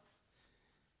one?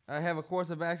 I have a course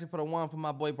of action for the one for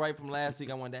my boy Bright from last week.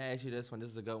 I wanted to ask you this one. This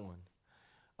is a good one.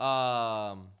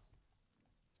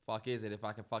 Fuck is it if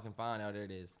I can fucking find out? There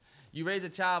it is. You raised a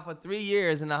child for 3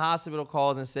 years and the hospital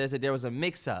calls and says that there was a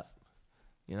mix-up,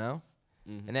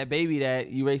 Mm-hmm. And that baby that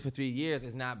you raised for 3 years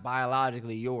is not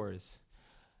biologically yours.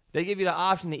 They give you the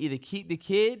option to either keep the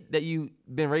kid that you've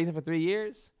been raising for 3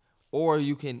 years or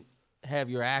you can have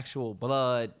your actual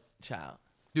blood child.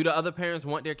 Do the other parents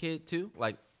want their kid too?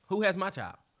 Like, who has my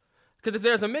child? Because if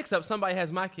there's a mix-up, somebody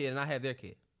has my kid and I have their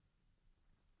kid.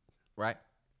 Right?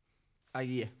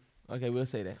 Yeah. Okay, we'll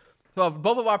say that. So if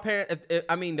both of our parents,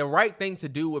 the right thing to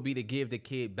do would be to give the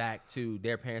kid back to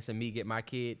their parents and me get my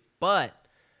kid. But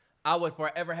I would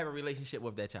forever have a relationship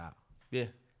with that child. Yeah.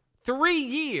 3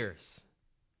 years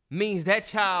means that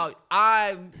child,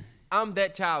 I'm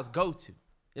that child's go-to. You know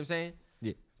what I'm saying?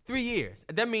 Yeah. 3 years.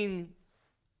 That means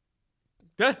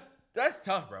that's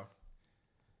tough, bro.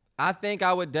 I think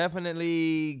I would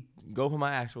definitely go for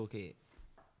my actual kid.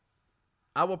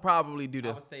 I would probably do I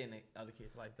that. would stay in the other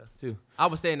kid's life though too. I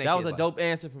would stay in that was a dope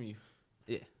answer from you.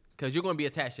 Yeah, because you're gonna be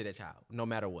attached to that child no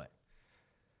matter what.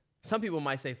 Some people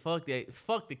might say, fuck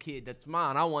the kid that's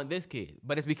mine. I want this kid.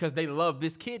 But it's because they love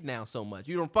this kid now so much.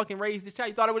 You don't fucking raise this child.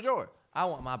 You thought it was yours. I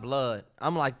want my blood.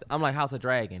 I'm like House of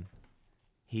Dragon.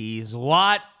 He's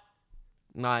what?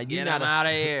 Nah, you Get not him out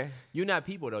of here. You're not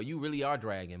people though. You really are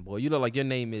dragon, boy. You look like your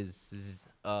name is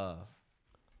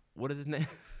what is his name?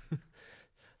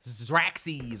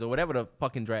 Zraxes or whatever the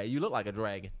fucking dragon. You look like a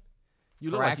dragon. You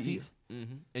look like you,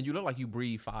 and you look like you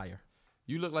breathe fire.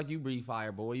 You look like you breathe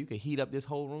fire, boy. You could heat up this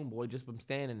whole room, boy, just from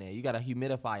standing there. You got a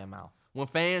humidifier mouth. When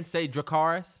fans say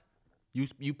Dracarys,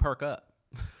 you perk up.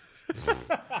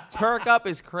 Perk up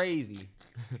is crazy.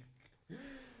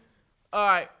 All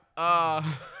right.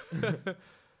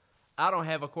 I don't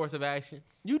have a course of action.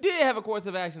 You did have a course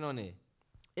of action on there.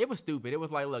 It was stupid. It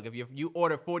was like, look, if you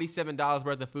order $47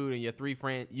 worth of food and your 3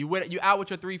 friends, you out with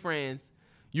your 3 friends,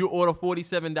 you order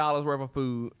 $47 worth of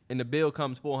food and the bill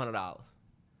comes $400.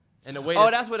 And the way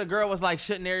that's what the girl was like.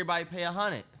 Shouldn't everybody pay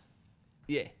 $100?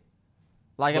 Yeah.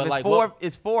 Like But if like,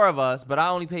 it's 4 of us, but I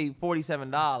only paid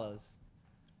 $47,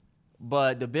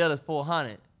 but the bill is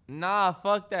 $400. Nah,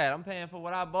 fuck that. I'm paying for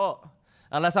what I bought,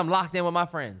 unless I'm locked in with my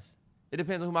friends. It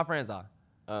depends on who my friends are.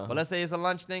 But let's say it's a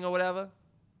lunch thing or whatever.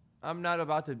 I'm not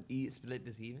about to split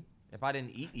this even. If I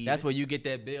didn't eat. That's where you get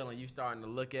that bill and you starting to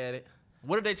look at it.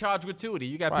 What if they charge gratuity?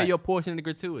 You got to pay your portion of the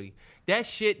gratuity. That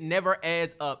shit never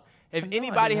adds up. If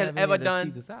anybody has ever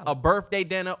done a birthday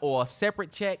dinner or a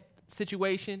separate check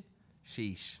situation,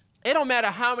 sheesh. It don't matter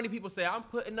how many people say, I'm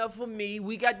putting up for me.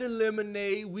 We got the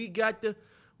lemonade. We got the,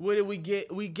 what did we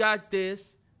get? We got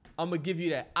this. I'm going to give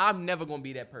you that. I'm never going to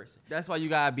be that person. That's why you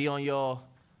got to be on your,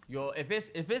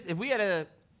 if we had a,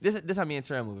 this how me and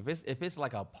Terrell move. If it's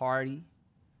like a party,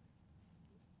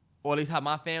 or at least how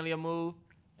my family will move,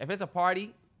 if it's a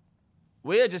party,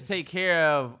 we'll just take care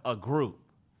of a group.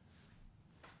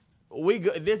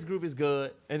 This group is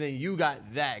good, and then you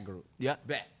got that group. Yeah.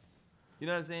 Bet. You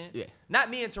know what I'm saying? Yeah. Not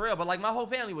me and Terrell, but like my whole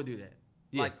family would do that.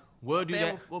 Yeah. Like we'll do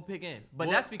that. We'll pick in. But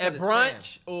that's because at it's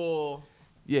brunch fam. or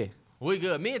yeah, we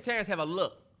good. Me and Terrance have a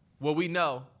look where we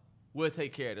know we'll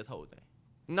take care of this whole thing.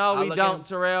 No, we don't,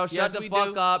 Terrell. Shut the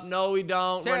fuck up. No, we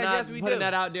don't. Terrance, we're not yes, we putting do.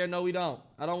 that out there. No, we don't.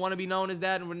 I don't want to be known as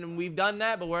that. And we've done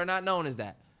that, but we're not known as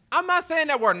that. I'm not saying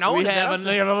that we're known We as have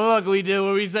that. a look we do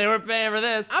where we say we're paying for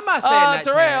this. I'm not saying that,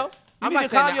 Terrell. Terrance. You I'm need not to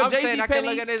saying calm that. your I'm saying JC I can Penney.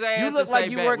 look at his ass You and look say,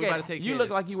 like you "Bet, work we about at. to take You care look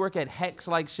of it." like you work at Hex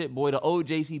like shit, boy. The old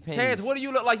JC Penney. Terrance, what do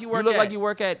you look like you work at? You look like you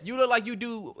work at. You look like you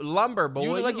do lumber, boy.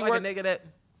 You look like you a work- nigga that.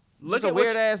 Look at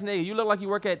weird ass nigga. You look like you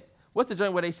work at. What's the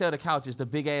joint where they sell the couches, the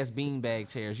big ass beanbag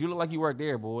chairs? You look like you work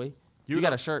there, boy. You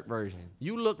got a shirt version.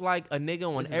 You look like a nigga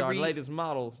on This is our latest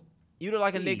model. You look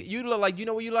like a nigga. You look like, you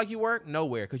know where you like you work?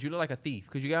 Nowhere, because you look like a thief.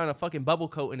 Because you got on a fucking bubble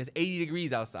coat and it's 80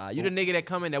 degrees outside. You the nigga that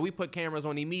come in that we put cameras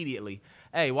on immediately.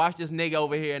 Hey, watch this nigga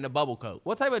over here in the bubble coat.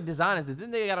 What type of design is this? This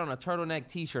nigga got on a turtleneck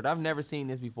t-shirt. I've never seen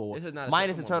this before. This is not a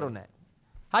Minus a turtleneck.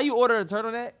 How you order a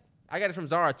turtleneck? I got it from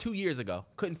Zara 2 years ago.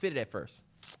 Couldn't fit it at first.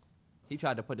 He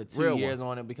tried to put the 2 Real years one.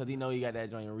 on it because he know he got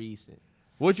that joint recent.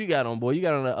 What you got on, boy? You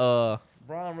got on a,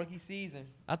 Braun rookie season.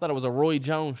 I thought it was a Roy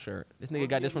Jones shirt. This nigga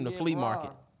got this from the flea market.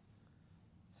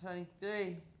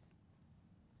 23.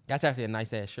 That's actually a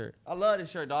nice ass shirt. I love this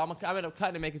shirt, dog. I'm end up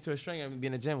cutting and make it to a string and be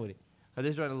in the gym with it. Because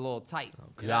this joint is a little tight. Oh,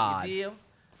 You God. feel?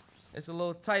 It's a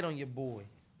little tight on your boy.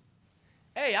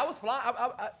 Hey, I was flying.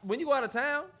 When you go out of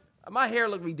town, my hair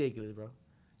look ridiculous, bro.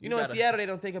 You know, in Seattle, they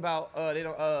don't think about,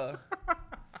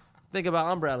 think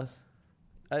about umbrellas.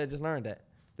 I just learned that.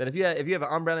 That if you have an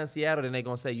umbrella in Seattle, then they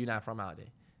going to say you're not from out there.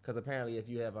 Because apparently if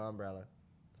you have an umbrella.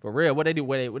 For real, what they do?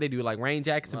 What they do? Like rain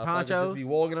jackets and Motherfuckers ponchos? just be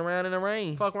walking around in the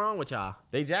rain. Fuck wrong with y'all?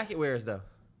 They jacket wearers though.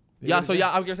 Y'all, so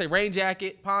y'all, I was gonna say rain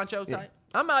jacket, poncho Yeah. type.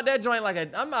 I'm out that joint like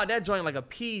a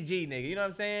PG nigga. You know what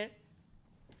I'm saying?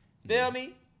 Feel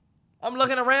me? I'm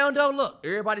looking around though. Look,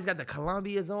 everybody's got the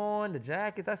Columbias on, the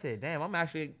jackets. I said, damn, I'm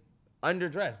actually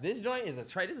underdressed. This joint is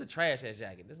this is a trash ass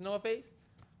jacket. This North Face,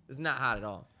 it's not hot at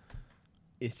all.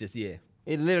 It's just yeah.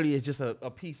 It literally is just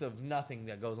a piece of nothing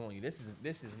that goes on you. This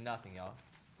is nothing, y'all.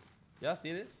 Y'all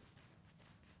see this?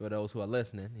 For those who are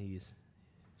listening, he's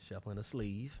shuffling a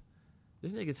sleeve.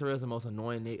 This nigga Terrell's the most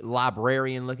annoying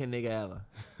librarian looking nigga ever.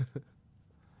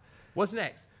 What's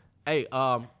next? Hey,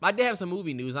 I did have some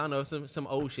movie news. I don't know, some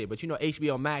old shit, but you know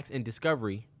HBO Max and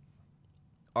Discovery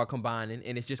are combining,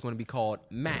 and it's just going to be called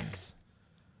Max.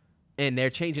 And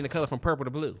they're changing the color from purple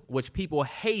to blue, which people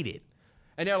hated.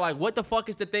 And they're like, what the fuck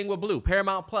is the thing with blue?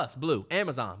 Paramount Plus, blue.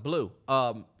 Amazon, blue.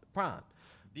 Prime.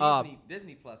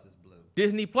 Disney Plus is blue.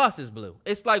 Disney Plus is blue.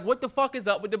 It's like, what the fuck is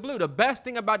up with the blue? The best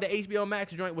thing about the HBO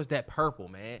Max joint was that purple,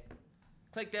 man.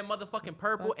 Click that motherfucking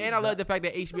purple. And I love the fact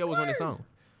that HBO was on its own.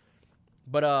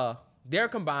 But they're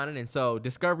combining, and so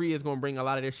Discovery is going to bring a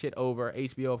lot of their shit over.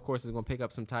 HBO, of course, is going to pick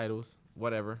up some titles,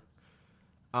 whatever.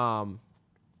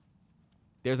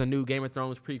 There's a new Game of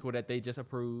Thrones prequel that they just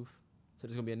approved. So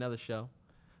there's going to be another show.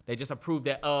 They just approved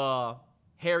that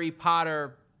Harry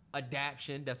Potter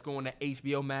adaptation that's going to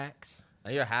HBO Max.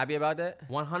 And you're happy about that?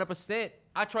 100%.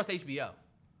 I trust HBO.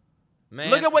 Man,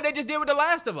 Look at what they just did with The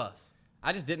Last of Us.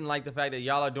 I just didn't like the fact that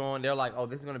y'all are doing, they're like, oh,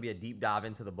 this is going to be a deep dive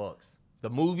into the books. The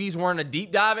movies weren't a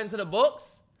deep dive into the books?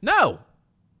 No.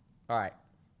 All right.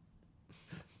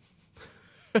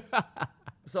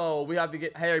 So we have to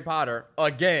get Harry Potter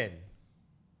again.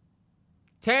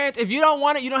 Terrance, if you don't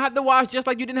want it, you don't have to watch, just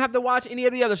like you didn't have to watch any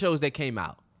of the other shows that came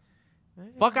out.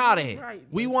 Fuck out of here. Right,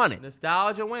 We won it.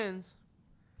 Nostalgia wins.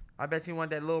 I bet you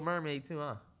want that Little Mermaid too,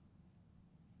 huh?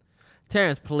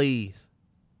 Terrance, please.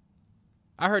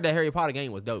 I heard that Harry Potter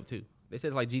game was dope too. They said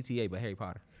it's like GTA, but Harry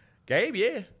Potter. Gabe,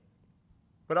 yeah.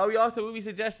 But are we off to movie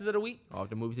suggestions of the week? Off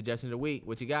the movie suggestion of the week.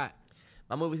 What you got?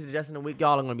 My movie suggestion of the week,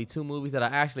 y'all, are going to be 2 movies that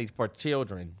are actually for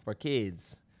children, for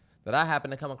kids, that I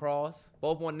happen to come across.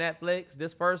 Both on Netflix.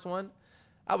 This first one,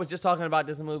 I was just talking about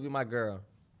this movie with my girl.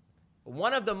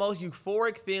 One of the most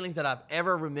euphoric feelings that I've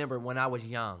ever remembered when I was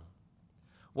young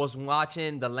was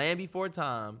watching The Land Before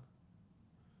Time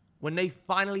when they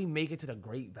finally make it to the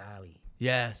Great Valley.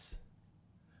 Yes.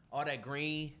 All that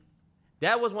green.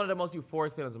 That was one of the most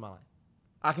euphoric feelings of my life.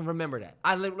 I can remember that.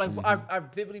 I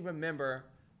vividly remember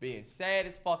being sad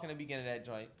as fuck in the beginning of that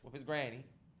joint with his granny.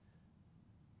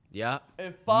 Yeah.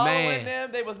 And following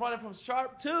them, they was running from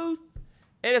Sharp Tooth.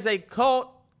 It is a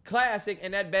cult classic,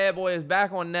 and that bad boy is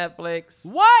back on Netflix.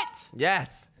 What?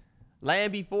 Yes.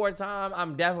 Land Before Time.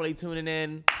 I'm definitely tuning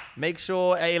in. Make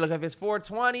sure, hey, look, if it's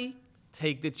 420,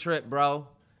 take the trip, bro.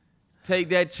 Take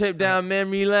that trip down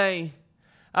memory lane.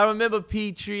 I remember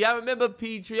Petrie. Oh,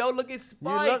 look at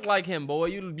Spike. You look like him, boy.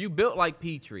 You built like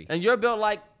Petrie. And you're built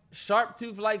like Sharp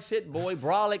Tooth like shit, boy.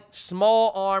 Brolic,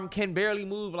 small arm, can barely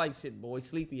move like shit, boy.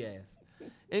 Sleepy ass.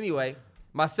 Anyway,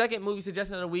 my second movie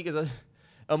suggestion of the week is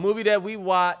a movie that we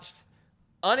watched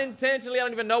unintentionally. I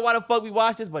don't even know why the fuck we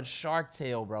watched this, but Shark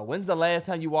Tale, bro. When's the last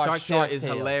time you watched Shark Tale? Is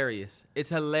hilarious. It's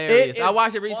hilarious. I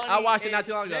watched it. I watched it not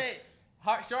too long ago.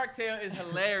 Shark Tale is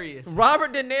hilarious. hilarious.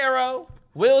 Robert De Niro,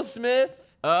 Will Smith.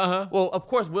 Uh-huh. Well, of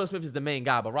course, Will Smith is the main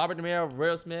guy, but Robert De Niro,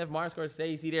 Will Smith, Martin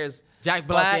Scorsese, there's Jack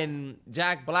Black,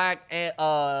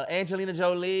 Angelina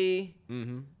Jolie,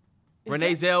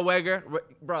 Renee Zellweger.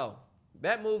 Bro,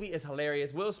 that movie is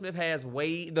hilarious. Will Smith has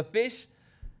the fish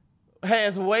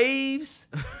has waves.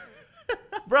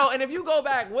 Bro, and if you go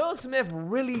back, Will Smith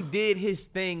really did his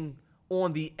thing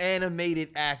on the animated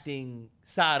acting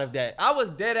side of that. I was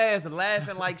dead ass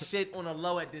laughing like shit on the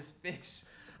low at this fish.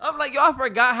 I'm like, yo, I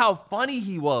forgot how funny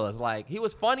he was. Like, he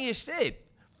was funny as shit.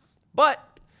 But,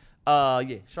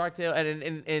 yeah, Shark Tale,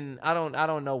 and I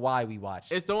don't know why we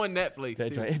watched. It's on Netflix.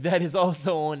 That's too. right. That is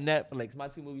also on Netflix. My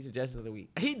 2 movie suggestions of the week.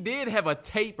 He did have a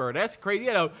taper. That's crazy. He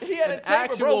had a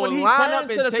taper, bro. When he turns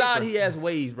to the side, he has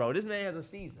waves, bro. This man has a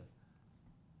season.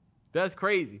 That's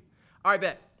crazy. All right,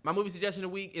 bet. My movie suggestion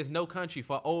of the week is No Country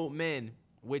for Old Men,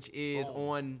 which is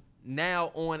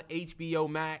now on HBO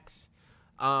Max.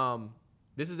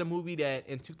 This is a movie that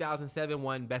in 2007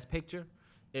 won Best Picture.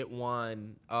 It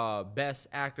won Best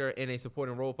Actor in a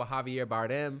Supporting Role for Javier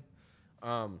Bardem.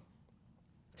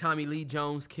 Tommy Lee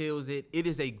Jones kills it. It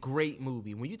is a great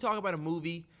movie. When you talk about a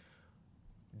movie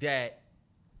that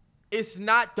it's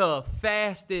not the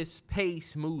fastest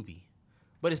paced movie,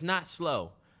 but it's not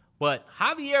slow. But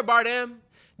Javier Bardem,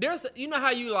 you know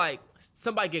how you like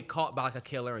somebody get caught by like a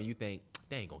killer and you think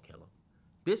they ain't gonna kill him.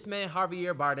 This man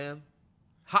Javier Bardem.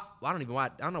 I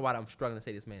don't know why I'm struggling to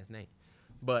say this man's name.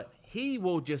 But he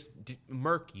will just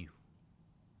murk you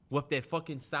with that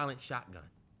fucking silent shotgun.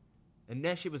 And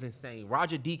that shit was insane.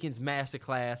 Roger Deakins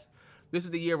masterclass. This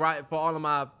is the year, right, for all of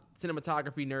my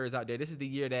cinematography nerds out there, this is the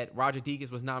year that Roger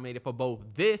Deakins was nominated for both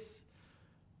this,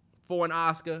 for an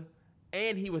Oscar,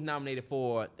 and he was nominated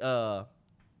for the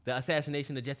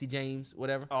assassination of Jesse James,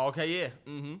 whatever. Oh, okay, yeah.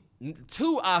 Mm-hmm.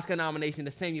 2 Oscar nominations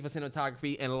the same year for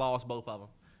cinematography and lost both of them.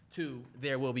 2,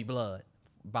 There Will Be Blood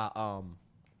by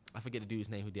I forget the dude's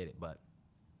name who did it, but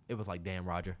it was like, damn,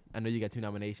 Roger. I know you got 2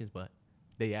 nominations, but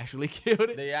they actually killed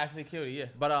it. They actually killed it, yeah.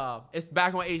 But it's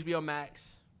back on HBO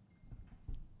Max.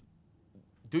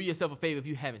 Do yourself a favor if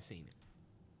you haven't seen it.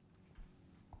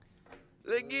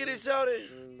 Let's get it started.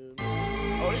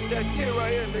 Oh, this that shit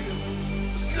right here, nigga.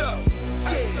 What's up?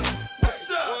 Yeah.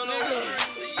 What's up, nigga?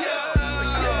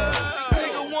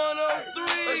 Nigga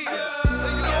 103.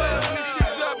 When this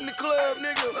shit drop in the club,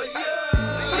 nigga.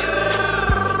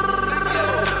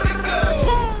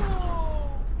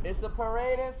 It's a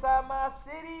parade inside my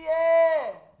city,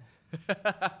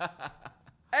 yeah.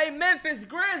 Hey, Memphis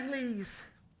Grizzlies.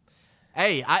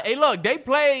 Hey, look, they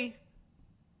play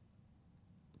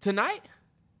tonight?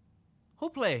 Who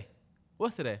play?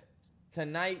 What's today?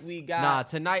 Tonight we got...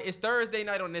 tonight. It's Thursday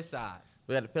night on this side.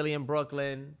 We got Philly and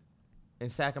Brooklyn,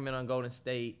 and Sacramento and Golden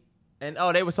State. And,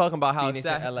 they were talking about how Phoenix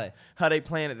and LA. How they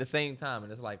playing at the same time,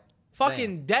 and it's like...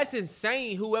 Fucking, that's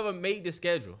insane, whoever made the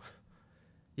schedule.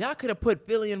 Y'all could have put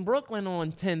Philly and Brooklyn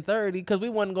on 10:30 because we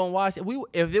wasn't going to watch it.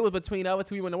 If it was between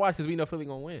us, we wouldn't watch because we know Philly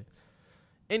going to win.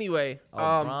 Anyway.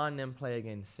 LeBron them play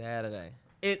again Saturday.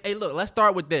 Hey, look, let's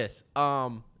start with this.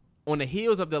 on the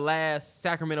heels of the last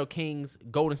Sacramento Kings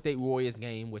Golden State Warriors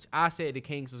game, which I said the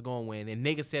Kings was going to win, and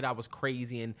niggas said I was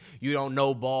crazy and you don't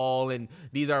know ball and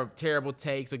these are terrible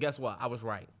takes. So guess what? I was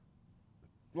right.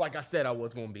 Like I said I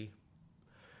was going to be.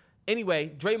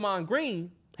 Anyway, Draymond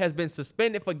Green has been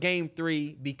suspended for Game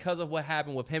 3 because of what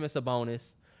happened with him and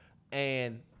Sabonis.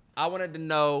 And I wanted to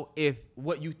know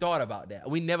what you thought about that.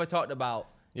 We never talked about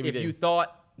if you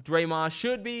thought Draymond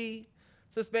should be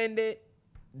suspended.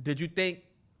 Did you think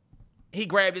he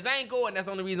grabbed his ankle and that's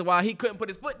the only reason why he couldn't put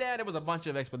his foot down? There was a bunch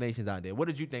of explanations out there. What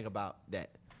did you think about that?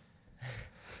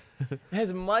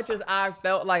 As much as I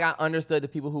felt like I understood the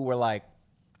people who were like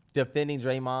defending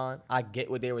Draymond, I get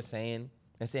what they were saying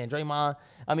and saying, Draymond,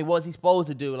 I mean, what's he supposed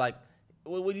to do? Like,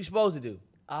 what are you supposed to do?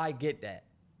 I get that.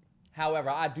 However,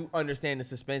 I do understand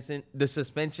the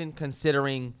suspension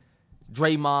considering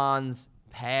Draymond's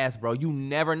past, bro. You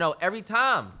never know. Every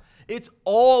time. It's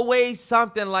always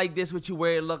something like this with you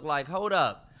where it look like, hold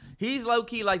up. He's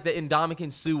low-key like the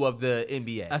Ndamukong Suh of the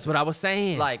NBA. That's what I was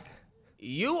saying. Like,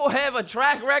 you will have a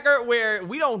track record where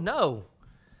we don't know.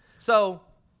 So,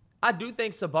 I do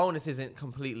think Sabonis isn't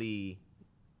completely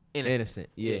innocent.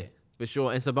 Yeah, for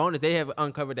sure. And Sabonis, they have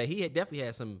uncovered that he definitely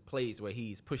had some plays where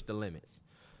he's pushed the limits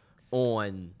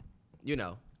on,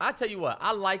 I tell you what,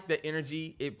 I like the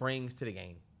energy it brings to the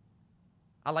game.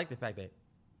 I like the fact that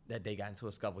they got into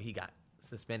a scuffle. He got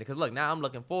suspended. Because, look, now I'm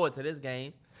looking forward to this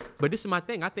game. But this is my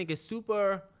thing. I think it's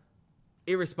super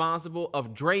irresponsible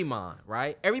of Draymond,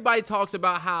 right? Everybody talks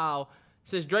about how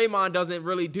since Draymond doesn't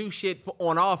really do shit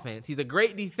on offense, he's a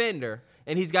great defender,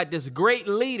 and he's got this great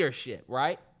leadership,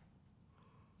 right?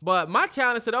 But my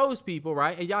challenge to those people,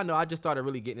 right, and y'all know I just started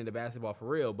really getting into basketball for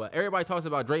real, but everybody talks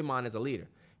about Draymond as a leader.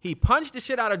 He punched the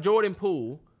shit out of Jordan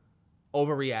Poole,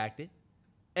 overreacted,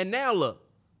 and now look,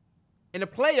 in the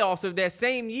playoffs of that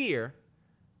same year,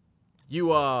 you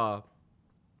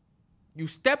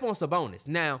step on Sabonis.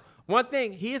 Now, one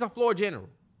thing, he is a floor general.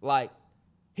 Like,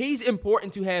 he's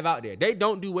important to have out there. They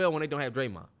don't do well when they don't have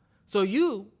Draymond. So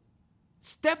you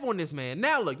step on this man.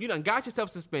 Now, look, you done got yourself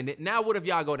suspended. Now what if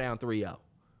y'all go down 3-0?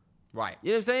 Right. You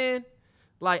know what I'm saying?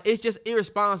 Like, it's just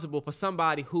irresponsible for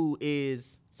somebody who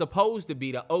is supposed to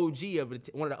be the OG of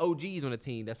one of the OGs on the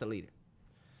team that's a leader.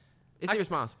 It's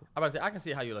irresponsible. I'm about to say, I can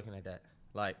see how you're looking at that.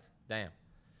 Like, damn.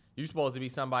 You're supposed to be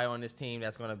somebody on this team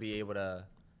that's going to be able to...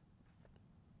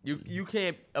 We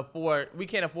can't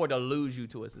afford to lose you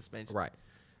to a suspension. Right.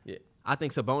 Yeah. I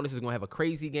think Sabonis is going to have a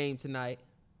crazy game tonight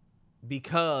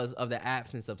because of the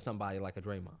absence of somebody like a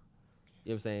Draymond. You know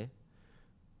what I'm saying?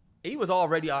 He was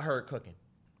already, I heard, cooking.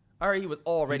 I heard he was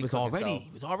already cooking. He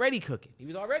was already cooking.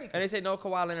 And they say no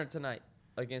Kawhi Leonard tonight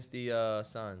against the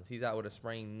Suns. He's out with a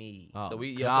sprained knee. Oh, so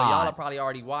y'all have probably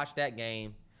already watched that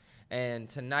game. And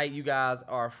tonight, you guys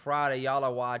are Friday. Y'all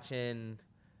are watching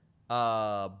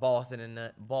Boston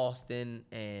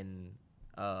and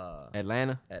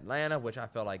Atlanta, which I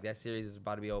feel like that series is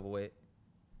about to be over with.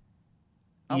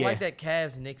 I like that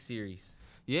Cavs-Knicks series.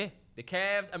 Yeah, the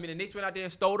Knicks went out there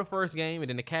and stole the first game, and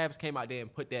then the Cavs came out there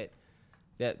and put that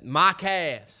my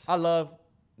Cavs. I love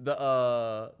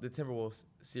the Timberwolves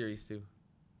series too.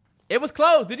 It was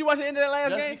close. Did you watch the end of that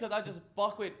last game? Because I just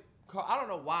fuck with. I don't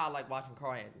know why I like watching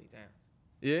Karl Anthony Towns.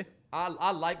 Yeah.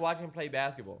 I like watching him play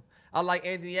basketball. I like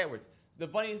Anthony Edwards. The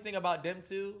funniest thing about them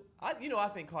two, I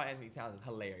think Karl Anthony Towns is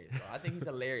hilarious, bro. I think he's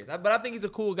hilarious. But I think he's a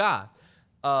cool guy.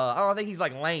 I don't think he's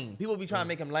like lame. People be trying to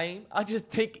make him lame. I just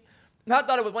think, I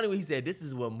thought it was funny when he said, this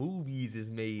is what movies is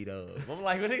made of. I'm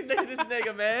like, what is this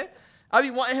nigga, man? I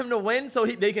be wanting him to win so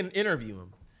they can interview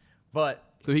him. But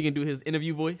so he can do his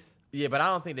interview voice? Yeah, but I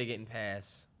don't think they're getting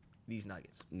past these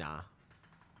Nuggets. Nah.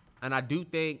 And I do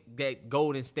think that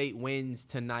Golden State wins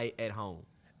tonight at home.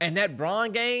 And that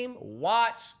Bron game,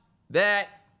 watch that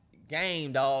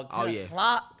game, dog. 10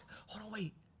 o'clock. Hold on,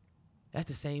 wait. That's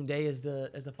the same day as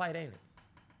the fight, ain't it?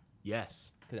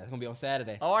 Yes. Because that's going to be on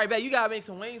Saturday. All right, bet. You got to make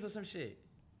some wings or some shit.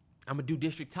 I'm going to do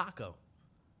District Taco.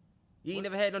 You ain't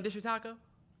never had no District Taco?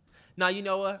 Nah, you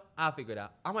know what? I'll figure it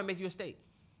out. I might make you a steak.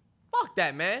 Fuck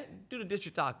that, man. Do the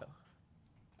District Taco.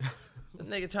 This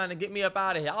nigga trying to get me up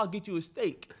out of here. I'll get you a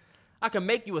steak. I can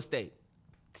make you a steak.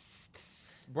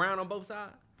 Brown on both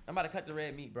sides. I'm about to cut the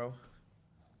red meat, bro.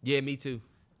 Yeah, me too.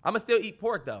 I'm going to still eat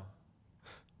pork, though.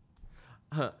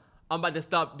 I'm about to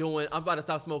stop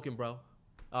smoking, bro.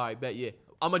 All right, bet, yeah.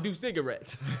 I'm going to do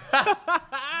cigarettes. What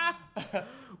the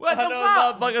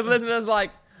fuck? Motherfuckers listening to us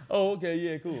like, oh, okay,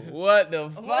 yeah, cool. What the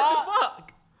fuck? What the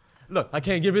fuck? Look, I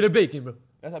can't get rid of bacon, bro.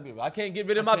 That's how people. I can't get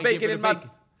rid of my bacon and my...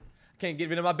 Can't get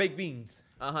rid of my baked beans.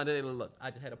 They look,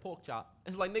 I just had a pork chop.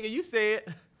 It's like, nigga, you said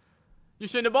you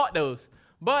shouldn't have bought those.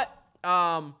 But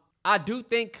I do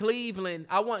think Cleveland,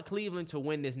 I want Cleveland to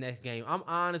win this next game.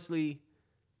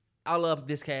 I love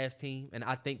this Cavs team, and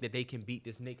I think that they can beat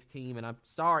this Knicks team, and I'm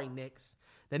sorry, Knicks.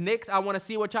 The Knicks, I want to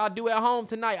see what y'all do at home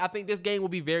tonight. I think this game will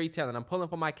be very telling. I'm pulling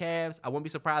for my Cavs. I wouldn't be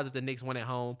surprised if the Knicks win at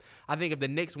home. I think if the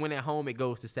Knicks win at home, it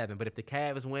goes to 7. But if the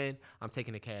Cavs win, I'm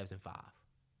taking the Cavs in 5.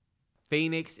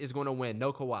 Phoenix is going to win.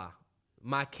 No Kawhi.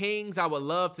 My Kings, I would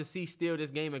love to see steal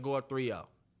this game and go up 3-0.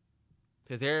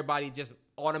 Because everybody just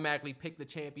automatically picked the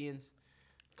champions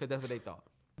because that's what they thought.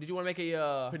 Did you want to make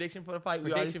a prediction for the fight?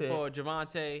 Prediction for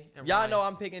Gervonta and Y'all Ryan? know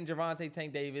I'm picking Gervonta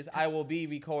Tank Davis. I will be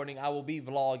recording. I will be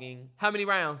vlogging. How many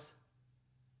rounds?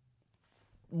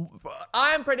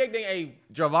 I'm predicting a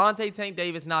Gervonta Tank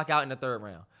Davis knockout in the 3rd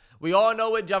round. We all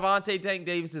know what Gervonta Tank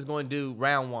Davis is going to do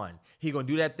round 1. He going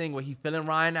to do that thing where he filling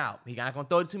Ryan out. He not going to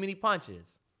throw too many punches.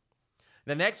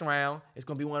 The next round is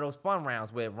going to be one of those fun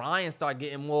rounds where Ryan start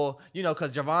getting more,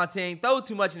 because Gervonta ain't throw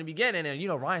too much in the beginning.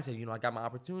 And, Ryan said, I got my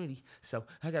opportunity, so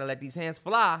I got to let these hands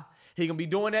fly. He going to be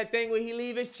doing that thing where he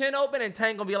leave his chin open and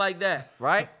Tank going to be like that,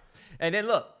 right? And then,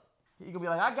 look, he going to be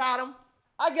like, I got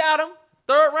him.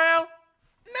 3rd round,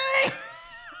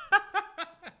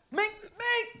 Mink.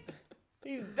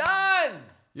 He's done.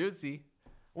 You'll see.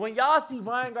 When y'all see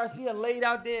Ryan Garcia laid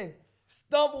out there,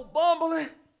 bumbling,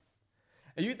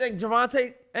 and you think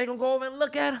Gervonta ain't gonna go over and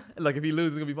look at him? Look, if he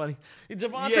loses, it's gonna be funny.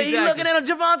 Gervonta, Yeah, exactly. He looking at him.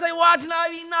 Gervonta watching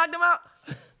how he knocked him out.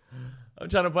 I'm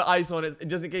trying to put ice on it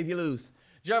just in case he lose.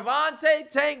 Gervonta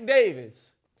Tank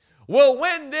Davis will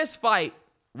win this fight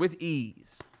with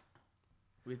ease.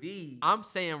 I'm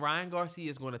saying Ryan Garcia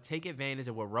is going to take advantage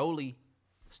of what Rolly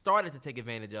started to take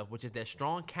advantage of, which is that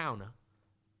strong counter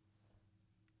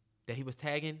that he was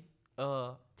tagging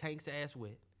Tank's ass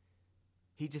with.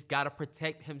 He just got to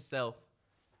protect himself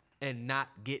and not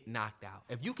get knocked out.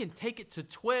 If you can take it to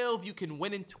 12, you can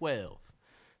win in 12.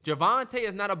 Gervonta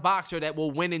is not a boxer that will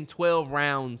win in 12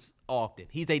 rounds often.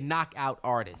 He's a knockout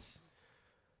artist.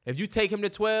 If you take him to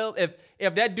 12,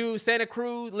 if that dude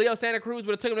Leo Santa Cruz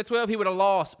would have took him to 12, he would have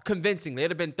lost convincingly. It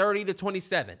would have been 30-27. You know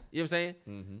what I'm saying?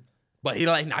 Mm-hmm. But he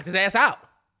knocked his ass out.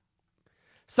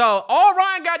 So all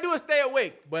Ryan got to do is stay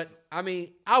awake. But, I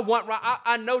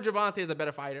know Gervonta is a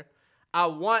better fighter. I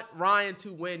want Ryan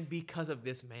to win because of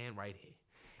this man right here.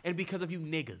 And because of you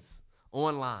niggas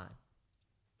online.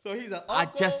 So he's an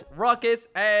ruckus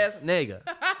ass nigga.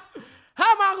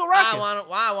 How am I Uncle Ruckus?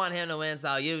 I want him to win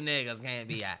so you niggas can't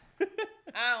be at.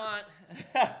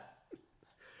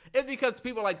 It's because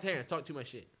people like Terrance talk too much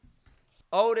shit.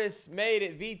 Otis made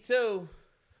it V2.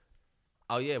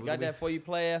 Oh, yeah. We got that for you,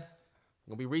 player.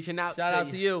 We're going to be reaching out. Shout out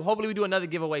to you. Hopefully we do another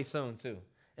giveaway soon, too.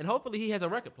 And hopefully he has a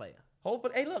record player.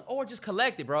 Hey, look, or just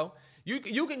collect it, bro.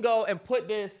 You can go and put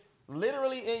this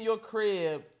literally in your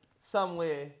crib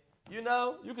somewhere. You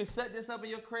can set this up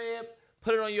in your crib,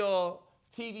 put it on your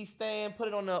TV stand, put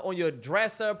it on your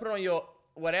dresser, put it on your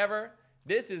whatever.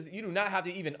 You do not have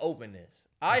to even open this.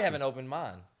 I haven't opened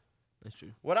mine. That's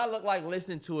true. What I look like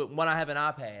listening to it when I have an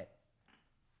iPad.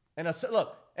 And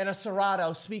a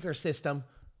Serato speaker system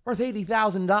worth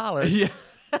 $80,000. Yeah.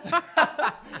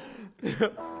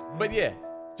 But yeah,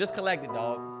 just collect it,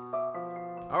 dog.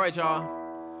 All right, y'all.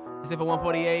 That's it for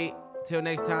 148. Till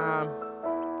next time.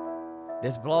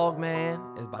 This vlog, man,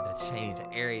 is about to change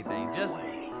everything. Just.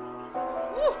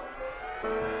 Woo.